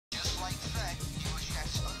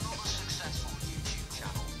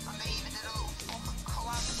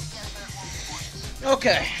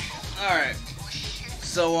Okay. Alright.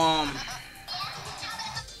 So,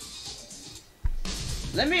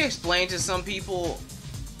 let me explain to some people.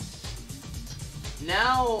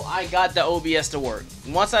 Now I got the OBS to work.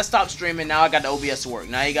 Once I stopped streaming, now I got the OBS to work.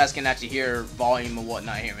 Now you guys can actually hear volume and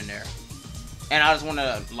whatnot here and there. And I just want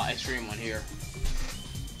to live stream one here.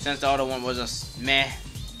 Since the other one was just meh.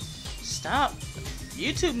 Stop.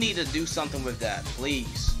 YouTube need to do something with that,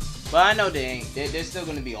 please. But I know they ain't. They're still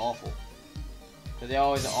going to be awful. Because they're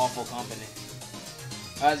always an awful company.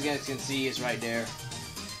 As you guys can see, it's right there.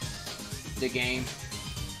 The game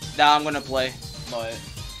that I'm going to play. But,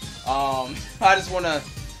 I just want to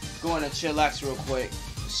go into chillax real quick.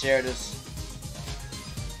 Share this.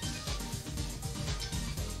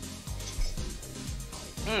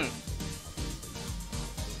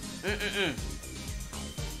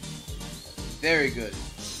 Very good.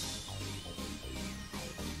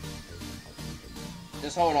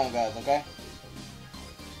 Just hold on, guys, okay?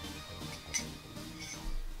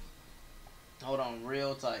 Hold on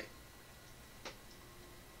real tight.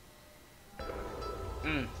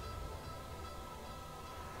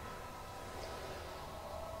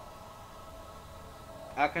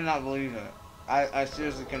 I cannot believe that. I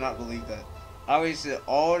seriously cannot believe that. I wasted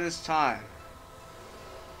all this time.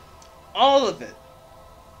 All of it.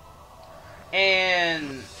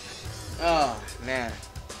 And oh man.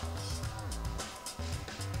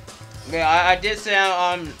 Yeah, I did say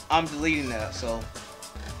I'm deleting that, so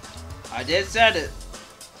I did said it.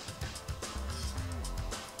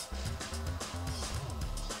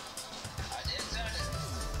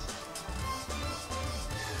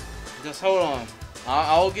 Just hold on.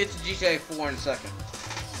 I'll get to GTA 4 in a second.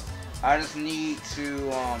 I just need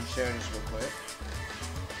to share this real quick.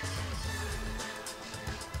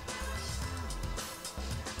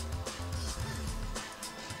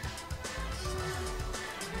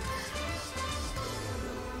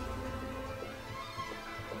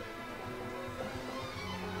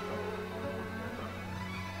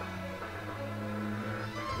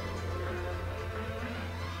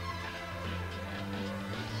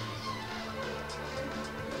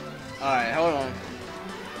 Alright, hold on.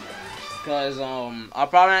 Because, I'm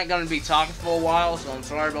probably not going to be talking for a while, so I'm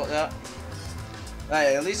sorry about that.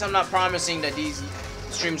 Hey, at least I'm not promising that these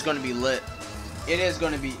streams going to be lit. It is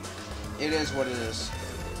going to be. It is what it is.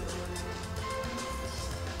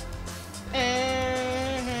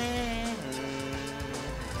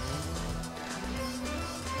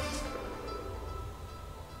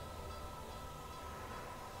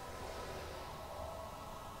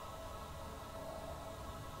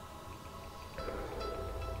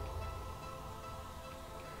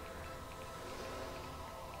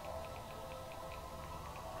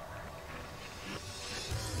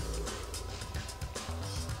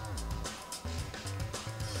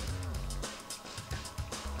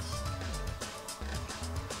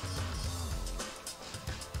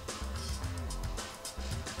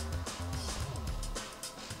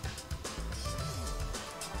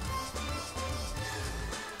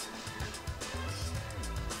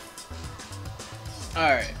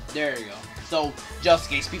 Alright, there you go. So, just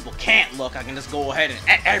in case people can't look, I can just go ahead and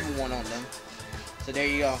add everyone on them. So there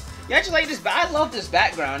you go. You actually like this, I love this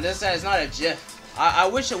background. This is not a GIF. I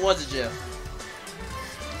wish it was a GIF.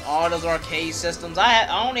 All those arcade systems. I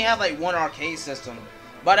only have like one arcade system,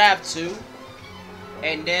 but I have two.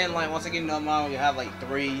 And then like once I get another one, you have like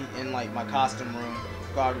three in like my costume room.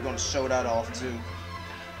 Probably gonna show that off too.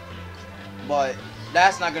 But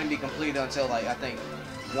that's not gonna be completed until like I think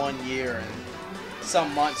 1 year and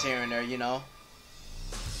some months here and there, you know.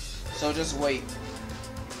 So just wait.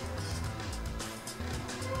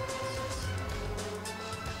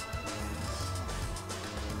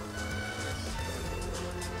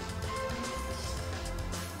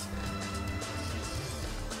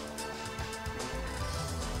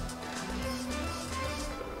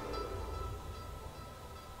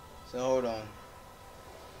 So hold on.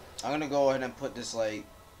 I'm gonna go ahead and put this like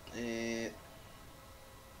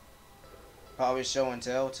probably show and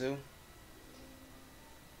tell too.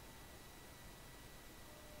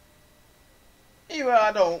 Even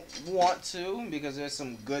I don't want to because there's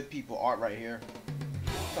some good people art right here.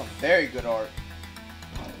 Some very good art.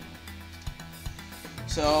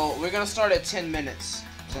 So we're gonna start at 10 minutes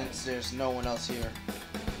since there's no one else here.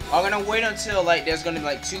 I'm gonna wait until like there's gonna be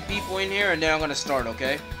like 2 people in here and then I'm gonna start,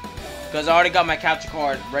 okay? Because I already got my capture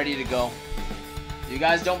card ready to go. If you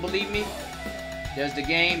guys don't believe me, there's the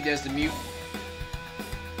game, there's the mute.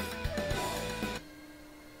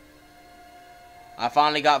 I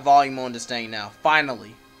finally got volume on this thing now.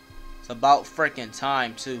 Finally. It's about freaking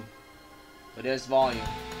time too. But there's volume.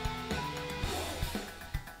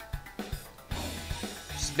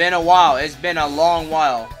 It's been a while. It's been a long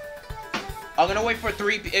while. I'm gonna wait for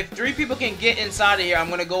if 3 people can get inside of here, I'm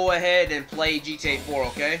gonna go ahead and play GTA 4,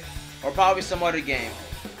 okay? Or probably some other game.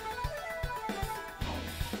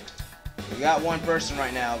 We got 1 person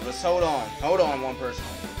right now. Let's hold on. Hold on, 1 person.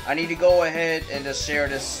 I need to go ahead and just share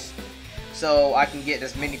this so I can get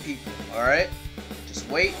as many people, alright? Just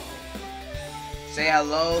wait. Say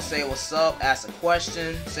hello, say what's up, ask a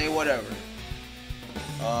question, say whatever.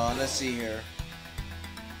 Let's see here.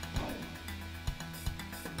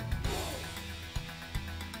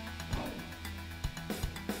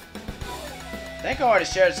 I think I already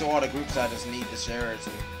shared it to all the groups I just need to share it to.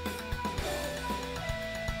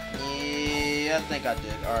 Yeah, I think I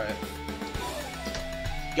did. Alright.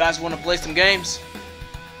 You guys want to play some games?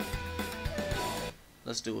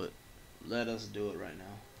 Let's do it. Let us do it right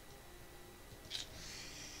now.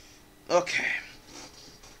 Okay.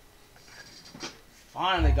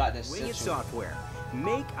 Finally got this. Wing It Software.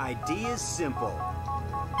 Make ideas simple.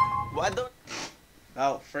 Why don't...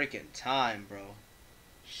 About freaking time, bro.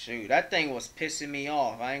 Shoot, that thing was pissing me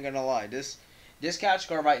off. I ain't gonna lie. This capture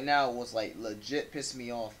card right now was like legit pissing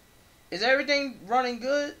me off. Is everything running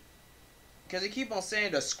good? Because they keep on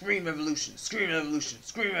saying the Scream Revolution, Scream Revolution,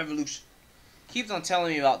 Scream Revolution. Keeps on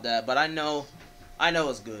telling me about that, but I know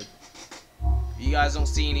it's good. If you guys don't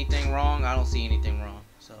see anything wrong, I don't see anything wrong.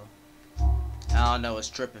 So I don't know, it's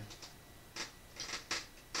tripping.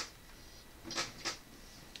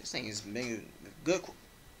 This thing is big, good.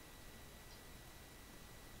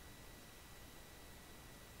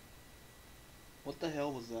 What the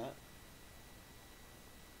hell was that?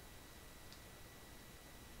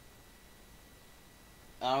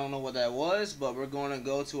 I don't know what that was, but we're going to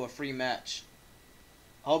go to a free match.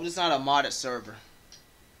 Hope it's not a modded server.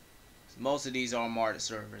 Most of these are modded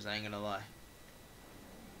servers, I ain't gonna lie.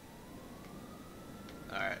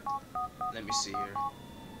 Alright, let me see here.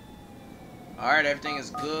 Alright, everything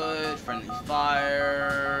is good. Friendly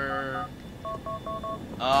fire.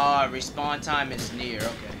 Respawn time is near,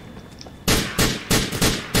 okay.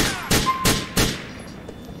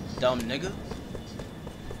 Dumb nigga.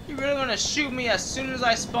 You really gonna shoot me as soon as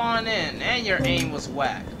I spawn in, and your aim was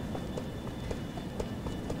whack.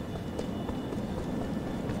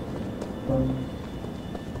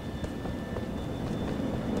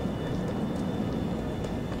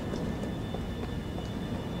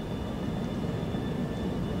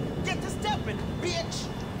 Get to stepping, bitch!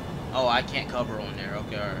 Oh, I can't cover on there.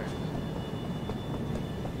 Okay, alright.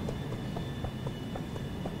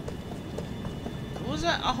 What was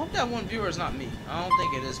that? I hope that one viewer is not me. I don't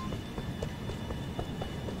think it is me.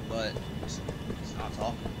 But it's not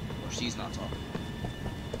talking. Or she's not talking.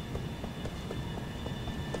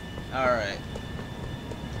 Alright.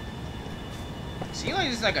 Seems like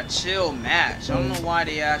it's like a chill match. I don't know why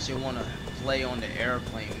they actually want to play on the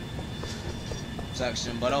airplane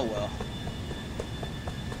section, but oh well.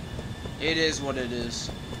 It is what it is.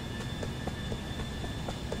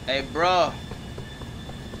 Hey, bro.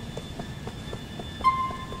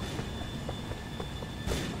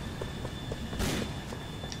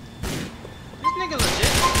 This nigga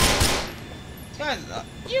legit. Guys,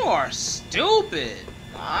 you are stupid.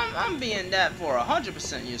 I'm being that for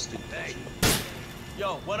 100%. You're stupid. Hey.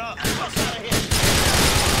 Yo, what up? What's out of here?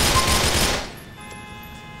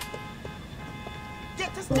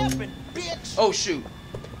 Get to stepping, bitch! Oh shoot.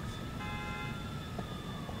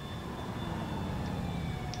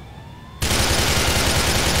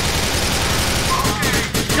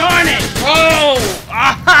 Darn it, bro!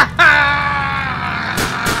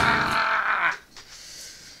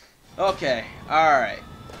 Okay, alright.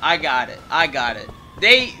 I got it. I got it.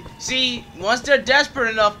 They see, once they're desperate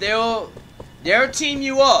enough, they'll team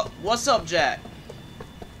you up. What's up, Jack?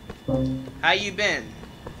 How you been?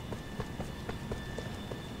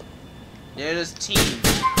 They're just team.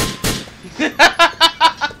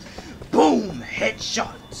 Boom!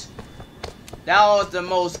 Headshot. That was the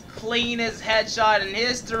most cleanest headshot in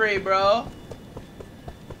history, bro.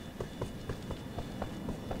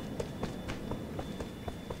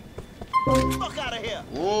 Fuck out of here!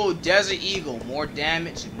 Ooh, Desert Eagle. More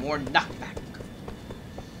damage, more knockback.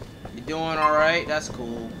 You doing alright? That's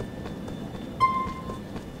cool.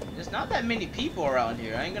 There's not that many people around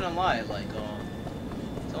here. I ain't gonna lie. Like,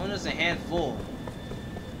 it's only just a handful.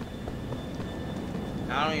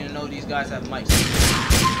 I don't even know these guys have mics.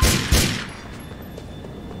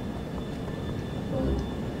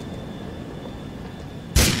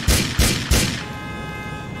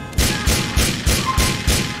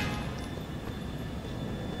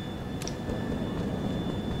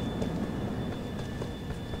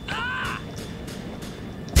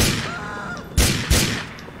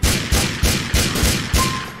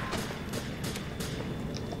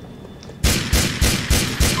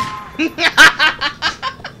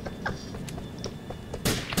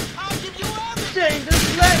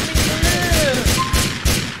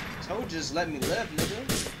 just let me live,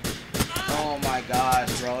 nigga. Oh my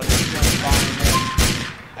gosh, bro. This is spawning.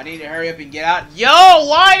 I need to hurry up and get out. Yo,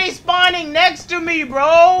 why are they spawning next to me,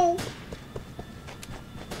 bro?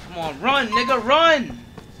 Come on, run, nigga, run.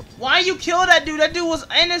 Why you kill that dude? That dude was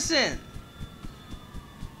innocent.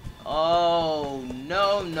 Oh,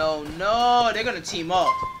 no, no, no. They're gonna team up.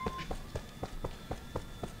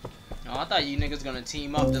 Oh, I thought you niggas gonna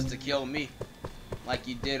team up just to kill me. Like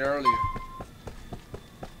you did earlier.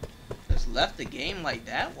 Just left the game like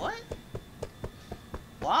that? What?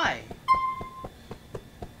 Why?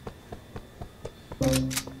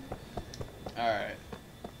 Alright.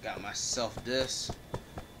 Got myself this.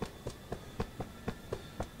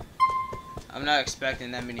 I'm not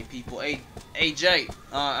expecting that many people. Hey, Jack.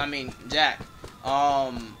 I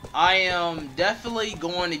am definitely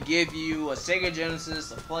going to give you a Sega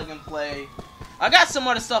Genesis, a plug and play. I got some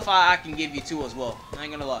other stuff I can give you too as well. I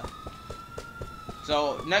ain't gonna lie.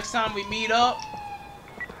 So next time we meet up.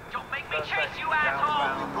 Don't make me chase you,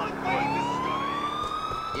 asshole!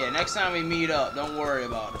 Yeah, next time we meet up, don't worry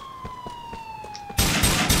about it.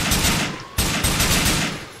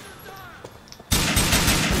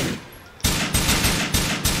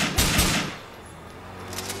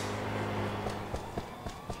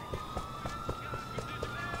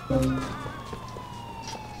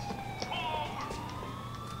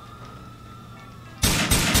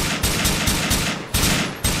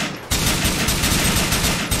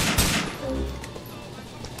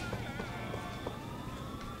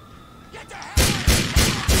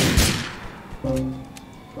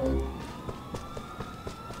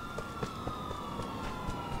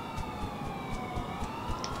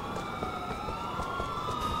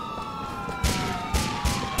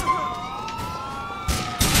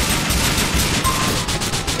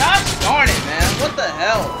 Darn it, man. What the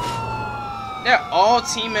hell? They're all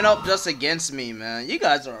teaming up just against me, man. You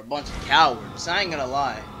guys are a bunch of cowards. I ain't gonna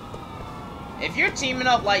lie. If you're teaming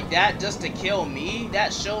up like that just to kill me,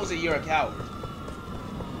 that shows that you're a coward.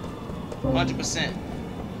 100%.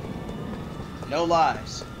 No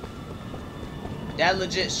lies. That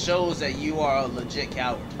legit shows that you are a legit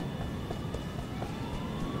coward.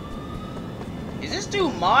 Is this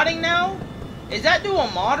dude modding now? Is that dude a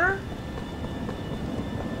modder?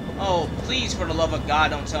 Oh, please, for the love of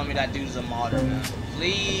God, don't tell me that dude's a modder, man.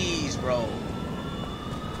 Please, bro.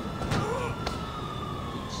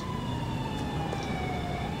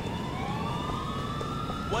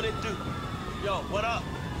 What it do? Yo, what up?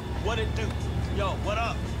 What it do? Yo, what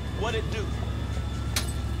up? What it do?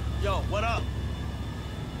 Yo, what up?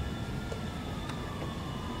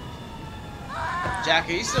 Jack,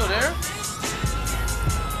 are you still there?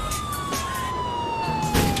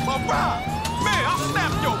 Alright! Man, I'll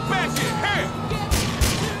snap your back in here!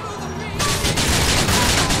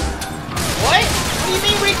 What? What do you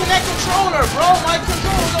mean reconnect controller, bro? My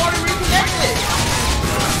controller's already reconnected.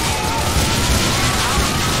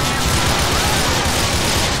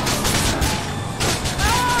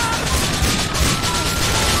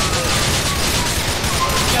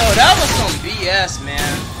 Yo, that was some BS,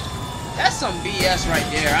 man. That's some BS right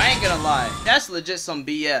there. I ain't gonna lie. That's legit some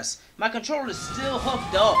BS. My controller's still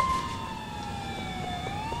hooked up.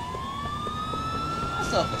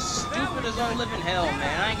 That stuff is stupid as all living hell,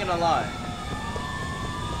 man. I ain't gonna lie.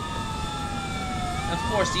 Of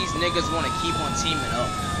course, these niggas want to keep on teaming up,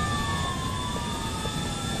 man.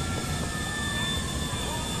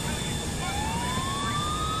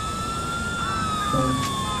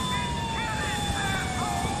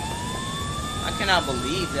 I cannot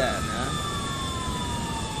believe that, man.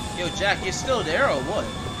 Yo, Jack, you still there or what?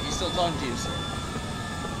 Are you still talking to yourself?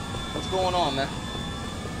 What's going on, man?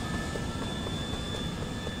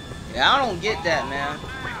 Yeah, I don't get that, man.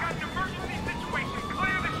 We've got an emergency situation.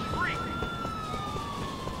 Clear the street.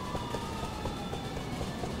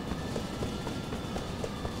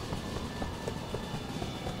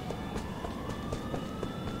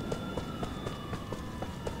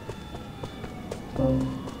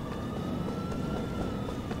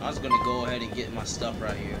 I was gonna go ahead and get my stuff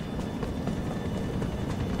right here.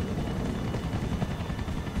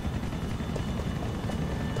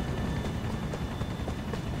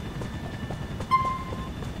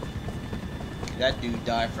 That dude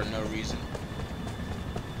died for no reason.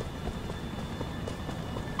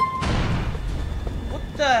 What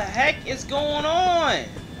the heck is going on?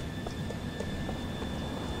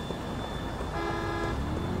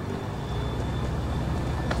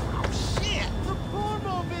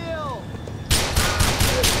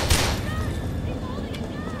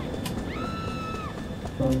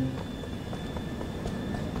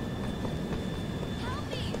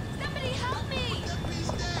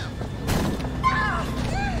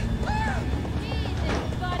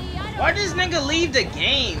 nigga leave the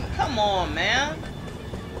game? Come on, man.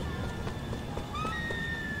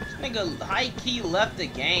 This nigga high-key left the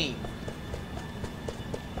game.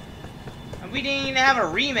 And we didn't even have a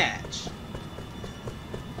rematch.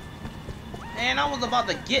 Man, I was about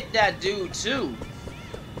to get that dude, too.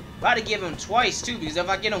 About to give him twice, too, because if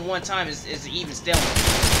I get him one time, it's an even stalemate.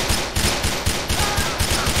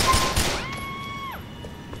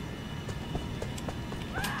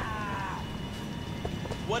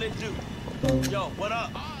 What it do? Yo, what up?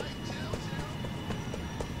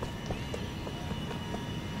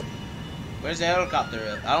 Where's the helicopter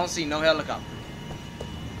at? I don't see no helicopter.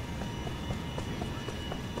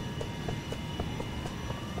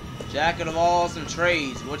 Jacket of all some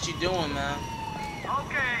trades. What you doing, man?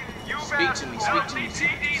 Okay, you Speak to me, speak to me,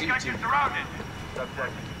 speak got to you me. surrounded.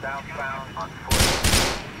 Subject southbound on foot.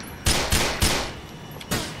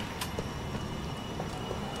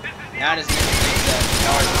 Now this nigga thinks that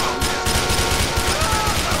yard.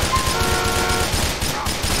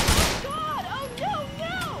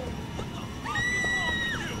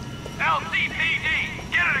 LCPD,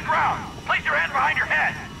 get to the ground. Place your hand behind your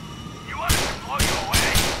head. You want us to blow you away?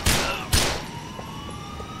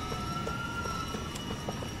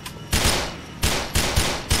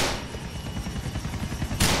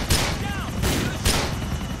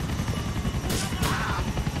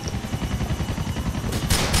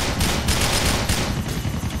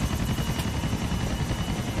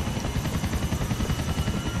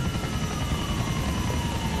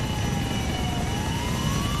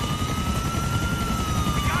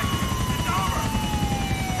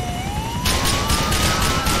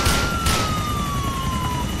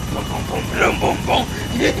 Boom, boom, boom.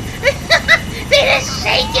 They're just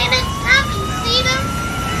shaking and stuff. You see them?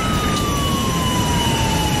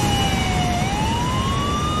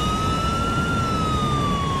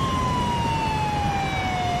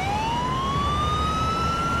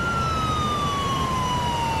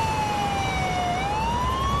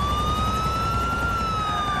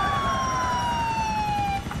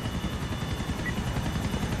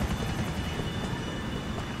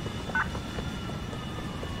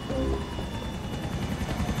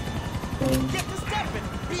 Get to stepping,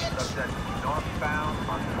 bitch! Subject northbound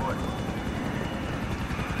on foot.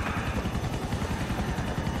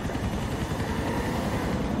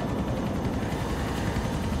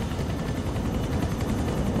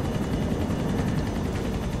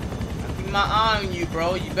 I keep my eye on you,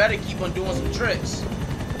 bro. You better keep on doing some tricks.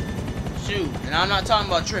 Shoot, and I'm not talking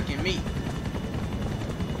about tricking me.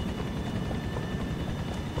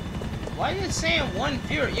 Why you saying one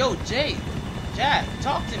Fury? Yo, Jay, Jack,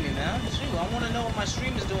 talk to me, man. Shoot, I want to know if my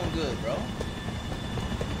stream is doing good, bro.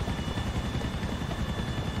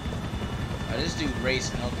 Oh, this dude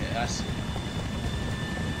racing. Okay, I see.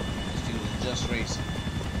 This dude is just racing.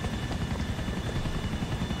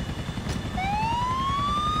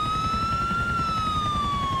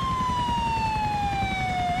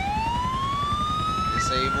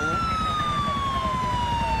 Disable.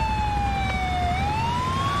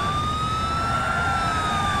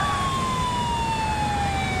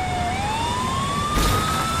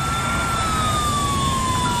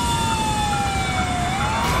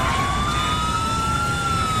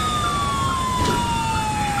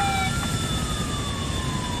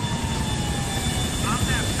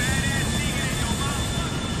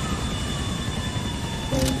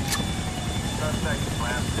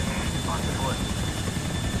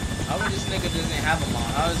 How come this nigga doesn't have a mom?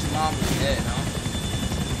 How is his mom dead, huh?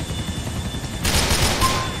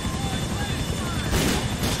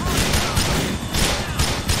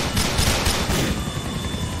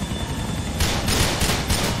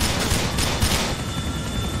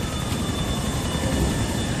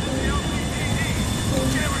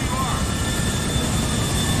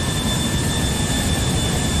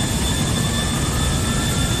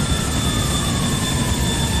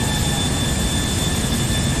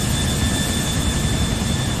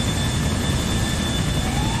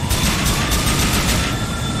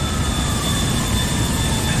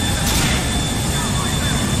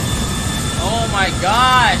 Oh my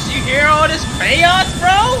gosh, you hear all this chaos,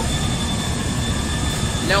 bro?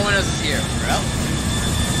 No one else is here, bro.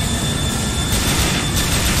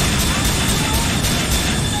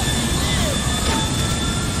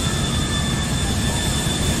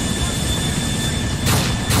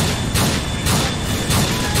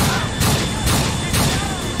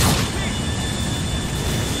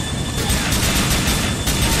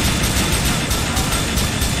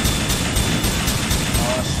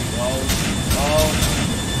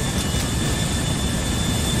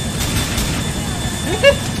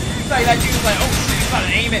 Like that dude was like, oh shit, he's about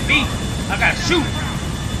to aim at me. I gotta shoot.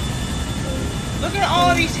 Look at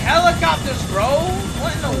all these helicopters, bro.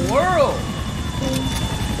 What in the world?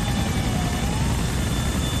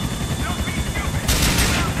 Don't be stupid.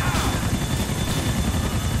 Get out now.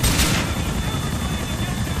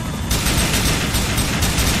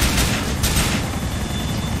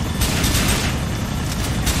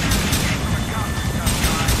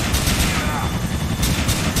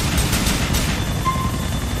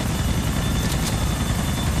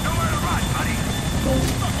 Nowhere to run, buddy.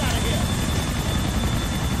 Fuck out of here.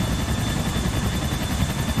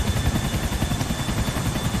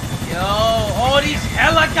 Yo, all these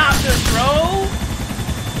helicopters, bro.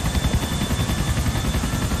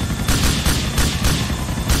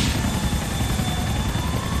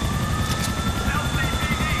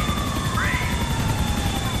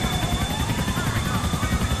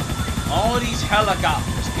 All these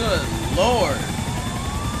helicopters, good lord.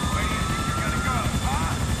 Where do you think you're gonna go,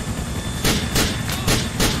 huh?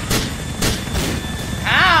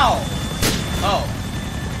 How? Oh.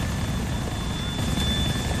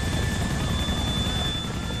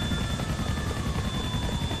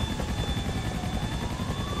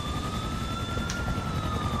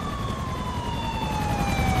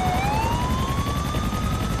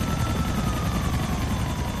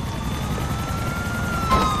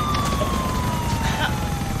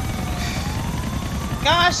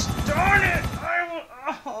 Gosh darn it!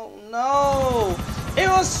 Oh no! It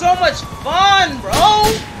was so much fun,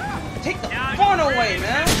 bro! Take the fun away,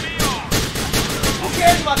 man! Who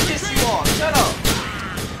cares if I piss you off? Shut up!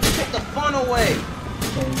 Take the fun away!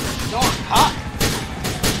 Darn cop!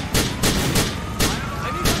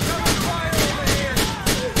 I need some cover fire over here.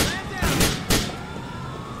 Land down.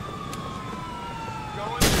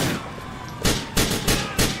 Going down.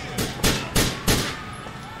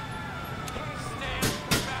 Stand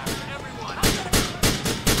back, everyone.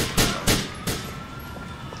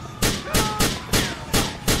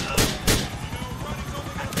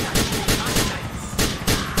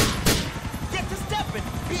 Get to stepping,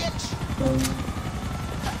 bitch.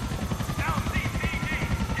 LCPD,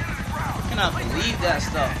 get to the ground. I cannot believe that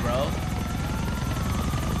stuff, bro.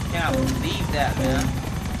 Cannot believe that, man.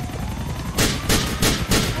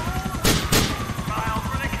 Smile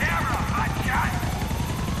for the camera, hot shot.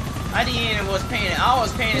 I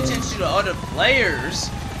was paying attention to the other players.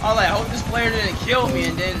 I was like, I hope this player didn't kill me,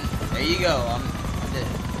 and then there you go, I'm dead.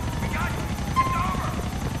 We got you. It's over.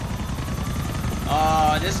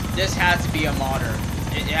 This has to be a modder.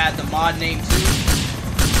 It had the mod name too.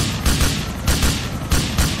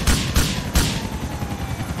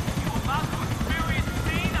 You about to experience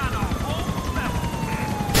pain on a whole level.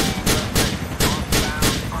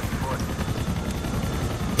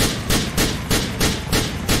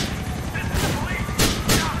 This is the police.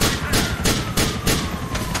 Down right there.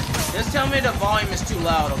 Just tell me the volume is too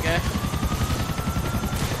loud, okay?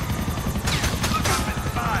 Look up and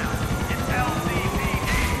smile. It's LCPD.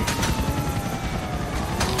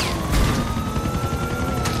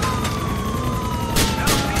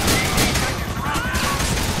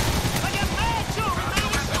 I got mad children, man.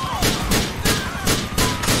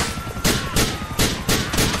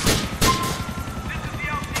 This is the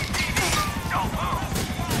LCPD. Don't move.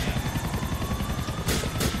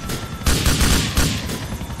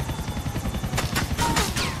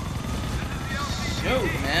 Shoot,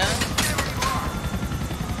 man.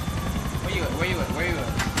 Where you at? Where you at? Where you at?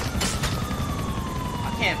 I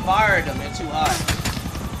can't fire them, they're too high.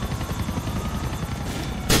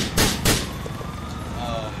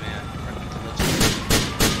 Oh man, freaking glitches.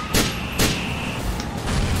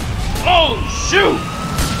 Oh shoot!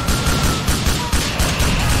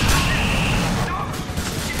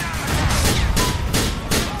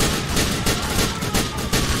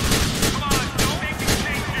 Come on, don't make me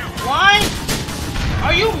chase you. Why?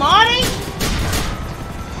 Are you modding?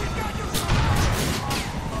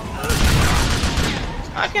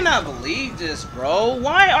 I cannot believe this, bro.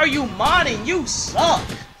 Why are you modding? You suck.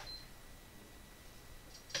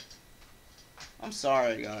 I'm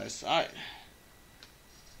sorry, guys.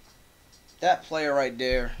 That player right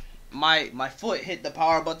there, my foot hit the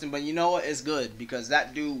power button, but you know what? It's good because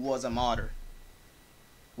that dude was a modder.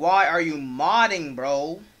 Why are you modding,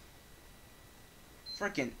 bro?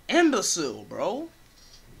 Freaking imbecile, bro.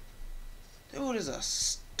 Dude is a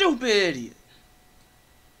stupid idiot.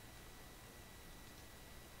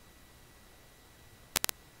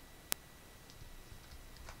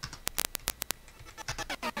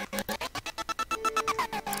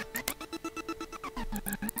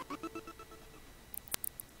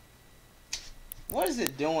 What is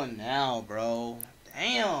it doing now, bro?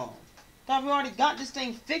 Damn. Thought we already got this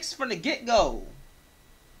thing fixed from the get-go.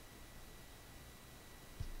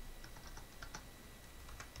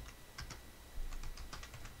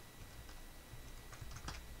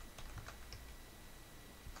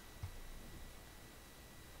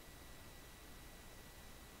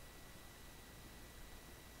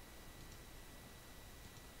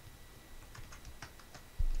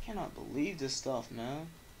 Cannot believe this stuff, man.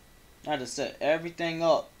 I had to set everything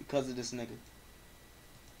up because of this nigga.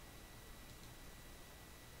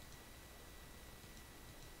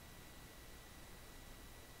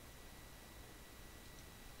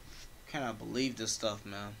 Cannot believe this stuff,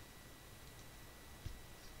 man.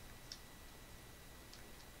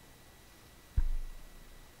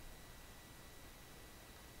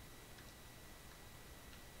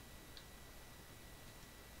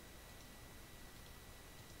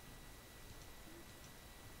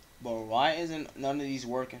 But why isn't none of these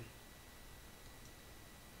working?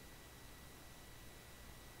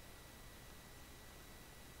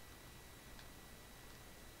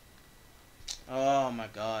 Oh my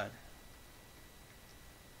god.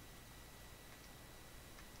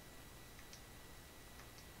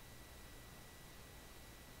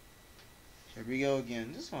 Here we go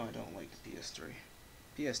again. This is why I don't like the PS3.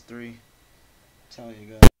 PS3, I'm telling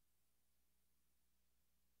you guys.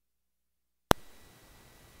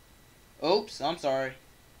 Oops, I'm sorry.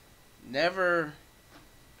 Never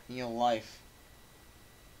in your life.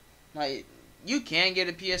 Like, you can get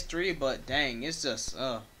a PS3, but dang, it's just,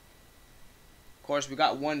 Of course, we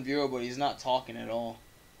got one viewer, but he's not talking at all.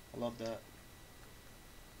 I love that.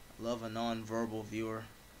 I love a non-verbal viewer.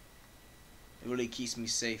 It really keeps me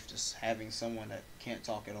safe, just having someone that can't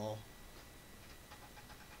talk at all.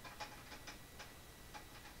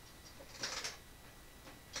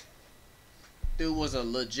 Dude was a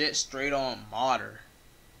legit straight-on modder.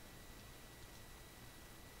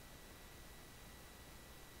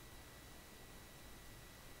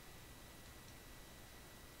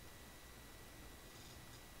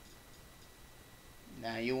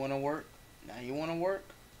 Now you wanna work? Now you wanna work?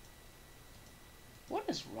 What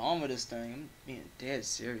is wrong with this thing? I'm being dead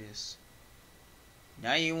serious.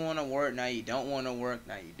 Now you wanna work, now you don't wanna work,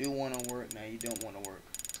 now you do wanna work, now you don't wanna work.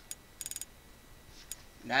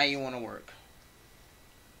 Now you wanna work.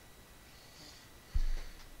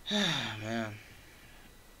 Man.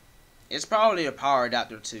 It's probably a power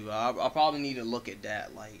adapter too. I'll probably need to look at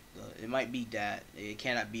that. Like, it might be that. It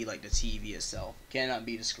cannot be like the TV itself. It cannot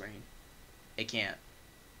be the screen. It can't.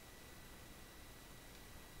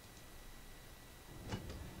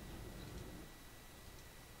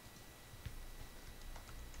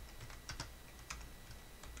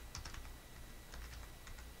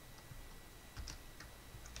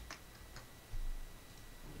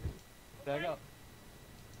 Back up.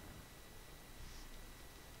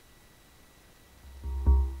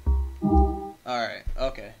 Alright,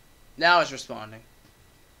 okay. Now it's responding.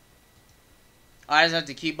 I just have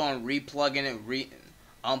to keep on replugging it,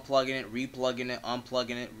 unplugging it, replugging it,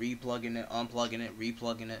 unplugging it, replugging it, unplugging it,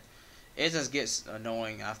 replugging it. It just gets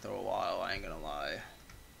annoying after a while, I ain't gonna lie.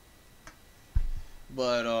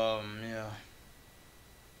 But, yeah.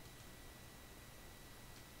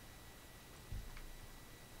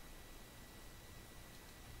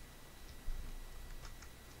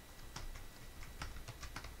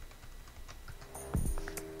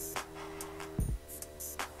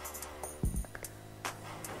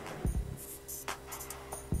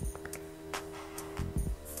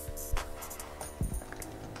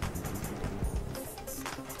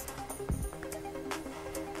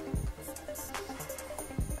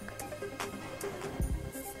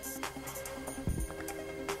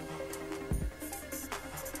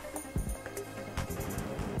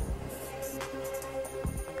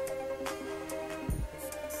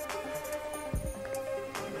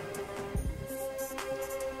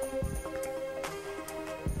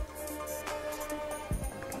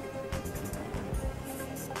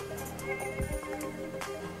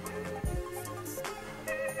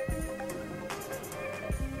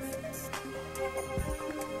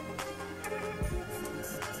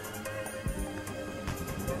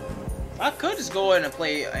 I could just go in and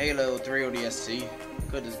play Halo 3 ODST.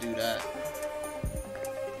 Could just do that.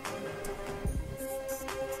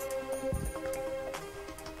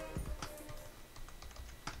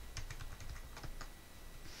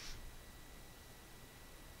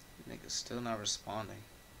 Nigga's still not responding.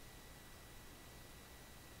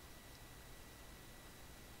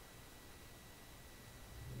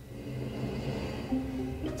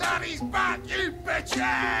 Daddy's back, you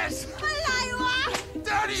bitches!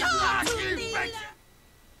 Daddy's back, you bitches!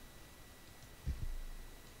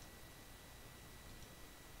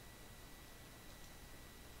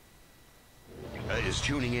 Is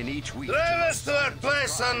tuning in each week. Drive us to that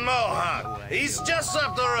place on Mohawk. He's just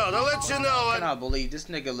up the road. I'll let you know. I cannot believe this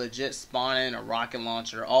nigga legit spawning a rocket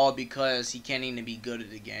launcher all because he can't even be good at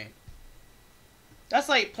the game. That's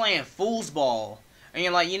like playing foosball. And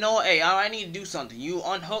you're like, you know what, hey, I need to do something. You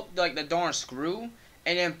unhook like the darn screw,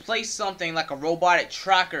 and then place something like a robotic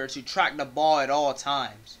tracker to track the ball at all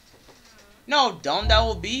times. You know how dumb that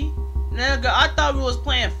would be? Nigga, I thought we was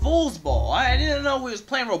playing foosball. I didn't know we was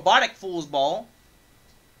playing robotic foosball.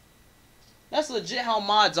 That's legit how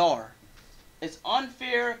mods are. It's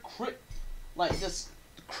unfair, like this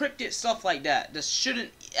cryptid stuff like that. This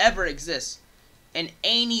shouldn't ever exist in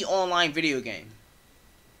any online video game.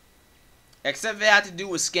 Except if it had to do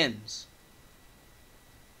with skins.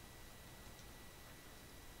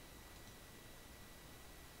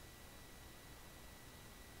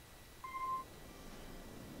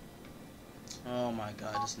 Oh my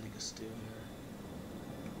god, this nigga's still here.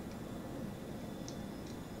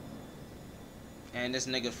 And this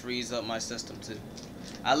nigga frees up my system too.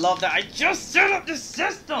 I love that I just set up the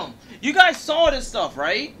system! You guys saw this stuff,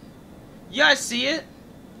 right? You guys see it?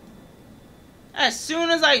 As soon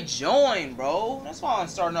as I join, bro. That's why I'm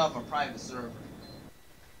starting off a private server.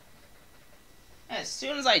 As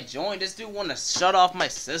soon as I join, this dude wanna shut off my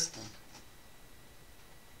system.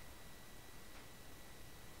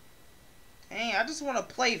 Dang, I just wanna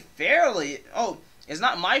play fairly. Oh, it's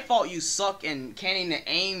not my fault you suck and can't even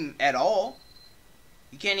aim at all.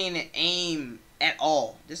 You can't even aim at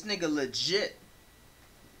all. This nigga legit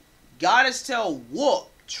got his tail whooped.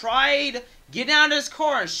 Tried getting out of his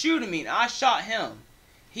car and shooting me, and I shot him.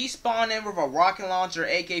 He spawned in with a rocket launcher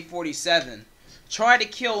AK-47. Tried to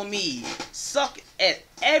kill me. Suck at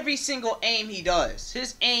every single aim he does.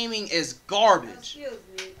 His aiming is garbage. Excuse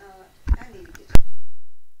me, I need to get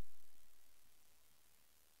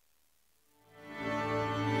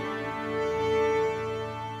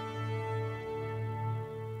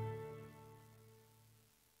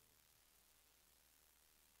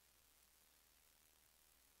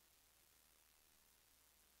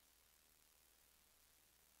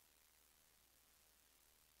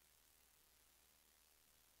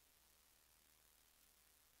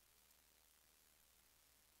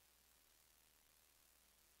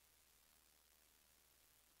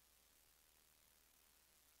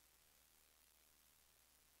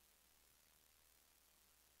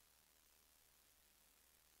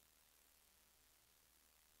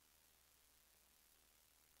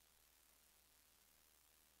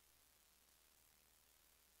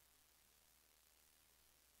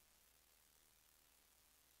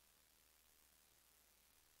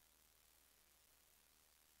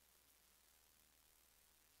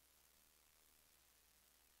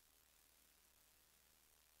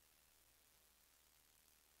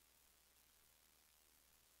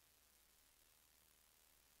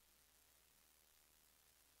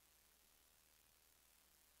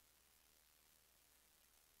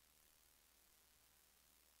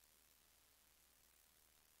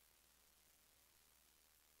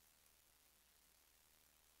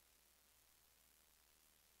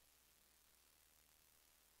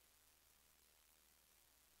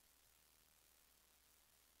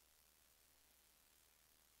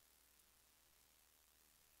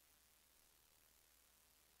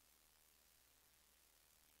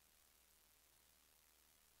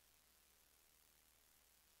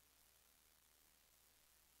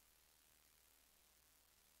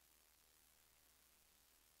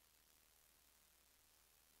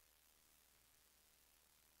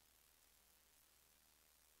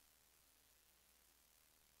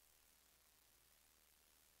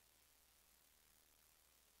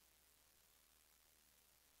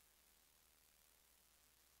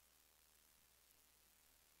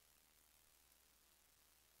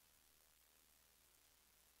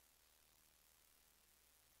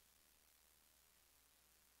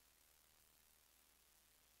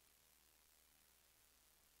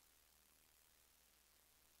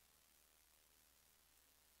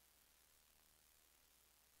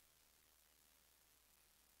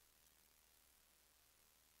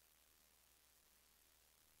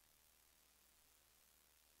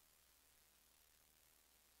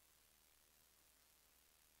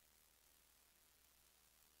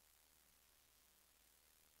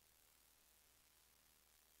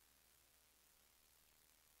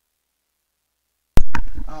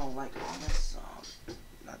I don't like honest,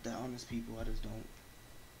 not that honest people, I just don't.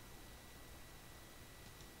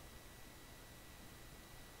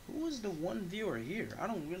 Who is the one viewer here? I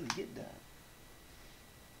don't really get that.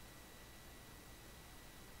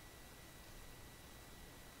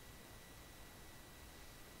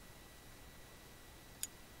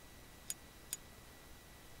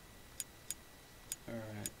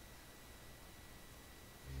 Alright.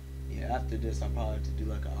 Yeah, after this, I'll probably have to do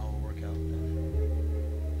like an hour workout then.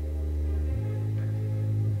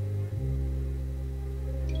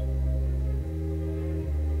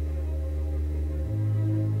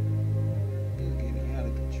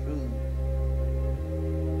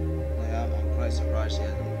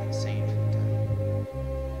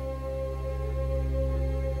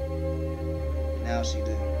 now she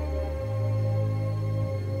do.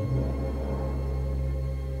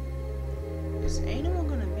 Is anyone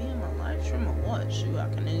gonna be in my live stream or what? Shoot,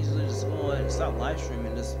 I can easily just go ahead and stop live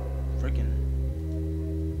streaming, just freaking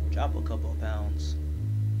drop a couple of pounds.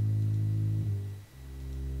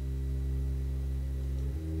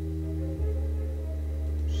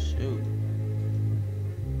 Shoot.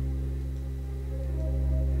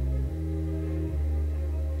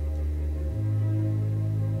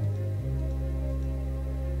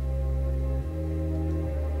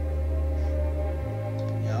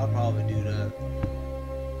 Yeah, I'll probably do that.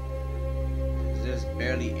 'Cause there's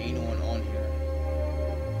barely anyone on here.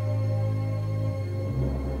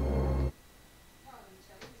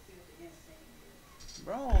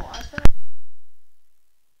 Bro, I thought.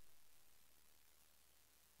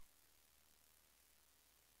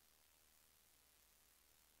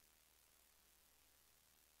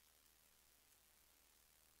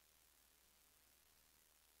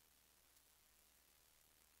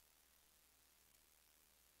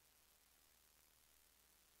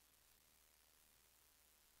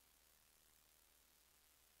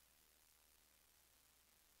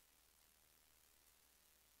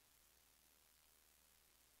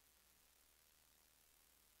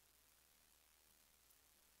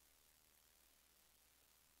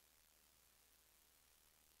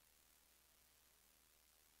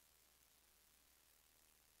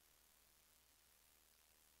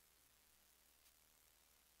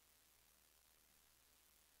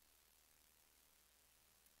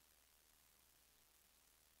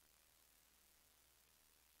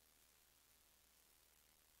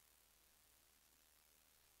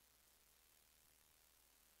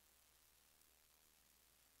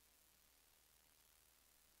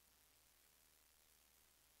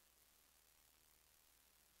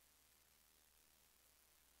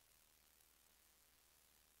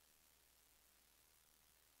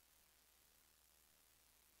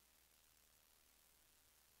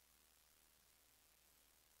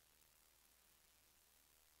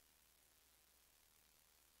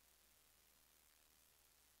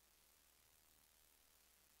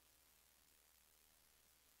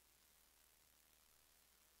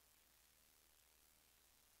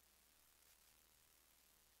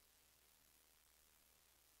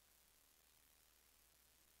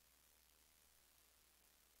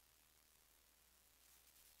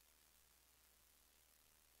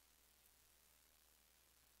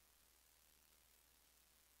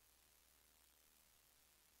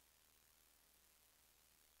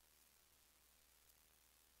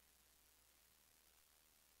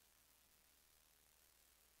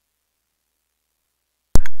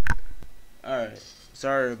 Alright,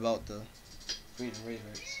 sorry about the freedom rate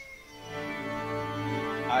rates.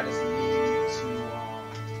 I just need to,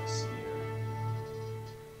 let's see here.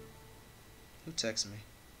 Who texted me?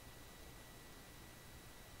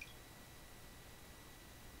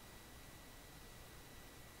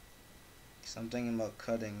 Cause I'm thinking about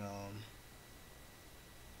cutting,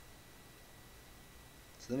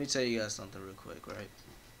 so let me tell you guys something real quick, right?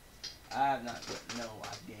 I have not yet know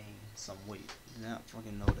I've gained some weight. I not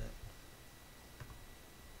fucking know that.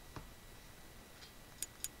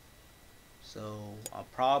 So I'm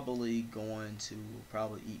probably going to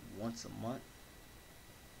eat once a month.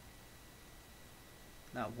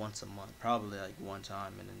 Not once a month, probably like one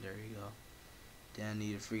time, and then there you go. Then I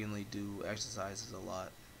need to frequently do exercises a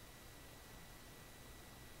lot.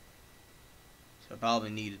 So I probably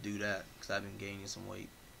need to do that because I've been gaining some weight.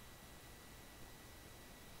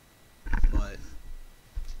 But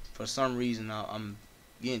for some reason I'm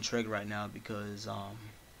getting triggered right now because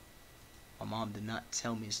my mom did not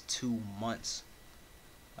tell me it's 2 months.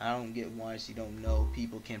 I don't get why she don't know.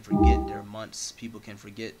 People can forget their months. People can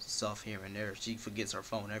forget stuff here and there. She forgets her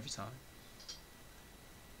phone every time.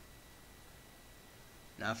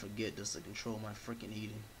 And I forget just to control my freaking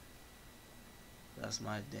eating. That's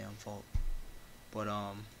my damn fault. But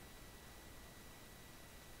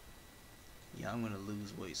yeah, I'm gonna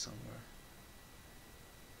lose weight somewhere.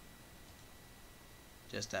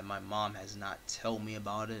 Just that my mom has not told me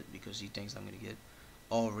about it because she thinks I'm gonna get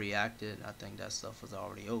overreacted. I think that stuff was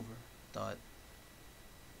already over. Thought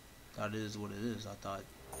it is what it is. I thought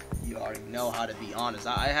you already know how to be honest.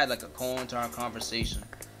 I had like a whole entire conversation.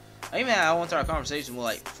 I even had a whole entire conversation with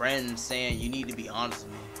like friends saying you need to be honest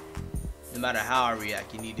with me. No matter how I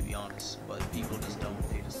react, you need to be honest. But people just don't.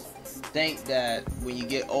 They just think that when you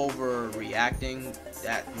get overreacting,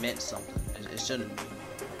 that meant something. It shouldn't be.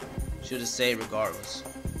 Should have say regardless.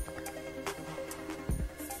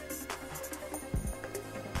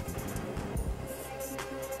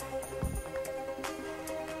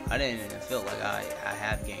 I didn't even feel like I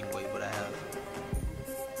have gained weight, but I have.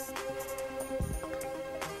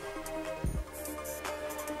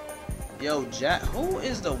 Yo, Jack, who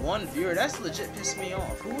is the one viewer? That's legit pissed me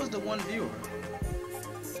off. Who was the one viewer?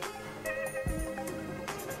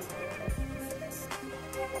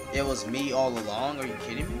 It was me all along? Are you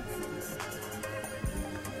kidding me?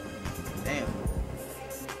 Damn.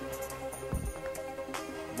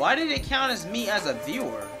 Why did it count as me as a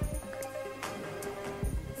viewer?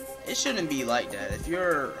 It shouldn't be like that. If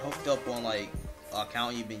you're hooked up on like an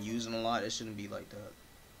account you've been using a lot, it shouldn't be like that.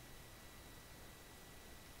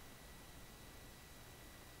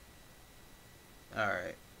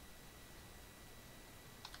 Alright.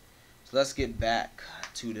 So let's get back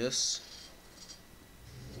to this.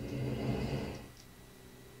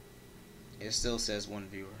 It still says one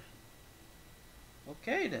viewer.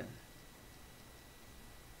 Okay then.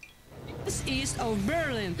 This is of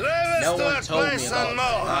Berlin. No one told me about that.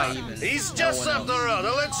 Not even. He's just up the road.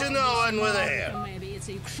 I'll let you know when we're there. Maybe it's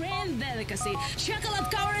a Ukraine delicacy,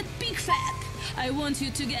 chocolate covered pig fat. I want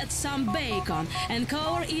you to get some bacon and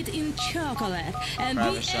cover it in chocolate and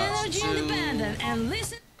Private be shots energy too. independent and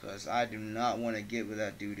listen. Cause I do not want to get with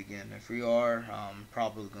that dude again. If we are, I'm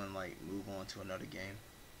probably gonna like move on to another game.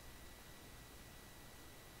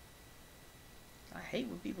 I hate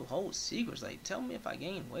when people hold secrets. Like, tell me if I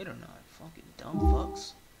gain weight or not. Fucking dumb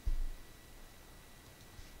fucks.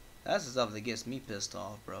 That's the stuff that gets me pissed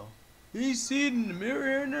off, bro. You see it in the mirror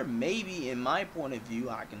here and there. Maybe, in my point of view,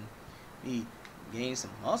 I can be gain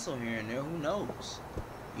some muscle here and there. Who knows?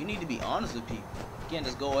 You need to be honest with people. You can't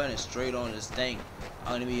just go ahead and straight on this thing.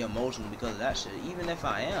 I'm gonna be emotional because of that shit. Even if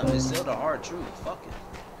I am, it's still the hard truth. Fuck it.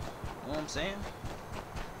 You know what I'm saying?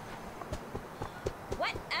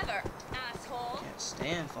 Whatever, asshole. Can't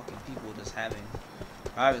stand fucking people just having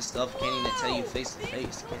private stuff. Can't even tell you face to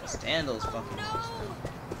face. Can't stand those fucking things, bro.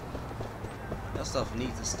 That stuff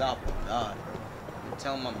needs to stop. Oh God, bro. I'm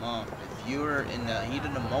telling my mom, if you're in the heat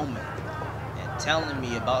of the moment and telling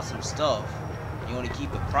me about some stuff, you want to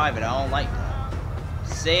keep it private. I don't like that.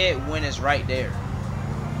 Say it when it's right there.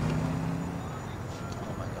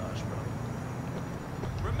 Oh my gosh, bro.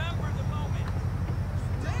 Remember the moment.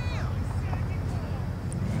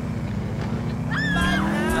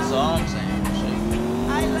 That's all I'm saying. Shit.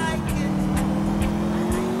 I like it.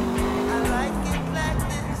 I like it like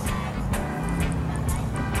this.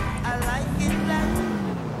 I like it like this.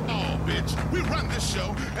 Oh, bitch, we run this show,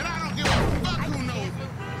 and I don't give a fuck who knows it.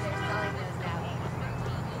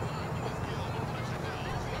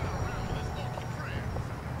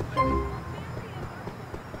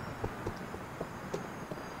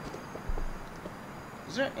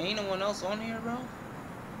 Is there anyone else on here, bro?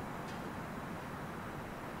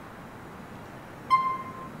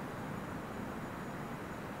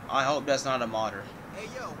 I hope that's not a modder. Hey,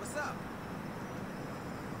 yo, what's up?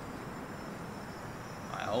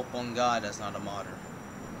 I hope on God that's not a modder.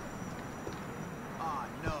 Aw,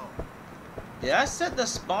 no. Did I set the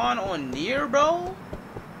spawn on near, bro?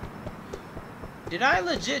 Did I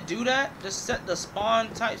legit do that? Just set the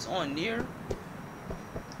spawn types on near?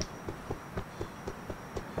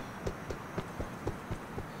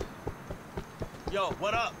 Yo,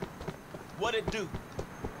 what up? What it do?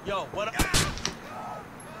 Yo, what up?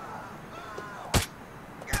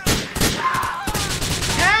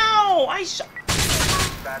 Ow! I shot.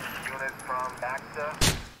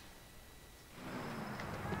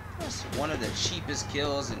 That's one of the cheapest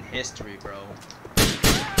kills in history, bro.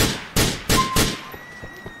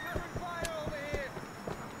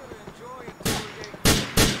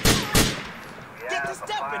 Get the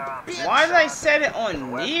stepping, bitch. Why did I set it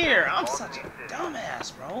on near? I'm such a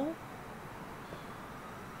dumbass, bro.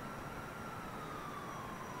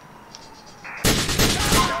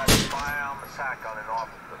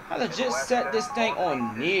 I legit set this thing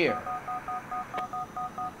on near.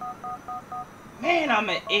 Man, I'm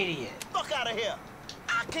an idiot. Fuck out of here.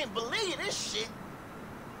 I can't believe this shit.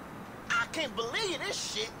 I can't believe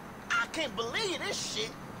this shit. I can't believe this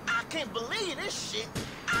shit. I can't believe this shit.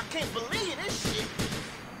 I can't believe this shit.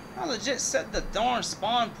 I legit set the darn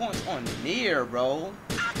spawn points on near, bro.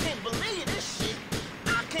 I can't believe this shit.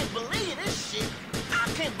 I can't believe this shit. I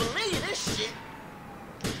can't believe this shit.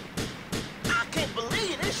 I can't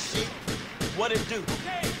believe this shit. What it do?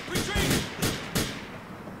 Okay, retreat.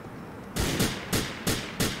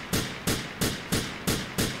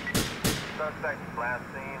 Suspect last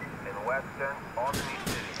seen in western Albany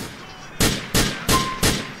City.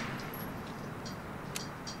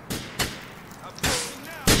 I'm moving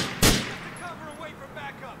now. Get the cover and wait for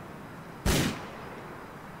backup.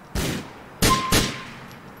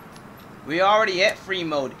 We already at free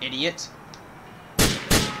mode, idiot.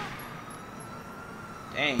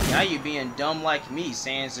 Dang, now you being dumb like me,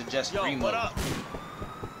 saying it's just free mode. What up?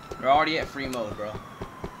 We're already at free mode, bro.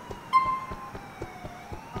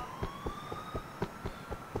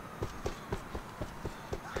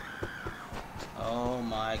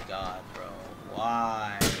 my god, bro.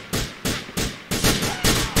 Why?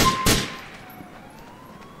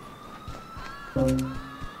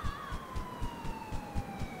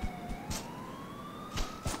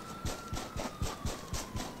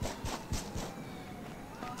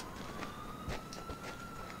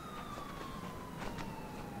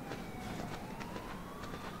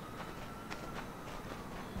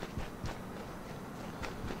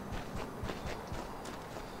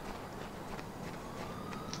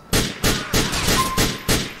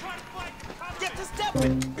 Get to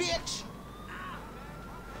stepping, bitch!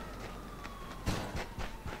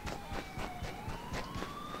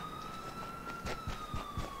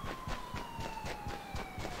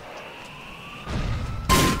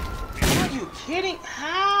 Are you kidding?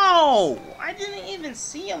 How? I didn't even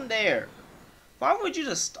see him there. Why would you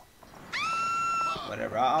just stop?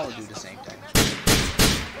 Whatever, I'll do the same thing.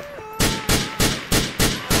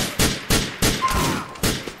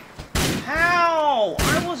 How?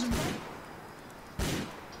 I was.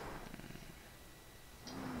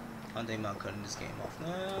 I'm thinking about cutting this game off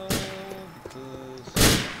now because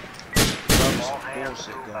some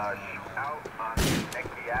bullshit going on. Out on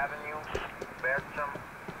Nicky Avenue, Bertram.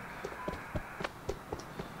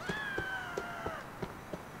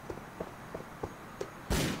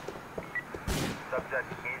 Subject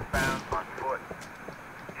eastbound on foot.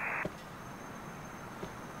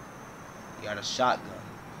 You got a shotgun.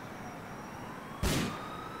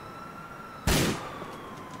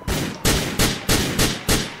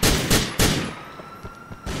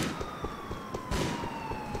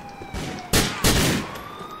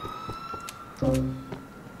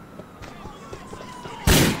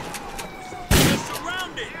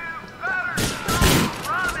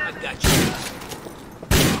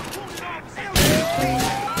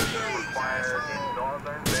 Required in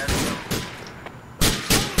northern Bertram.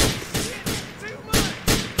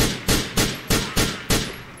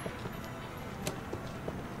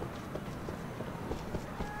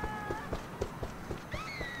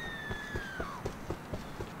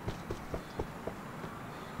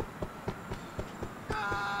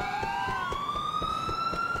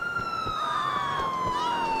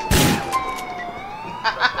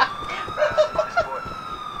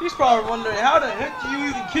 He's probably wondering how the heck do you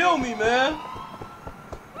even kill me, man?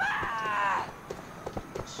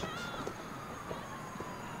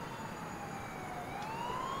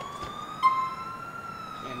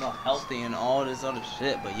 I'm all healthy and all this other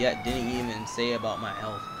shit, but yet didn't even say about my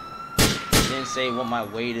health. Didn't say what my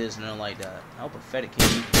weight is, nothing like that. How pathetic can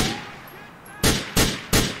you be?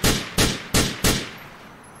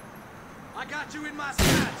 I got you in my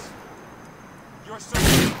sights. You're so.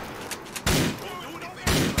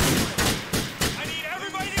 I need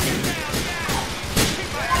everybody to get down now. Keep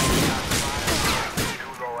my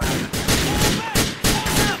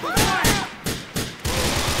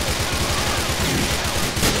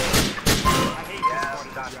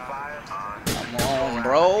Come on,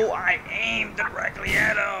 bro. I aimed directly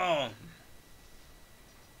at him.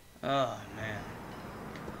 Oh, man.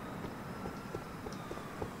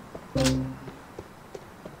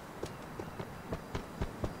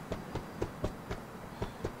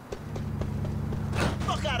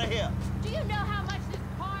 Fuck out of here! Do you know how much this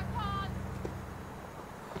car costs?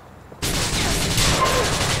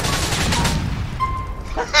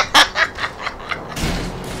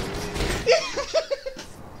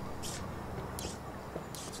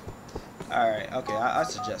 Alright, okay, I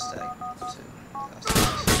suggest that too.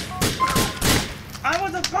 I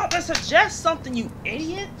was about to suggest something, you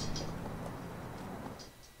idiot!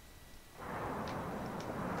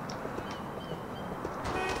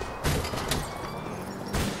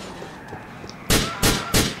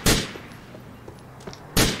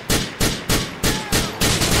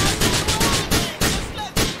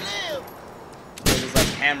 It's like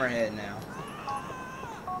Hammerhead now.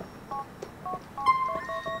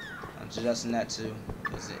 I'm suggesting that too,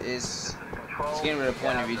 because it's getting to the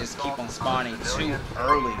point of you just keep on spawning too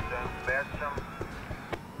early.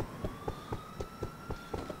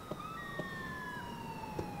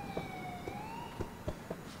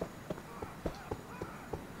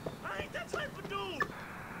 I ain't that type of dude!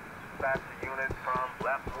 Faster unit from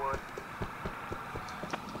Leftwood.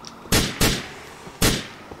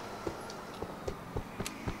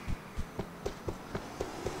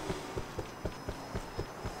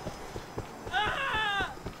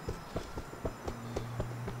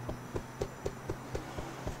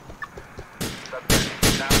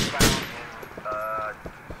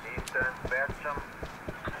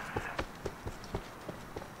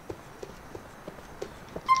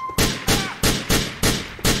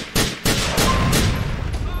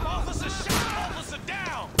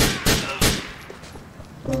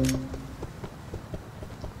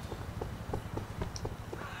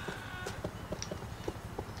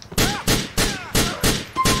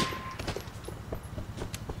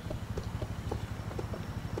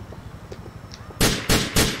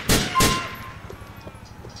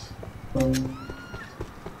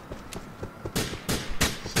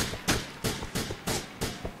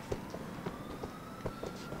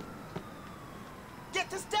 Get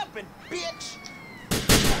to stepping, bitch!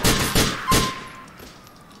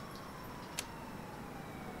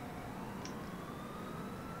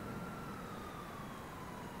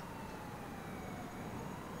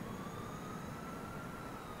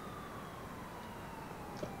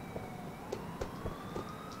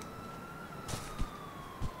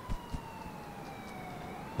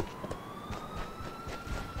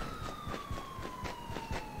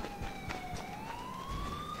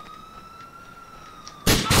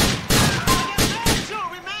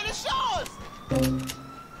 Jewelry, man, it's yours!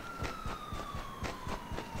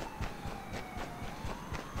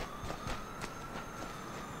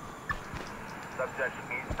 Subject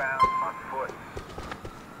eastbound on foot.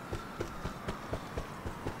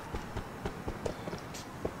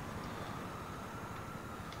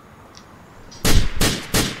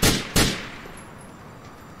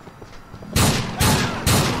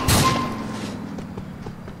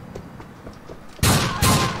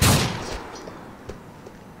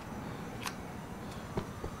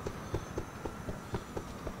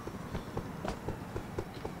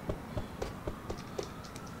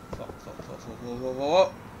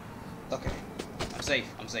 Whoa. Okay. I'm safe.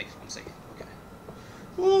 Okay.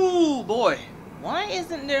 Ooh, boy. Why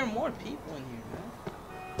isn't there more people in here,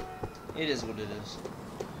 man? It is what it is.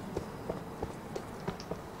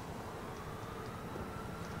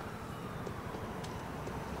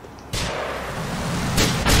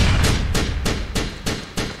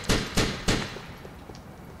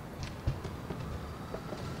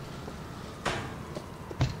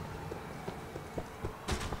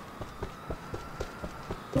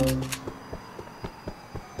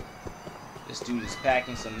 This dude is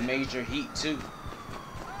packing some major heat too.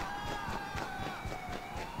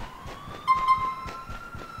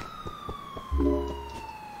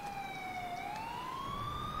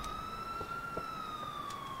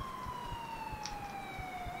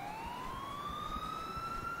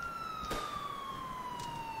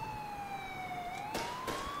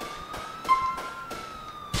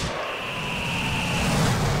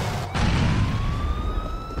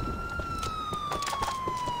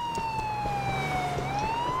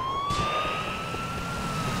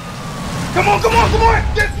 Come on!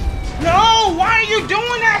 No! Why are you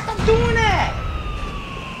doing that? Stop doing that!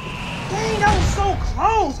 Dang, that was so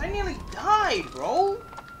close! I nearly died, bro!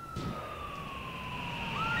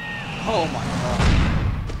 Oh my god.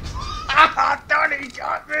 I thought he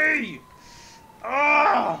got me!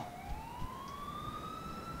 Oh!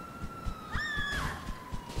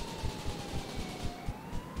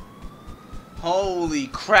 Holy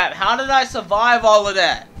crap, how did I survive all of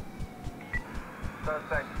that?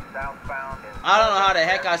 Suspect southbound. I don't know how the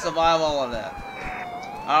heck I survived all of that.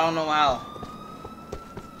 I don't know how.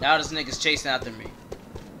 Now this nigga's chasing after me.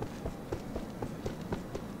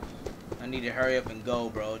 I need to hurry up and go,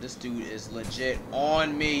 bro. This dude is legit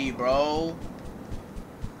on me, bro.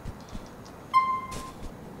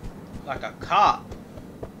 Like a cop.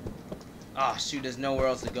 Ah, shoot, there's nowhere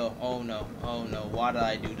else to go. Oh no, why did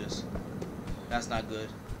I do this? That's not good.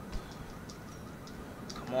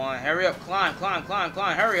 Come on, hurry up, climb,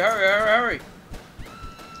 hurry.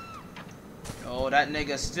 Oh, that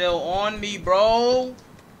nigga's still on me, bro.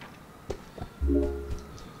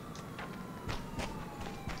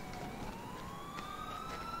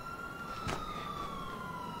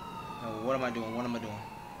 Oh, what am I doing?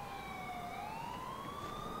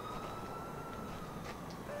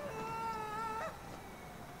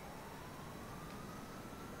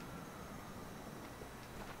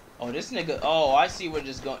 Oh, this nigga. Oh, I see where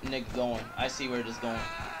this nigga going.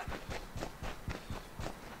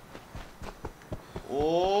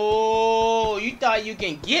 Oh, you thought you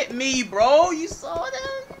can get me, bro? You saw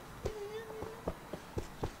that?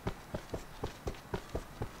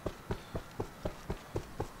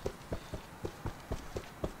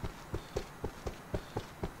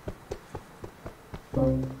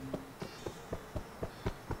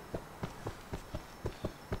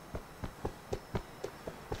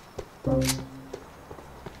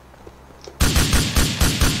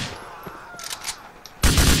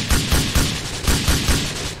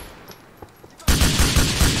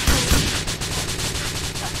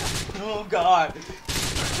 Oh God.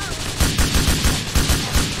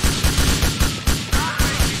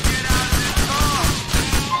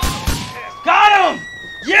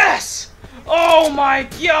 Oh my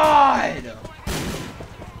god!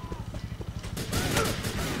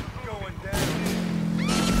 Going down.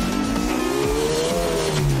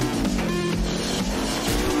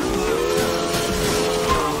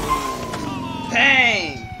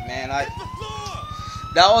 Dang! Man,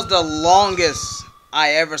 that was the longest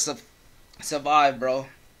I ever survived, bro.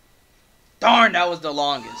 Darn, that was the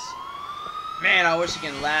longest. Man, I wish it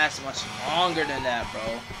can last much longer than that,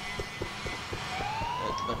 bro.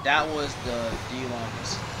 But that was the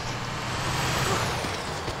longest.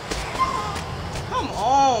 Come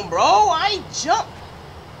on, bro. I jumped.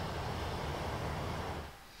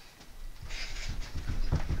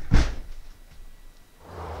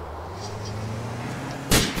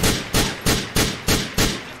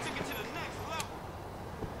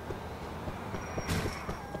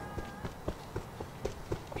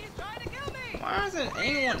 Why isn't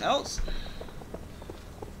anyone else?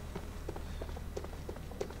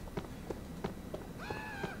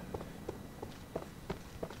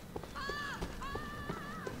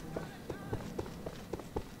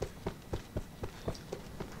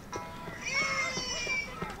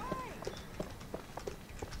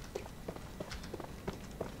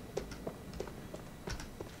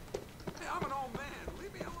 I'm an old man.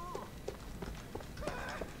 Leave me alone.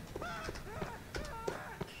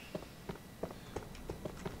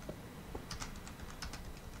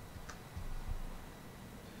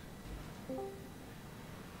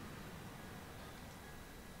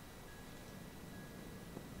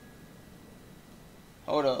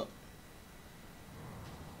 Hold up.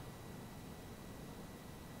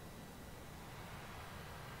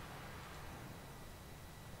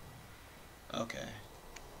 Okay.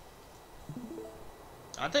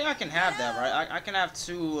 I think I can have that, right? I can have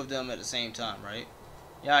two of them at the same time, right?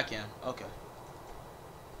 Yeah, I can. Okay.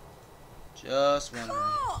 Just wondering.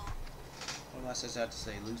 What am I supposed to have to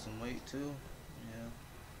say? Lose some weight too? Yeah.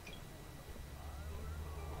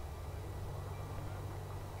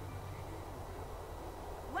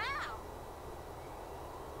 Wow!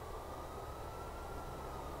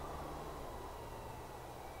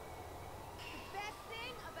 The best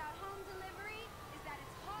thing about home delivery is that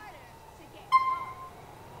it's harder to get home.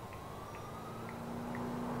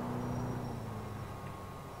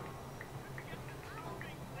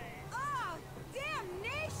 Oh,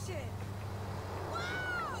 damnation!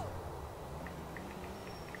 Wow!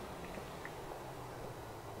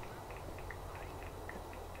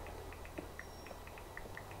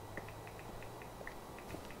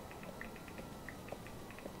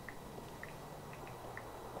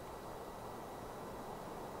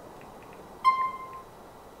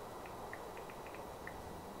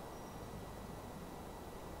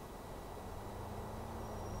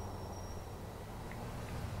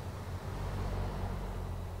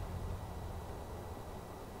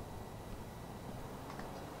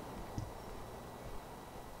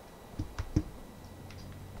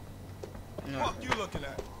 No. What you looking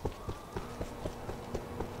at?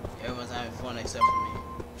 Everyone's having fun except for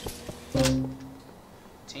me.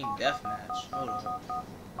 Team deathmatch. Hold on.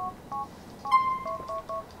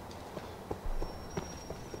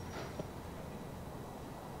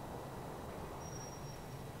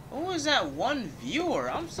 Who is that one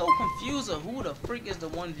viewer? I'm so confused of who the freak is the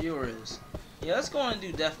one viewer is. Yeah, let's go on and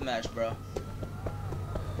do deathmatch, bro.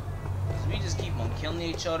 'Cause we just keep on killing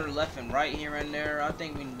each other left and right here and there. I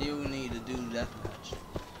think we do need to do deathmatch.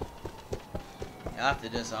 After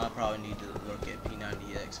this, I'll probably need to look at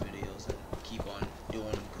P90X videos and keep on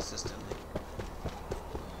doing them consistently.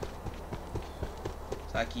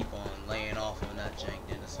 So I keep on laying off on that jank,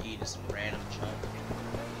 then just eating some random junk.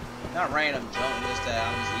 Not random junk, just that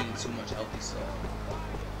I'm just eating too much healthy stuff.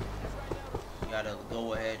 You gotta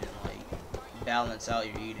go ahead and like balance out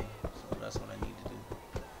your eating. So that's what I need to do.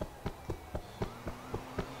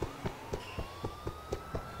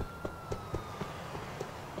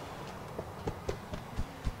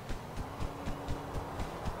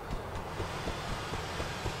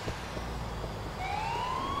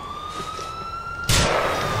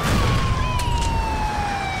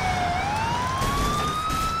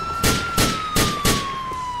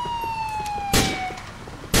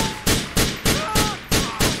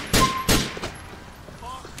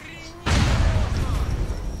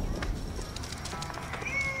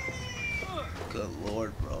 Good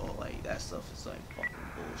lord, bro. Like, that stuff is like fucking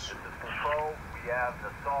bullshit. Control, we have an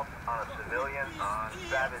assault on a civilian on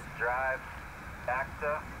Savage Drive,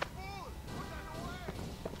 ACTA.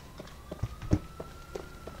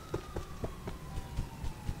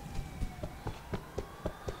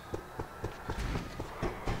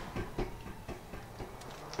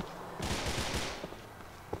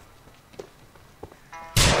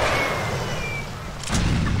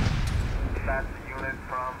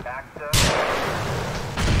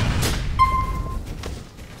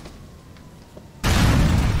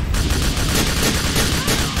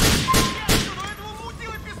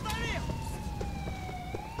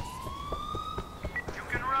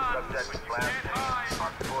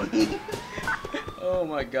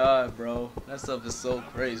 my god, bro. That stuff is so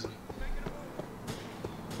crazy.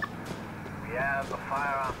 We have a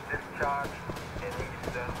firearm discharge in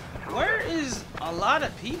Easton. Where is a lot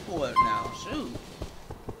of people at now? Shoot.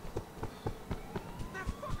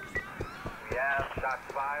 We have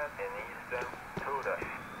shots fired in Easton Tudor.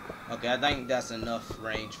 Okay, I think that's enough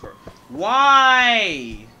range for.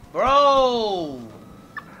 Why, bro?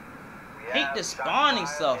 Hate the spawning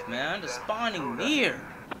stuff, man. The spawning near.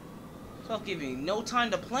 Stuff giving you no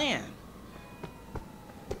time to plan.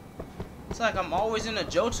 It's like I'm always in a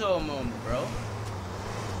JoJo moment, bro.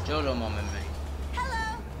 JoJo moment, man.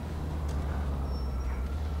 Hello.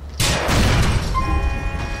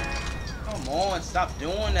 Come on, stop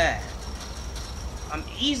doing that. I'm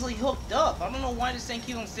easily hooked up. I don't know why this thing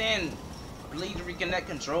keeps on saying need to reconnect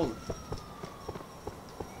controller.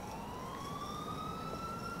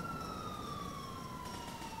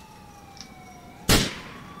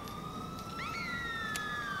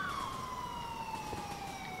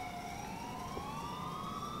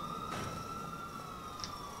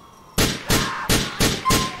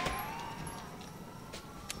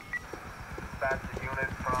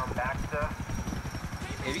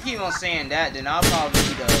 If you keep on saying that, then I'll probably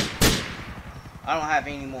need I don't have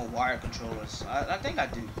any more wire controllers. I think I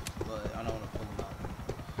do, but I don't want to pull them out.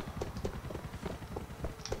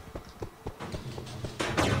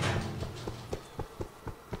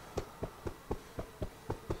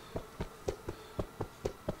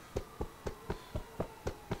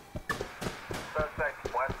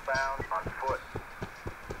 Suspect westbound on foot.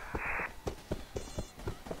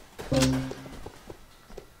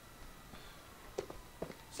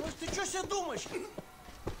 Слышь, ты что себе думаешь?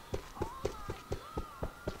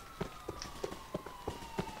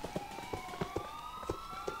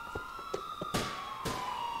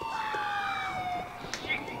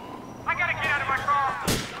 I gotta get out of my car.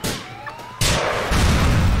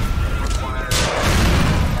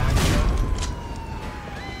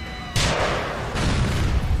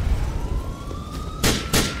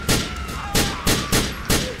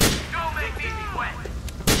 Don't make me wet.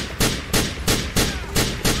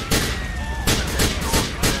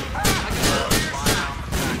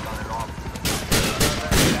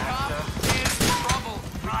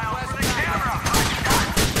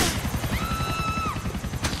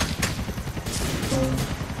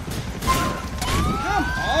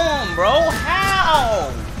 Bro,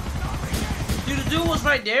 how? Dude, the dude was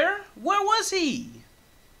right there? Where was he?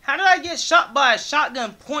 How did I get shot by a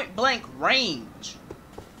shotgun point blank range?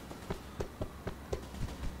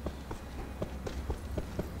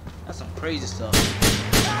 That's some crazy stuff.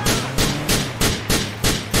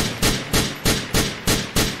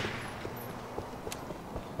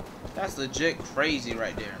 That's legit crazy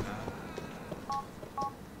right there, man.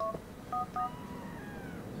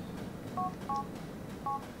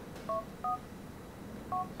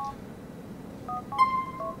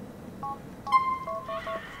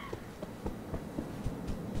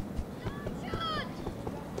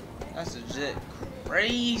 That's legit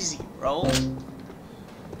crazy, bro. We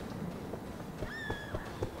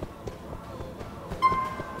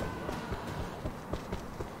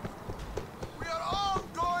are all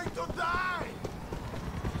going to die.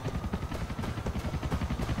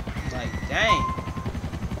 Like, dang.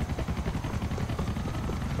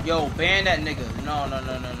 Yo, ban that nigga. No.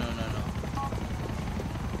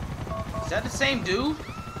 Is that the same dude?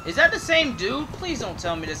 Is that the same dude? Please don't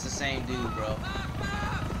tell me that's the same dude, bro.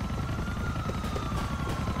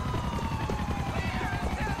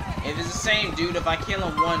 If it's the same dude, if I kill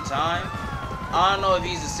him one time, I don't know if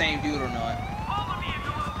he's the same dude or not.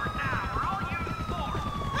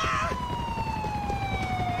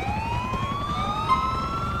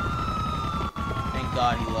 Thank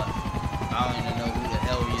God he left. I don't even know who the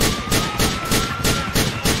hell he is.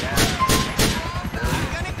 I'm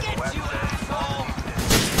gonna get you, asshole.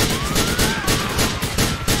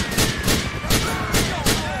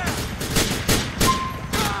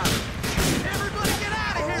 Everybody get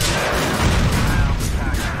out of here.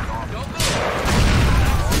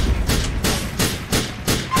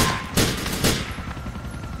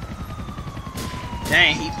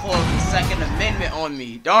 Dang, he pulled the Second Amendment on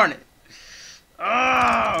me. Darn it.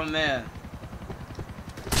 Oh, man.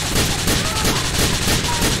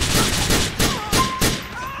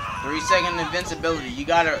 Three-second invincibility. You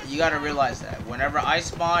gotta realize that. Whenever I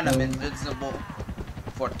spawn, I'm invincible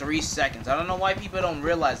for 3 seconds. I don't know why people don't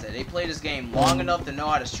realize that. They play this game long enough to know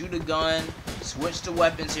how to shoot a gun, switch to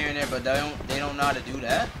weapons here and there, but they don't know how to do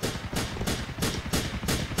that.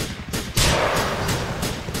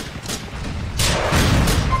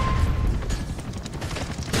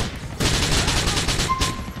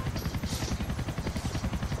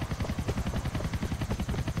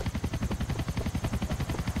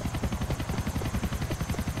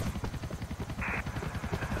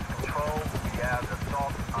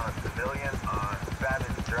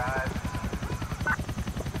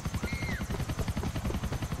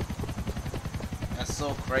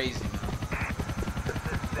 crazy, man.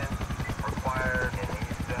 Assistance required in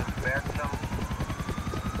Eastern Bergstrom.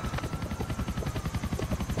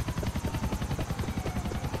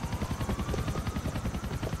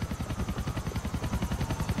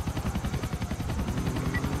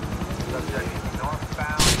 Subject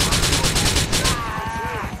northbound.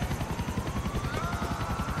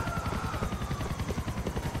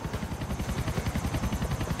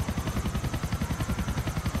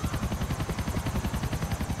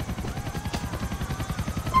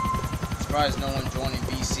 Surprised no one joining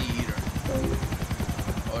BC either.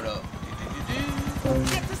 Hold up.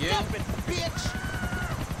 Get to Yeah. stepping, bitch!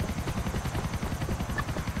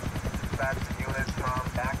 Dispatch the unit from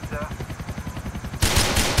AXA.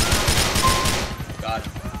 Got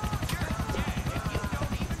him.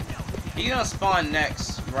 He's gonna spawn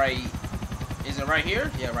next, right? Is it right here?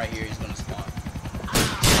 Yeah, right here. He's gonna spawn.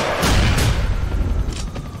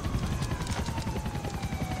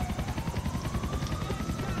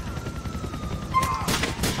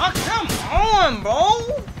 Oh, come on, bro!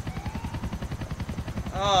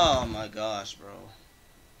 Oh my gosh, bro.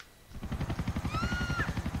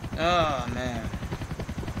 Oh man.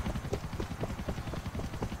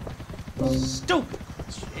 Stupid.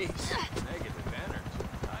 Jeez, negative energy.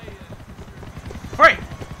 Free.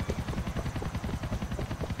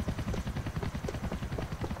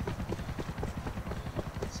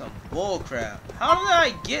 Some bullcrap. How did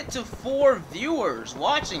I get to 4 viewers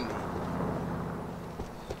watching me?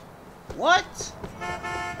 What?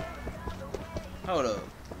 Hold up.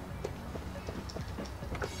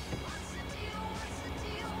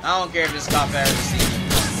 I don't care if this cop ever see me.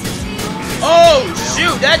 Oh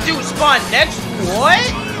shoot, that dude spawned next. What?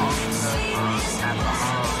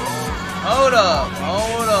 Hold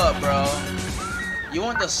up, bro. You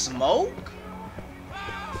want the smoke?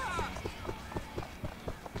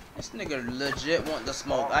 This nigga legit want the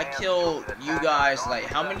smoke. I killed you guys like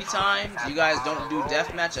how many times? You guys don't do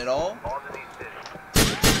deathmatch at all?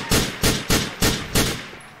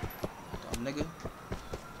 Dumb nigga.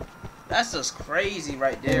 That's just crazy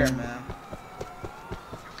right there, man.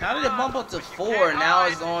 How did it bump up to 4 and now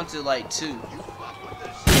it's on to like 2?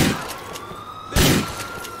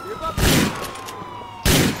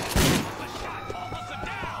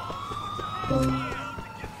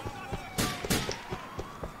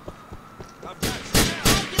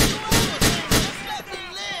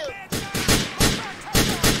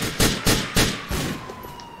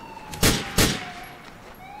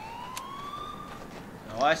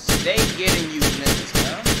 No, I stay getting you niggas,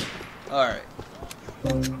 man. Alright.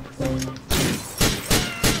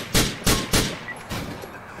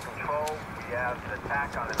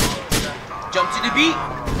 Jump to the beat.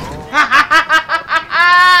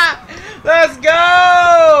 Let's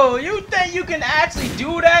go. You think you can actually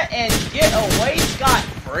do that and get away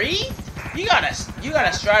scot-free? You gotta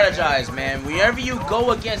strategize, man. Whenever you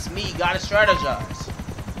go against me, you gotta strategize.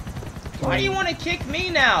 Why do you want to kick me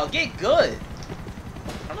now? Get good.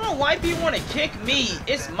 I don't know why people want to kick me.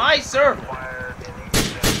 It's my server.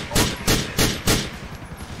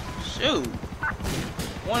 Shoot.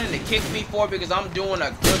 Wanting to kick me for because I'm doing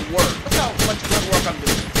a good work. Look how much good work I'm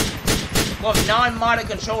doing. With non-modded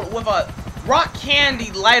controller, with a Rock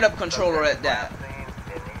Candy light-up controller at that.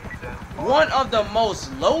 One of the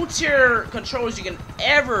most low-tier controllers you can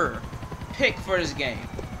ever pick for this game.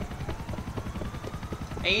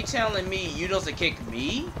 And you telling me you doesn't kick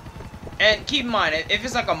me? And keep in mind, if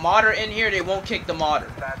it's like a modder in here, they won't kick the modder.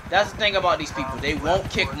 That's the thing about these people. They won't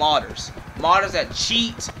kick modders. Modders that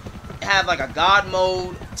cheat, have like a god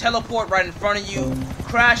mode, teleport right in front of you,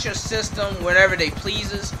 crash your system whenever they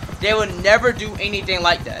pleases. They will never do anything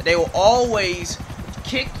like that. They will always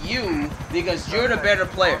kick you because you're the better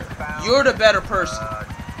player. You're the better person.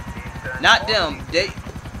 Not them. They,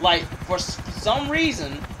 like, for some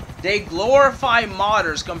reason, they glorify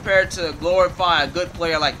modders compared to glorify a good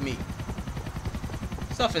player like me.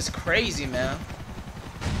 Stuff is crazy, man.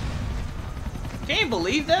 Can you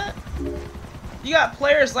believe that? You got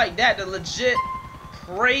players like that that legit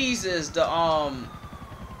praises the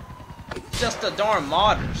just the darn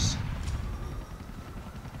modders.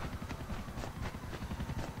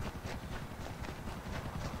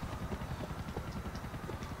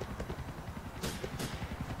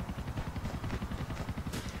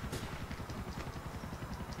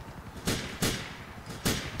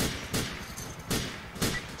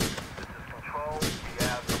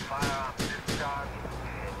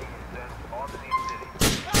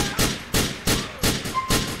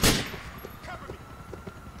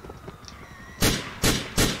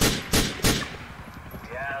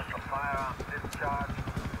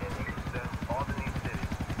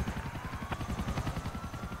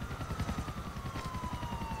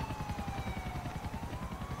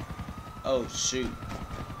 Oh shoot.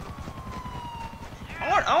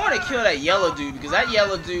 I want to kill that yellow dude because that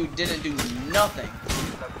yellow dude didn't do nothing.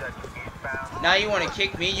 Now you want to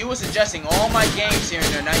kick me? You were suggesting all my games here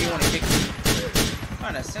and there. Now you want to kick me? What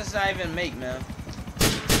kind of sense did I even make, man?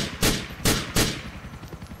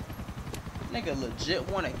 Nigga legit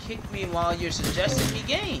want to kick me while you're suggesting me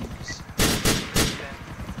games.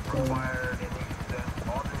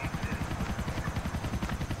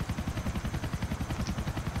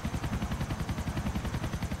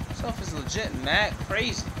 Stuff is legit mad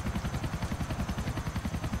crazy.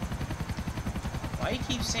 Why you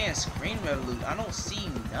keep saying screen revolute? I don't see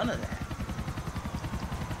none of that.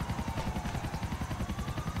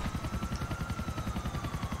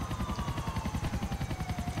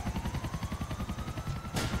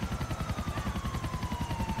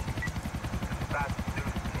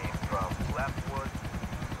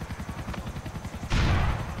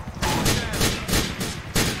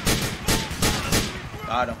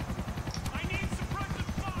 Got him.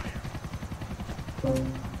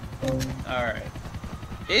 Alright.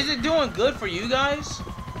 Is it doing good for you guys?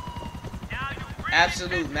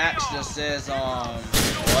 Absolute Max just says,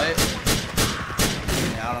 what?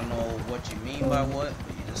 Yeah, I don't know what you mean by what,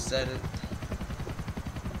 but you just said it.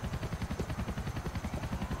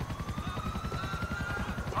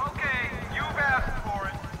 Okay, you've asked for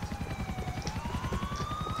it.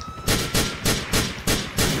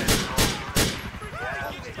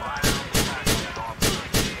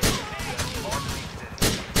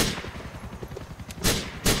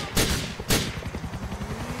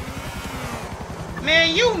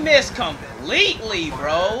 Man, you missed completely,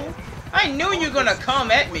 bro. I knew you were gonna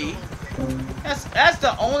come at me. That's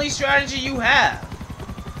the only strategy you have.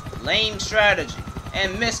 Lame strategy.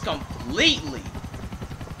 And miss completely.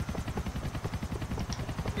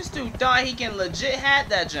 This dude thought he can legit hack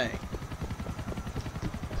that jank.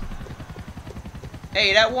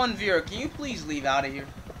 Hey, that one viewer, can you please leave out of here?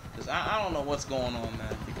 Because I don't know what's going on,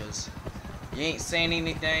 man. Because you ain't saying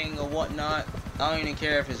anything or whatnot. I don't even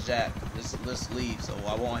care if it's Jack. Let's leave, so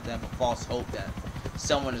I won't have to have a false hope that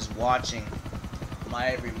someone is watching my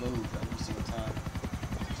every move. Let me see what time.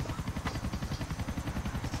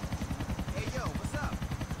 Hey, yo, what's up?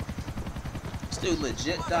 This dude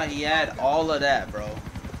legit thought he had all of that, bro,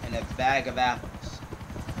 in a bag of apples.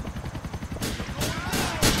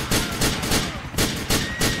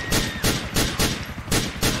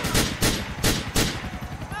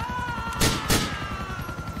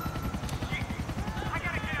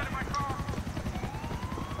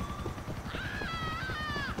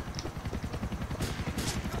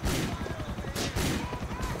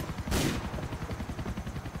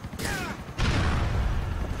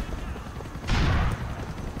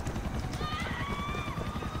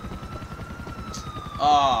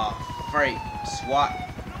 Oh, freight. SWAT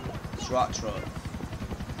truck.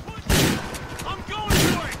 I'm going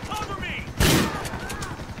for it! Cover me!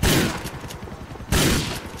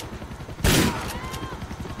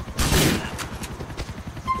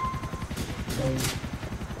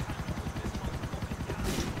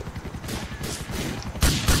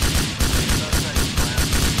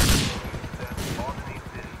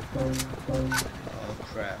 Oh,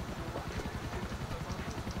 crap.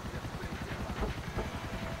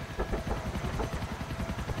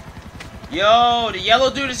 Yo, the yellow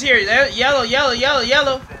dude is here. There, yellow.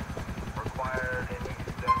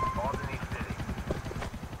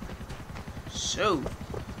 Shoot.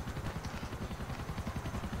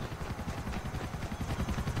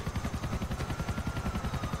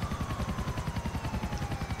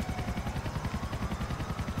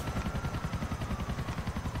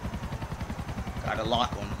 Got a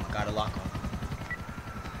lock on him. I got a lock on him.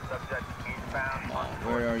 Come on,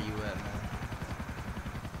 where are you at, man?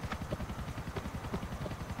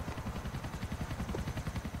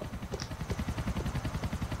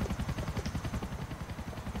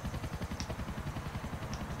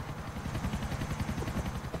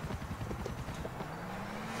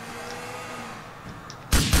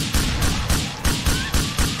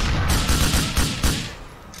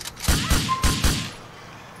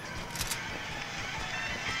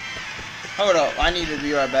 Hold up, I need to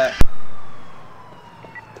be right back.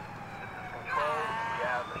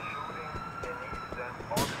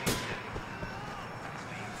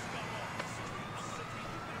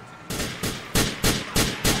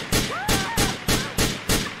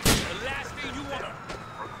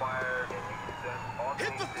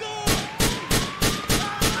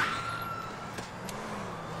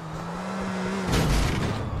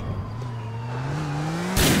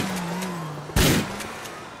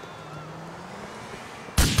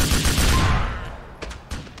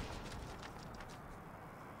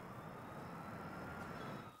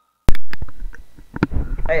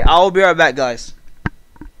 Hey, I will be right back, guys.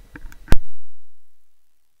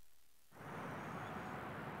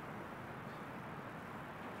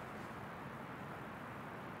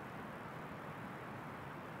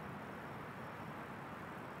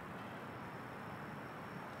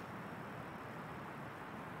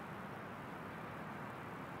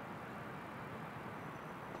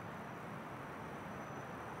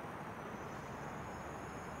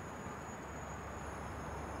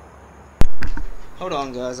 Hold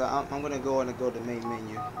on, guys. I'm gonna go to the main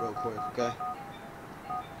menu real quick, okay?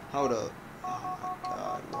 Hold up. Oh my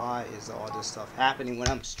god, why is all this stuff happening when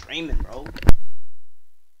I'm streaming, bro?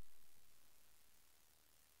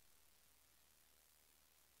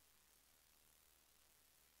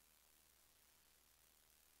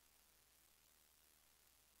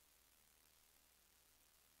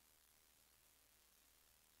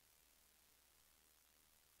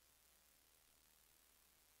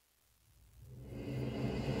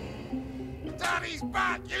 Daddy's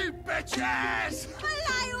back, you bitches!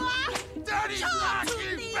 Daddy's back,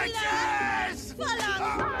 you bitches!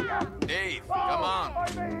 Dave, come on.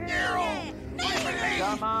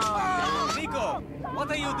 Come on! Nico,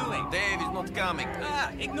 what are you doing? Dave is not coming.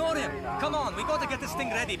 Ah, ignore him. Come on, we gotta get this thing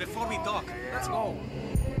ready before we dock. Let's go.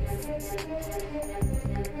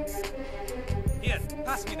 Here,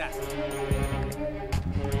 pass me that.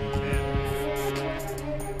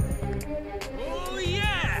 Oh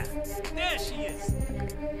yeah! There she is.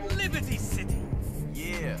 Liberty City.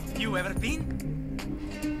 Yeah. You ever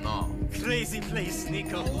been? No. Crazy place,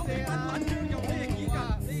 Nico.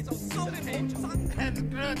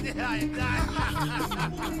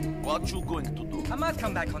 What you going to do? I might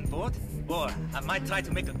come back on board, or I might try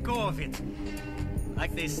to make a go of it.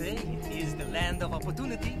 Like they say, it is the land of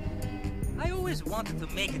opportunity. I always wanted to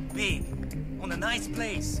make it big. Own a nice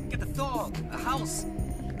place, get a dog, a house.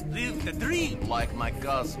 Live the dream. Like my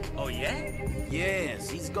cousin. Oh yeah? Yes,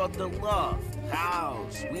 he's got the lot.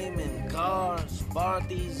 House, women, cars,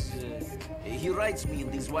 parties. He writes me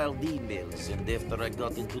in these wild emails, and after I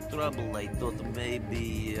got into trouble, I thought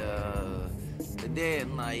maybe,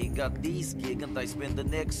 then I got this gig, and I spent the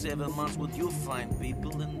next 7 months with you fine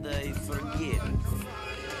people, and I forget.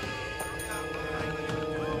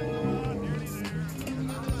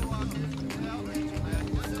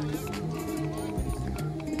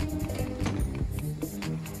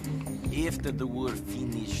 After the war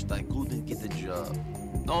finished, I couldn't get a job.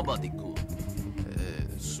 Nobody could.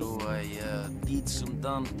 So I did some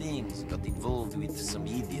dumb things, got involved with some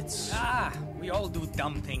idiots. Ah, we all do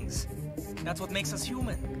dumb things. That's what makes us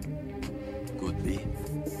human. Could be.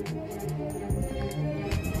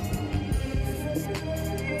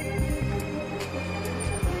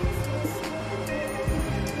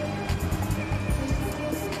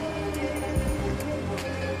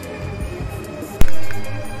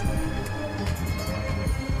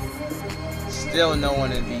 Still no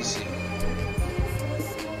one in BC.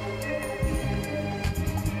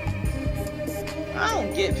 I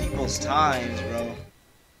don't get people's times, bro.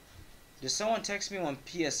 Did someone text me on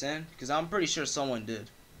PSN? Because I'm pretty sure someone did.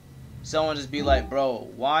 Someone just be like, bro,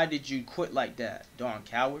 why did you quit like that? Darn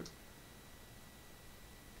coward.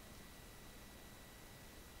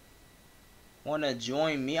 Wanna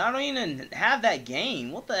join me? I don't even have that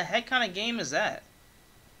game. What the heck kind of game is that?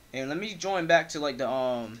 Hey, let me join back to like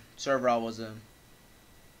the server I was in.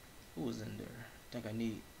 Who was in there? I think I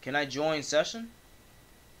need. Can I join session?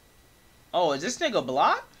 Oh, is this nigga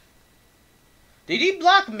blocked? Did he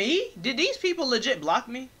block me? Did these people legit block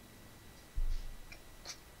me?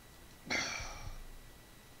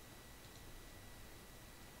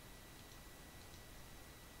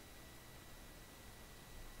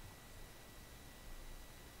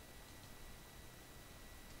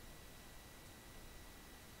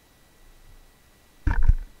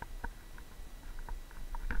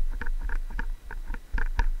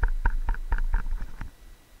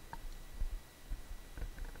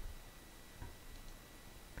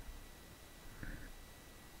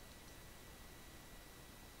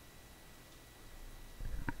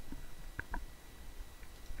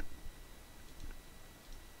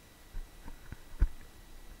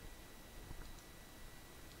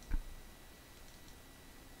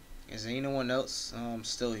 Is anyone else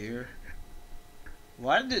still here?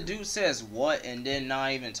 Why did the dude says what and then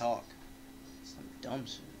not even talk? Some dumb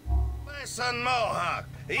shit. Listen, Mohawk,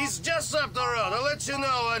 he's just up the road. I'll let you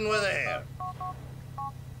know when we're there.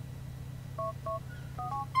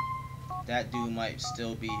 That dude might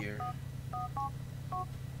still be here.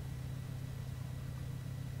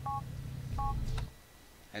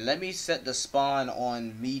 And let me set the spawn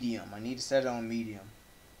on medium. I need to set it on medium.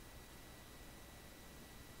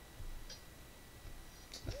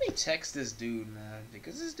 text this dude, man,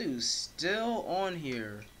 because this dude's still on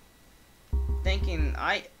here thinking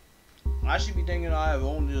I should be thinking I have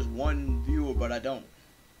only just one viewer, but I don't.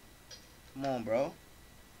 Come on, bro.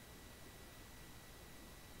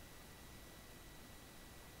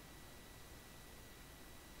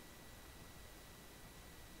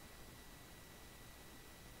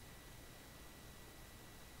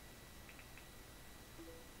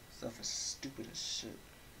 Stuff is stupid as shit.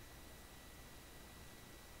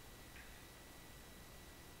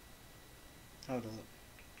 Hold up.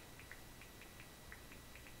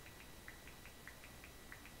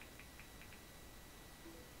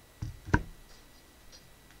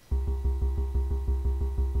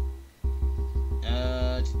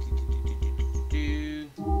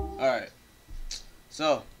 Alright.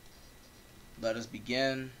 So, let us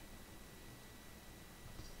begin.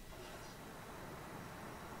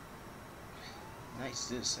 Nice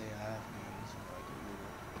to say I have names.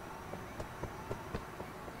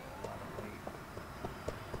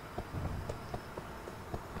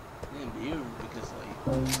 Didn't be here because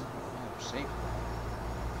I'm safe.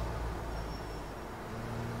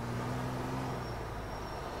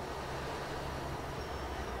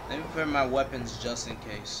 Let me prepare my weapons just in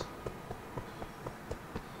case.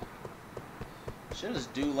 Should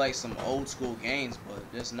just do like some old school games, but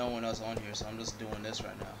there's no one else on here, so I'm just doing this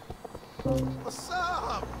right now. What's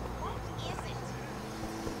up? What is it?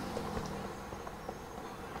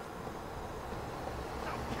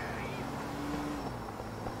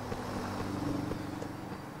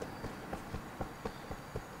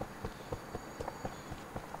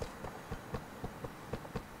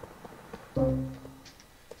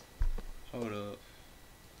 Hold up.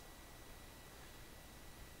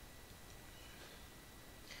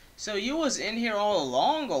 So you was in here all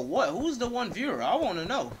along, or what? Who's the one viewer? I want to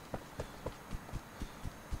know.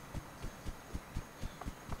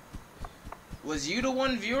 Was you the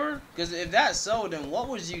one viewer? Because if that's so, then what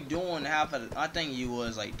was you doing half of the... I think you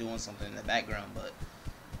was like doing something in the background, but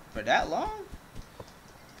for that long?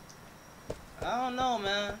 I don't know,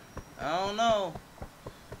 man. I don't know.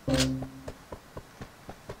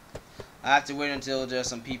 I have to wait until there's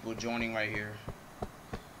some people joining right here.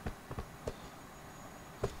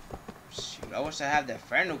 Shoot, I wish I had that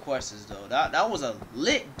friend requests though. That was a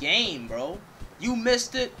lit game, bro. You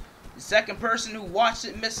missed it. The second person who watched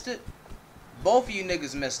it missed it. Both of you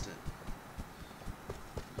niggas missed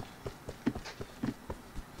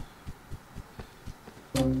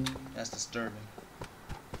it. That's disturbing.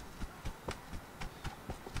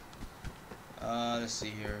 Let's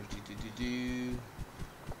see here.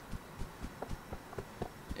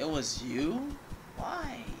 It was you?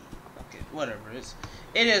 Why? Okay, whatever.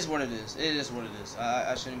 It is what it is. It is what it is.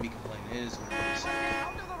 I shouldn't be complaining. It is what it is.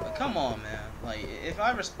 But come on, man. Like, if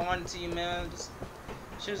I responded to you, man,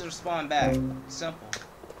 just respond back. Simple.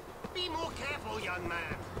 Be more careful, young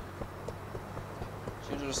man.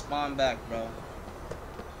 Should respond back, bro.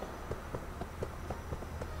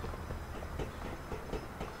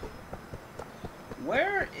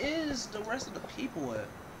 Where is the rest of the people at?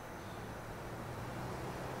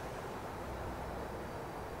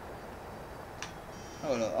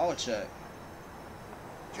 Hold up, I'll check.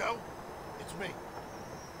 Joe, it's me.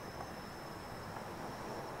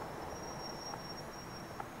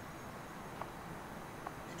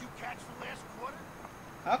 Did you catch the last quarter?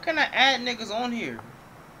 How can I add niggas on here?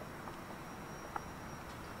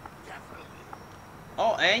 Definitely.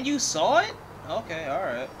 Oh, and you saw it? Okay,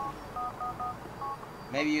 alright.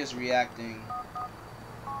 Maybe it's reacting.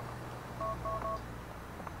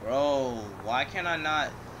 Bro, why can I not?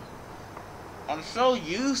 I'm so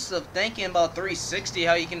used to thinking about 360,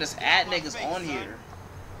 how you can just add niggas on here.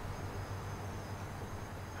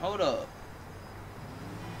 Hold up.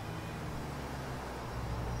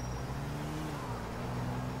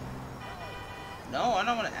 No, I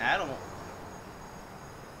don't want to add them.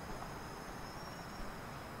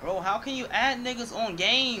 Bro, how can you add niggas on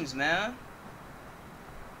games, man?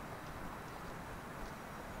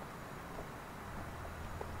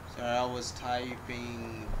 Sorry, I was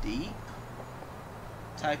typing deep.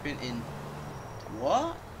 Typing in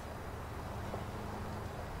what?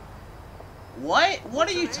 What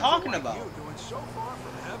are you talking about? You're doing so far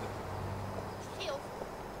from heaven.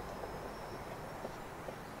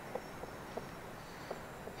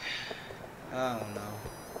 I don't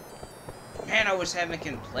know. Man, I wish Heaven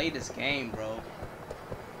can play this game, bro.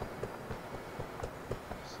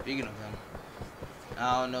 Speaking of him,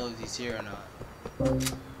 I don't know if he's here or not.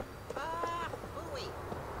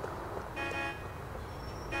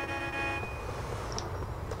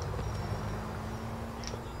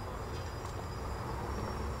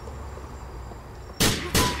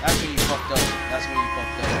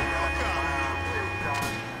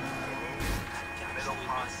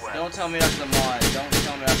 Don't tell me that's a mod. Don't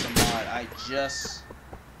tell me that's a mod. I just...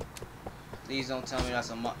 Please don't tell me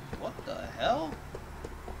that's a mod. What the hell?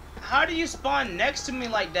 How do you spawn next to me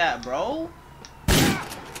like that, bro?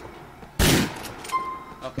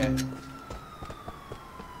 Okay. I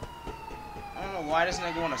don't know why this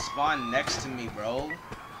nigga wanna spawn next to me, bro.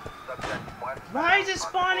 Why is it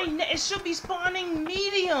spawning? It should be spawning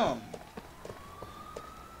medium.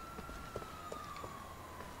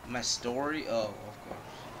 My story? Oh, of course.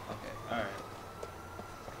 Okay, alright.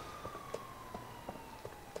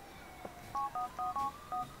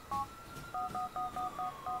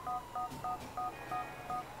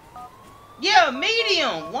 Yeah,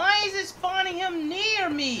 medium! Why is it spawning him near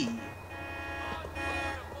me?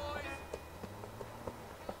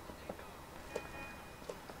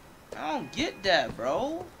 I don't get that,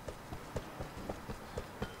 bro.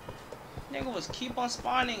 Nigga was keep on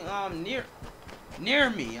spawning near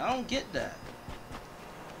me. I don't get that.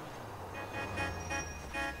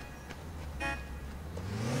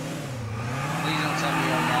 Please don't tell me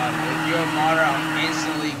you're a modder. If you're a modder, I'm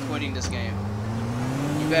instantly quitting this game.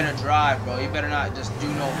 You better drive, bro. You better not just do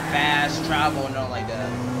no fast travel or nothing like that.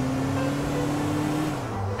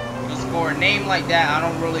 Because for a name like that, I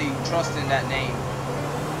don't really trust in that name.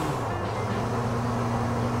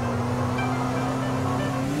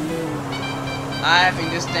 I having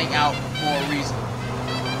this thing out for a reason.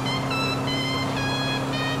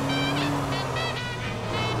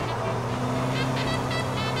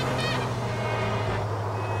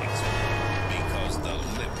 Because the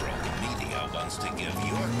liberal media wants to give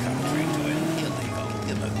your country to an illegal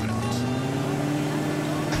immigrant.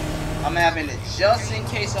 I'm having it just in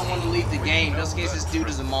case I want to leave the game, just in case this dude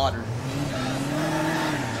is a modder.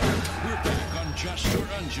 We're back on Just or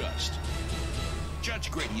Unjust.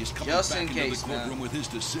 Judge Grady is coming Just back in into case, the courtroom man. with his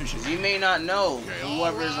decision. You may not know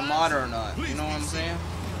whoever is a modder or not. You know what I'm saying?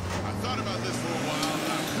 I thought about this for a while,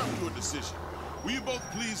 and I've come to a decision. Will you both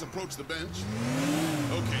please approach the bench?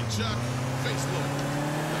 Okay, Chuck, face low.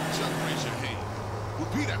 Now, Chuck, raise your hand.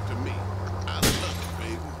 Repeat after me. I love you,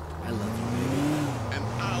 baby. I love you, baby. And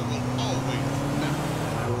I will always remember.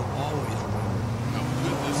 I will always remember. How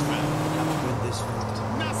good this felt. How good this felt.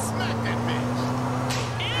 Now smack that bitch.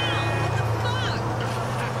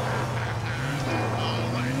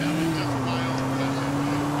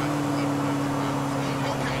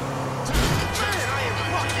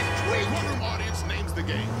 The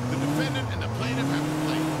game. The defendant and the plaintiff have to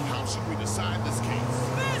play. How should we decide this case?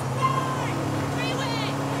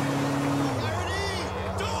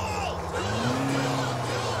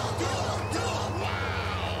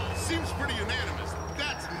 Wow! Seems pretty unanimous.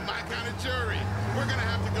 That's my kind of jury. We're gonna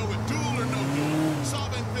have to go with duel or no duel.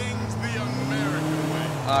 Solving things the American way.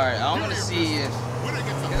 Alright, I'm gonna see if...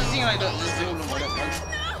 It seems like this dude knows what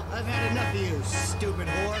I've had enough of you, stupid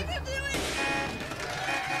whore.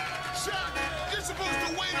 You're supposed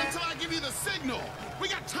to wait until I give you the signal. We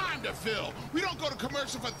got time to fill. We don't go to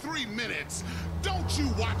commercial for 3 minutes. Don't you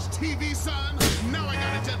watch TV, son? Now I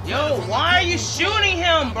gotta jet. Yo, why are you shooting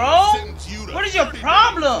him, bro? What is your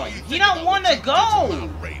problem? He don't want to go.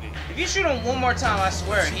 If you shoot him one more time, I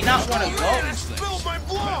swear, he not want to go.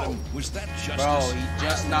 Bro, he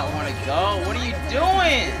just not want to go. What are you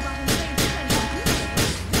doing?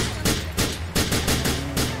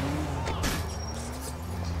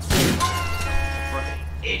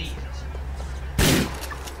 Idiot.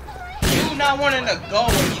 You not wanting to go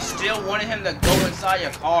and you still wanted him to go inside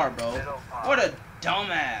your car, bro. What a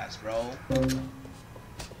dumbass, bro.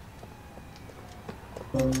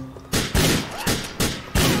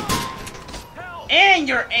 And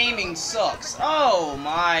your aiming sucks. Oh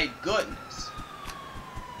my goodness.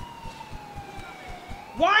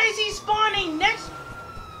 Why is he spawning next?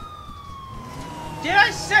 Did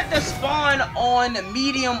I set the spawn on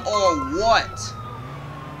medium or what?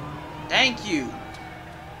 Thank you.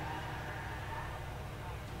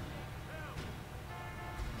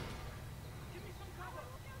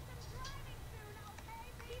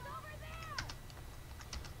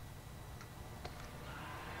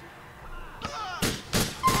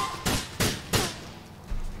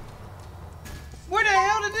 Where the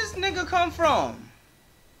hell did this nigga come from?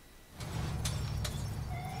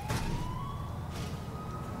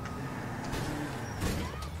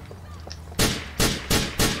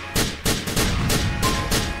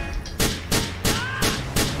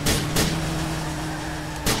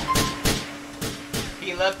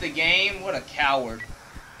 Left the game? What a coward.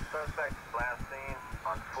 Suspect last seen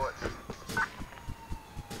on foot.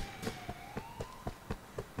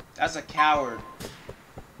 That's a coward.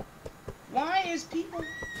 Why is people...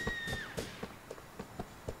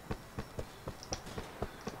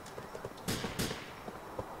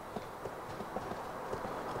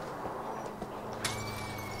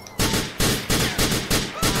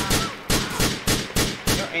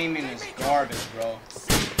 aiming is garbage, bro.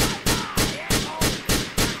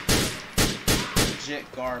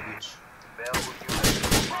 Legit garbage.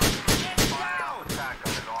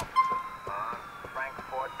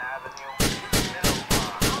 Frankfort Avenue.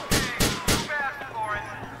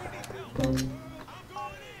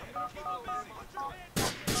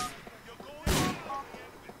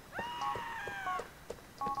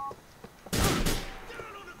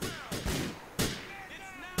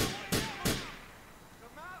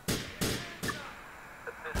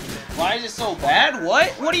 Why is it so bad? What?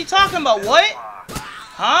 What are you talking about? What?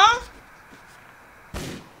 Huh?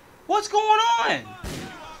 What's going on?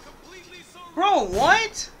 Bro,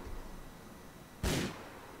 what?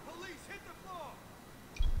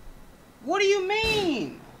 What do you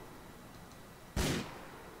mean?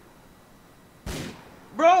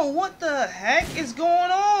 Bro, what the heck is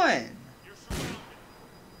going on?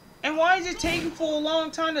 And why is it taking for a long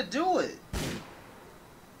time to do it?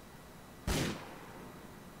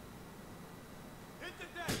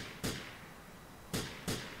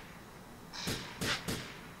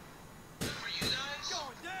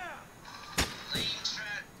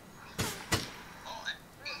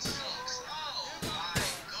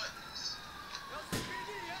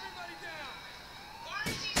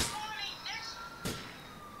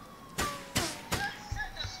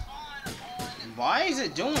 Why is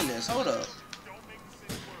it doing this? Hold up.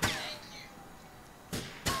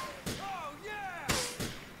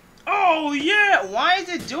 Oh yeah! Why is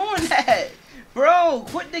it doing that? Bro,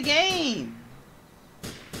 quit the game.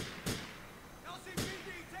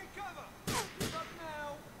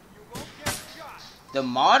 The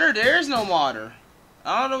modder? There's no modder.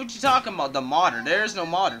 I don't know what you're talking about. The modder. There's no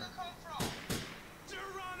modder.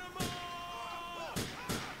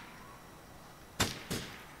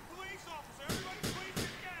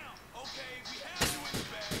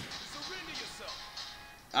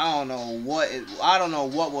 I don't know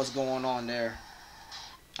what was going on there.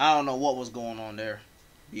 I don't know what was going on there,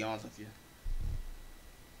 to be honest with you.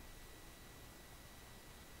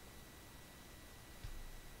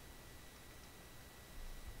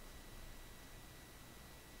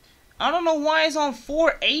 I don't know why it's on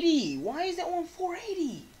 480. Why is it on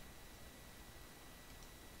 480?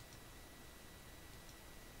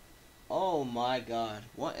 Oh my god.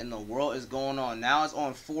 What in the world is going on? Now it's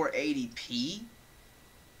on 480p?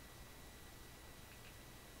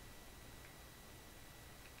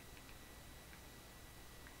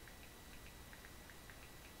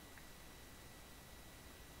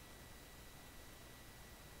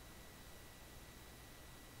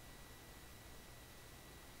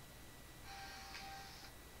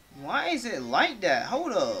 Why is it like that?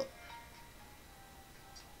 Hold up.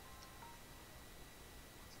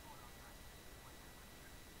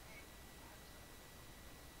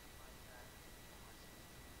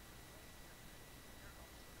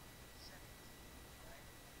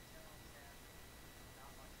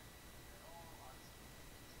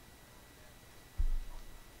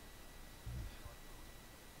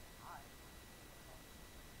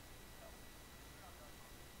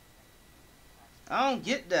 I don't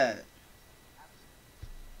get that.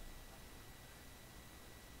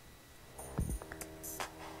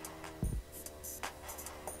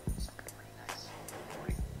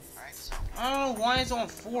 I don't know why it's on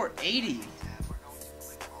 480.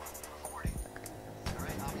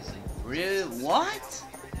 Really? What?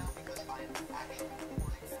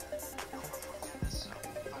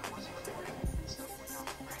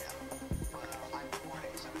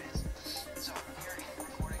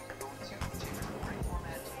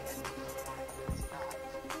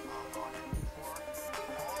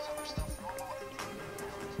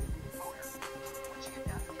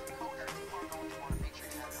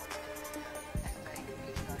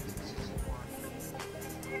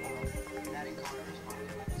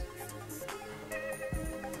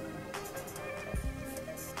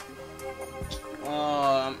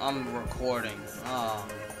 I'm recording. Oh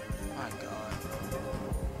my god.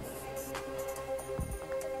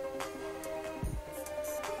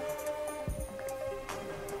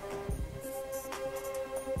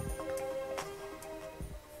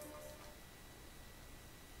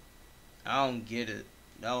 I don't get it.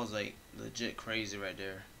 That was like legit crazy right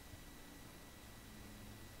there.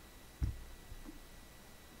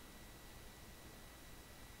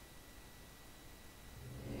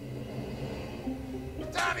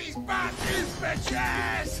 Daddy's back, you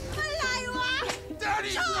bitches!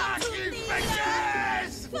 Daddy's back, you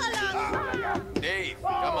bitches! Dave,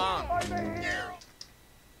 come on.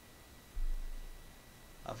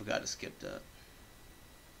 I forgot to skip that.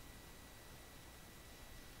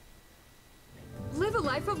 Live a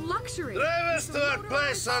life of luxury. Drive us to our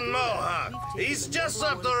place on Mohawk. He's just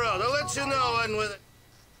up the road. I'll let you know when with it.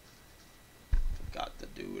 Got to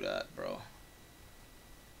do that, bro.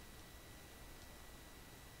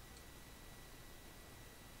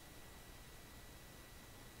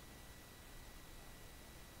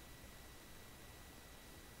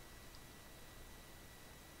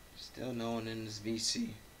 Still no one in this VC.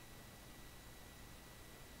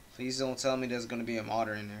 Please don't tell me there's gonna be a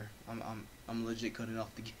modder in there. I'm legit cutting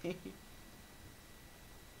off the game.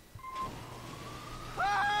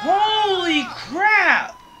 Holy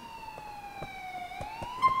crap!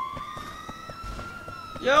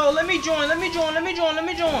 Yo, let me join, let me join, let me join, let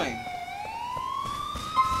me join.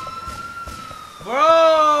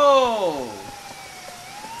 Bro!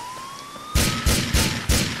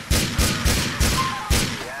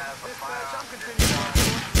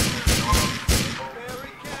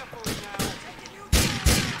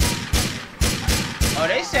 Oh,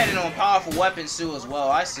 they set it on powerful weapons too as well.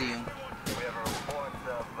 I see them. We have reports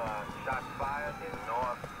of shots fired in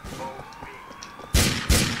North Bow Beach.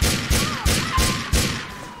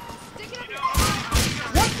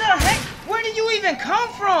 What the heck? Where did you even come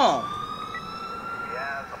from?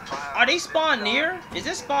 Are they spawned near? Is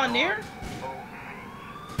this spawn near?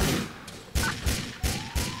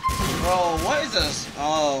 Bro, what is this?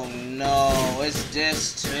 Oh no, it's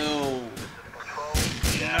this too.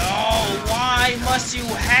 No, why must you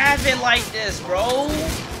have it like this, bro?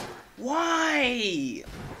 Why?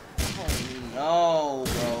 Oh no,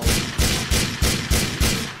 bro.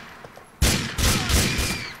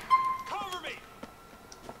 Cover me.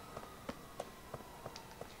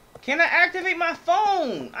 Can I activate my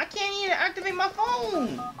phone? I can't even activate my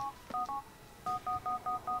phone.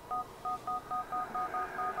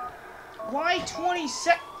 Why 20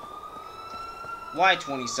 seconds? Why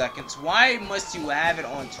 20 seconds? Why must you have it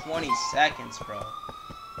on 20 seconds, bro?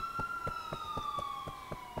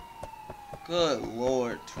 Good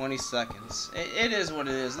lord, 20 seconds. It is what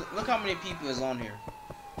it is. Look how many people is on here.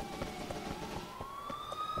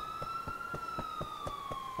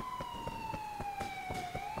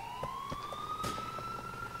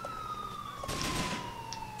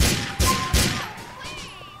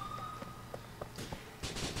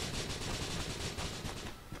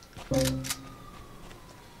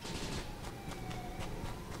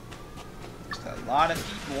 A lot of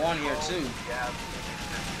people on here too.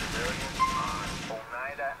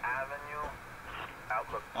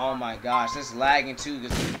 Oh my gosh, it's lagging too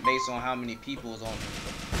based on how many people is on here.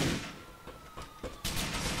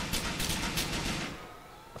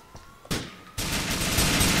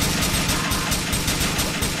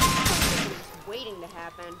 Waiting to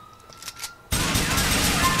happen.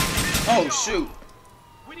 Oh shoot.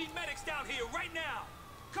 We need medics down here right now.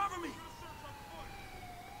 Cover me.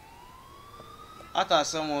 I thought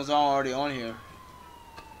someone was already on here.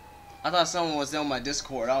 I thought someone was on my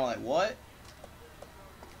Discord. I'm like, what?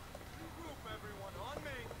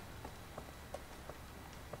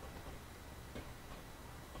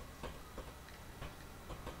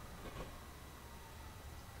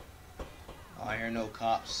 Oh, I hear no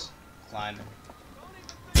cops climbing.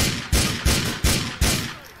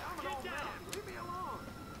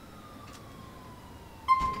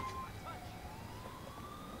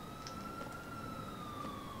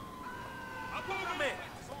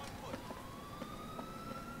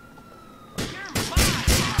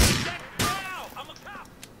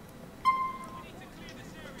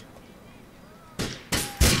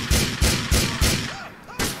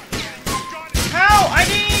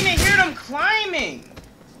 Climbing,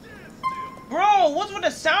 bro. What's with the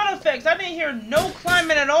sound effects? I didn't hear no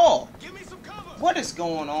climbing at all. What is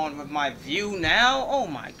going on with my view now? Oh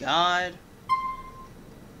my god.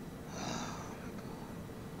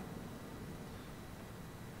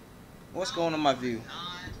 What's going on my view?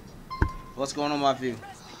 What's going on my view?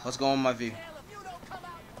 What's going on my view?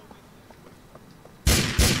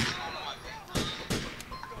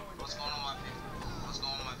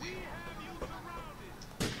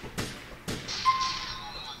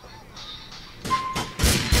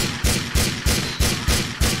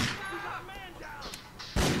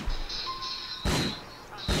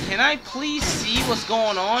 Can I please see what's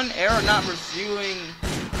going on? Error not reviewing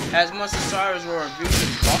as much as Cyrus were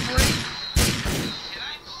reviewing buffering? Can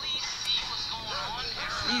I please see what's going on?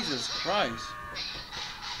 Jesus Christ.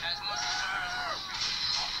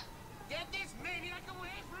 Get this maniac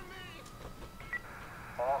away from me!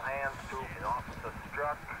 All hands to an officer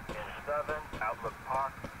struck in 7 Outlook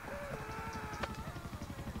Park.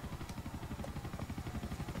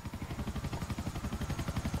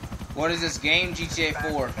 What is this game? GTA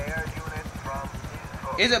 4.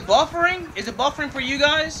 Is it buffering? Is it buffering for you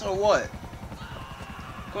guys or what?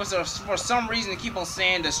 Of course, for some reason, they keep on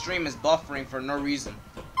saying the stream is buffering for no reason.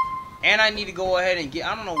 And I need to go ahead and get...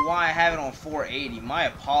 I don't know why I have it on 480. My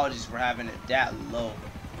apologies for having it that low.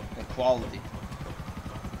 The quality.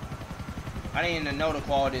 I didn't even know the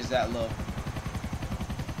quality is that low.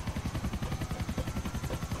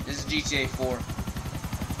 This is GTA 4.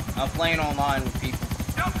 I'm playing online with people.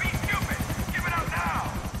 Don't be stupid! Give it up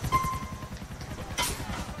now!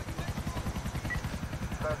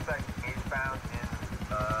 Suspect eastbound in,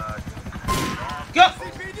 Go!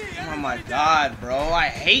 Oh my god, bro. I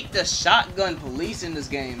hate the shotgun police in this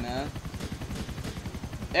game, man.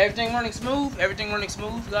 Everything running smooth? Everything running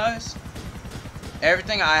smooth, guys?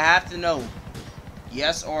 Everything I have to know.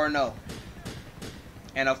 Yes or no?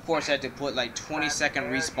 And of course I had to put like 20-second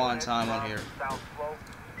respawn time on here.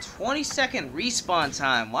 20-second respawn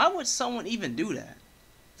time. Why would someone even do that?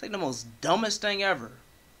 It's like the most dumbest thing ever.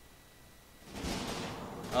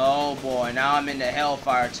 Oh boy, now I'm in the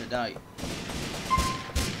hellfire tonight.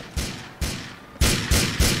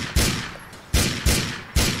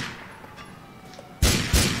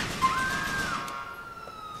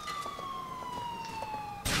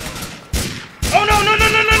 Oh no, no, no,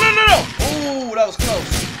 no, no, no, no, no! Oh, that was close.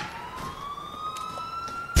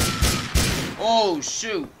 Oh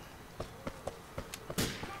shoot.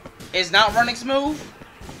 It's not running smooth?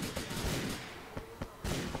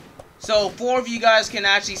 So 4 of you guys can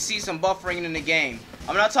actually see some buffering in the game.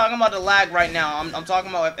 I'm not talking about the lag right now. I'm talking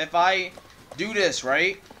about if I do this,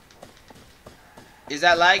 right? Is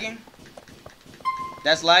that lagging?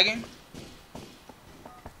 That's lagging?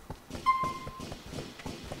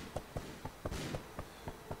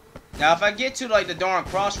 Now if I get to like the darn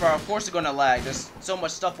crossfire, of course it's gonna lag. There's so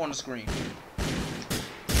much stuff on the screen.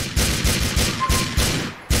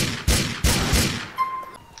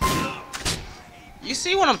 You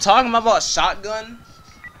see what I'm talking about shotgun?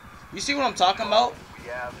 You see what I'm talking about?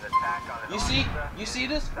 You see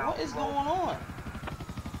this? What is going on?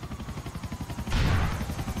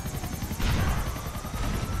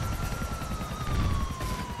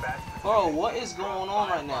 Bro, what is going on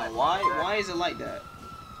right now? Why is it like that?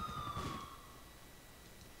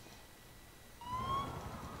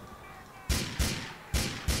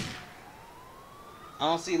 I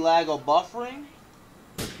don't see lag or buffering.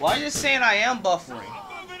 Why are you saying I am buffering?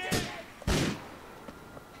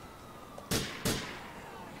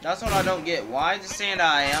 That's what I don't get. Why is it saying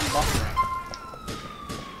that I am buffering?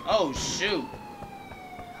 Oh shoot.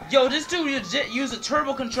 Yo, this dude legit used a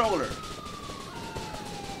turbo controller.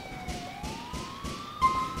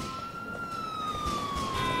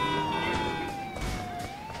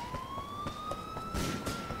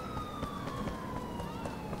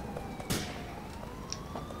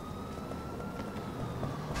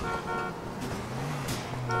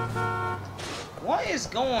 What is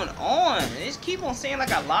going on? They just keep on saying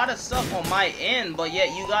like a lot of stuff on my end, but yet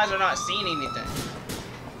you guys are not seeing anything.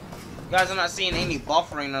 You guys are not seeing any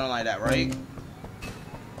buffering or nothing like that, right?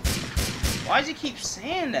 Why does he keep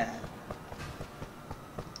saying that?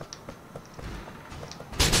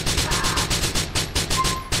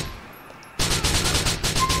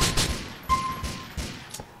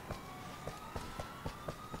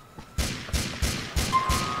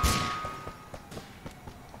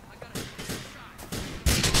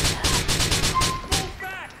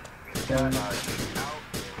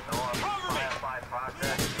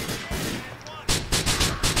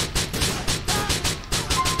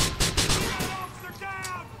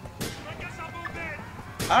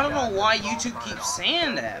 I don't know why YouTube keeps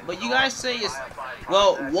saying that, but you guys say it's...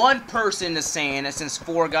 Well, one person is saying it since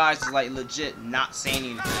 4 guys is like legit not saying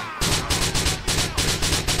anything.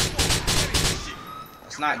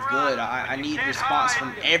 It's not good. I need response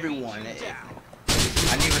from everyone.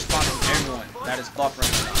 I need response from everyone that is buffering.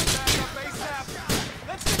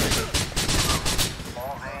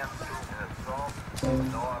 all hands to an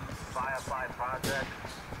assault north Firefly Project.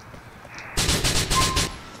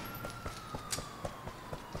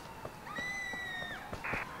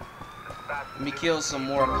 Let me kill some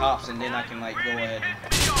more cops and then I can like go ahead and...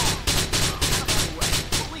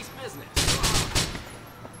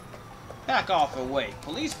 Back off away.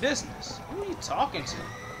 Police business. Who are you talking to?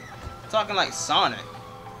 Talking like Sonic.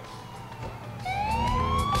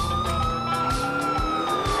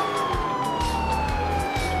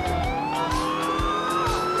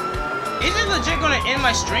 Is it legit gonna end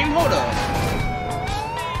my stream? Hold up.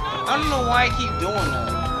 I don't know why I keep doing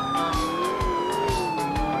that.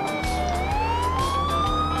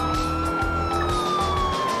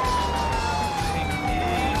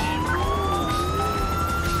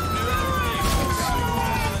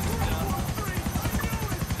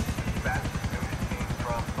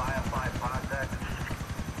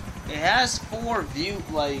 has 4 view.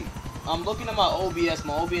 Like, I'm looking at my OBS.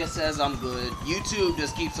 My OBS says I'm good. YouTube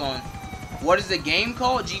just keeps on. What is the game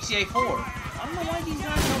called? GTA 4. I don't know why these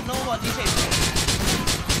guys don't know about GTA 4.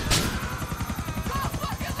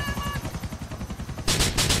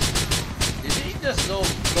 Did he just go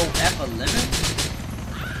F a limit?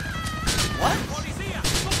 What?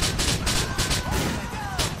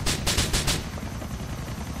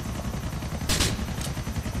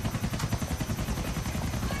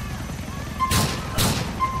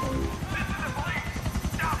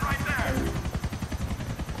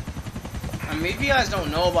 Maybe you guys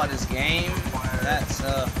don't know about this game. That's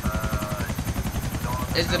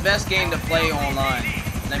it's the best game to play online.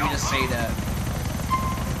 Let me just say that.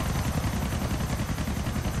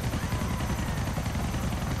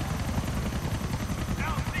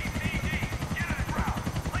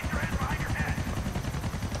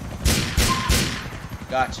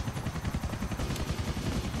 Gotcha.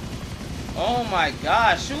 Oh my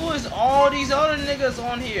gosh, who is all these other niggas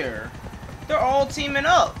on here? They're all teaming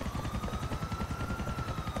up.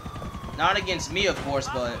 Not against me, of course,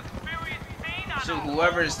 but shoot,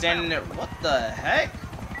 whoever is standing there. What the heck?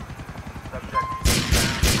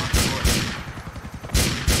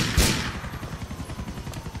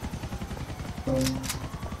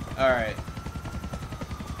 Alright.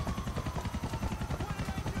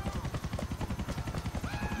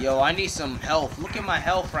 Yo, I need some health. Look at my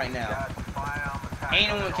health right now. Ain't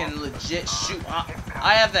no one can legit shoot.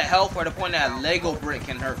 I have the health where the point that a Lego brick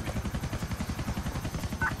can hurt me.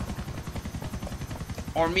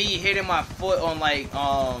 Or me hitting my foot on like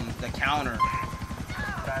the counter.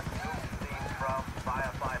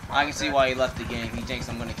 I can see why he left the game. He thinks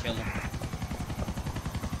I'm gonna kill him.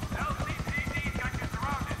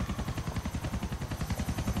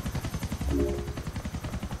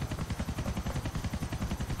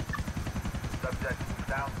 Subject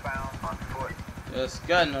southbound on foot. Just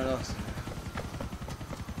got no else.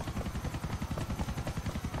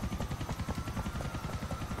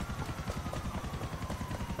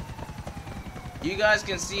 You guys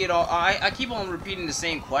can see it all. I keep on repeating the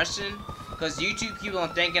same question because YouTube keeps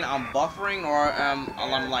on thinking I'm buffering or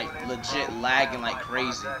I'm like legit lagging like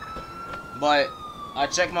crazy. But I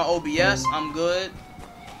check my OBS, I'm good.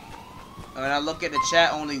 And when I look at the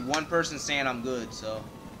chat, only one person saying I'm good. So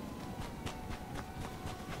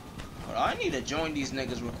but I need to join these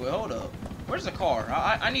niggas real quick. Hold up, where's the car?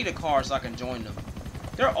 I need a car so I can join them.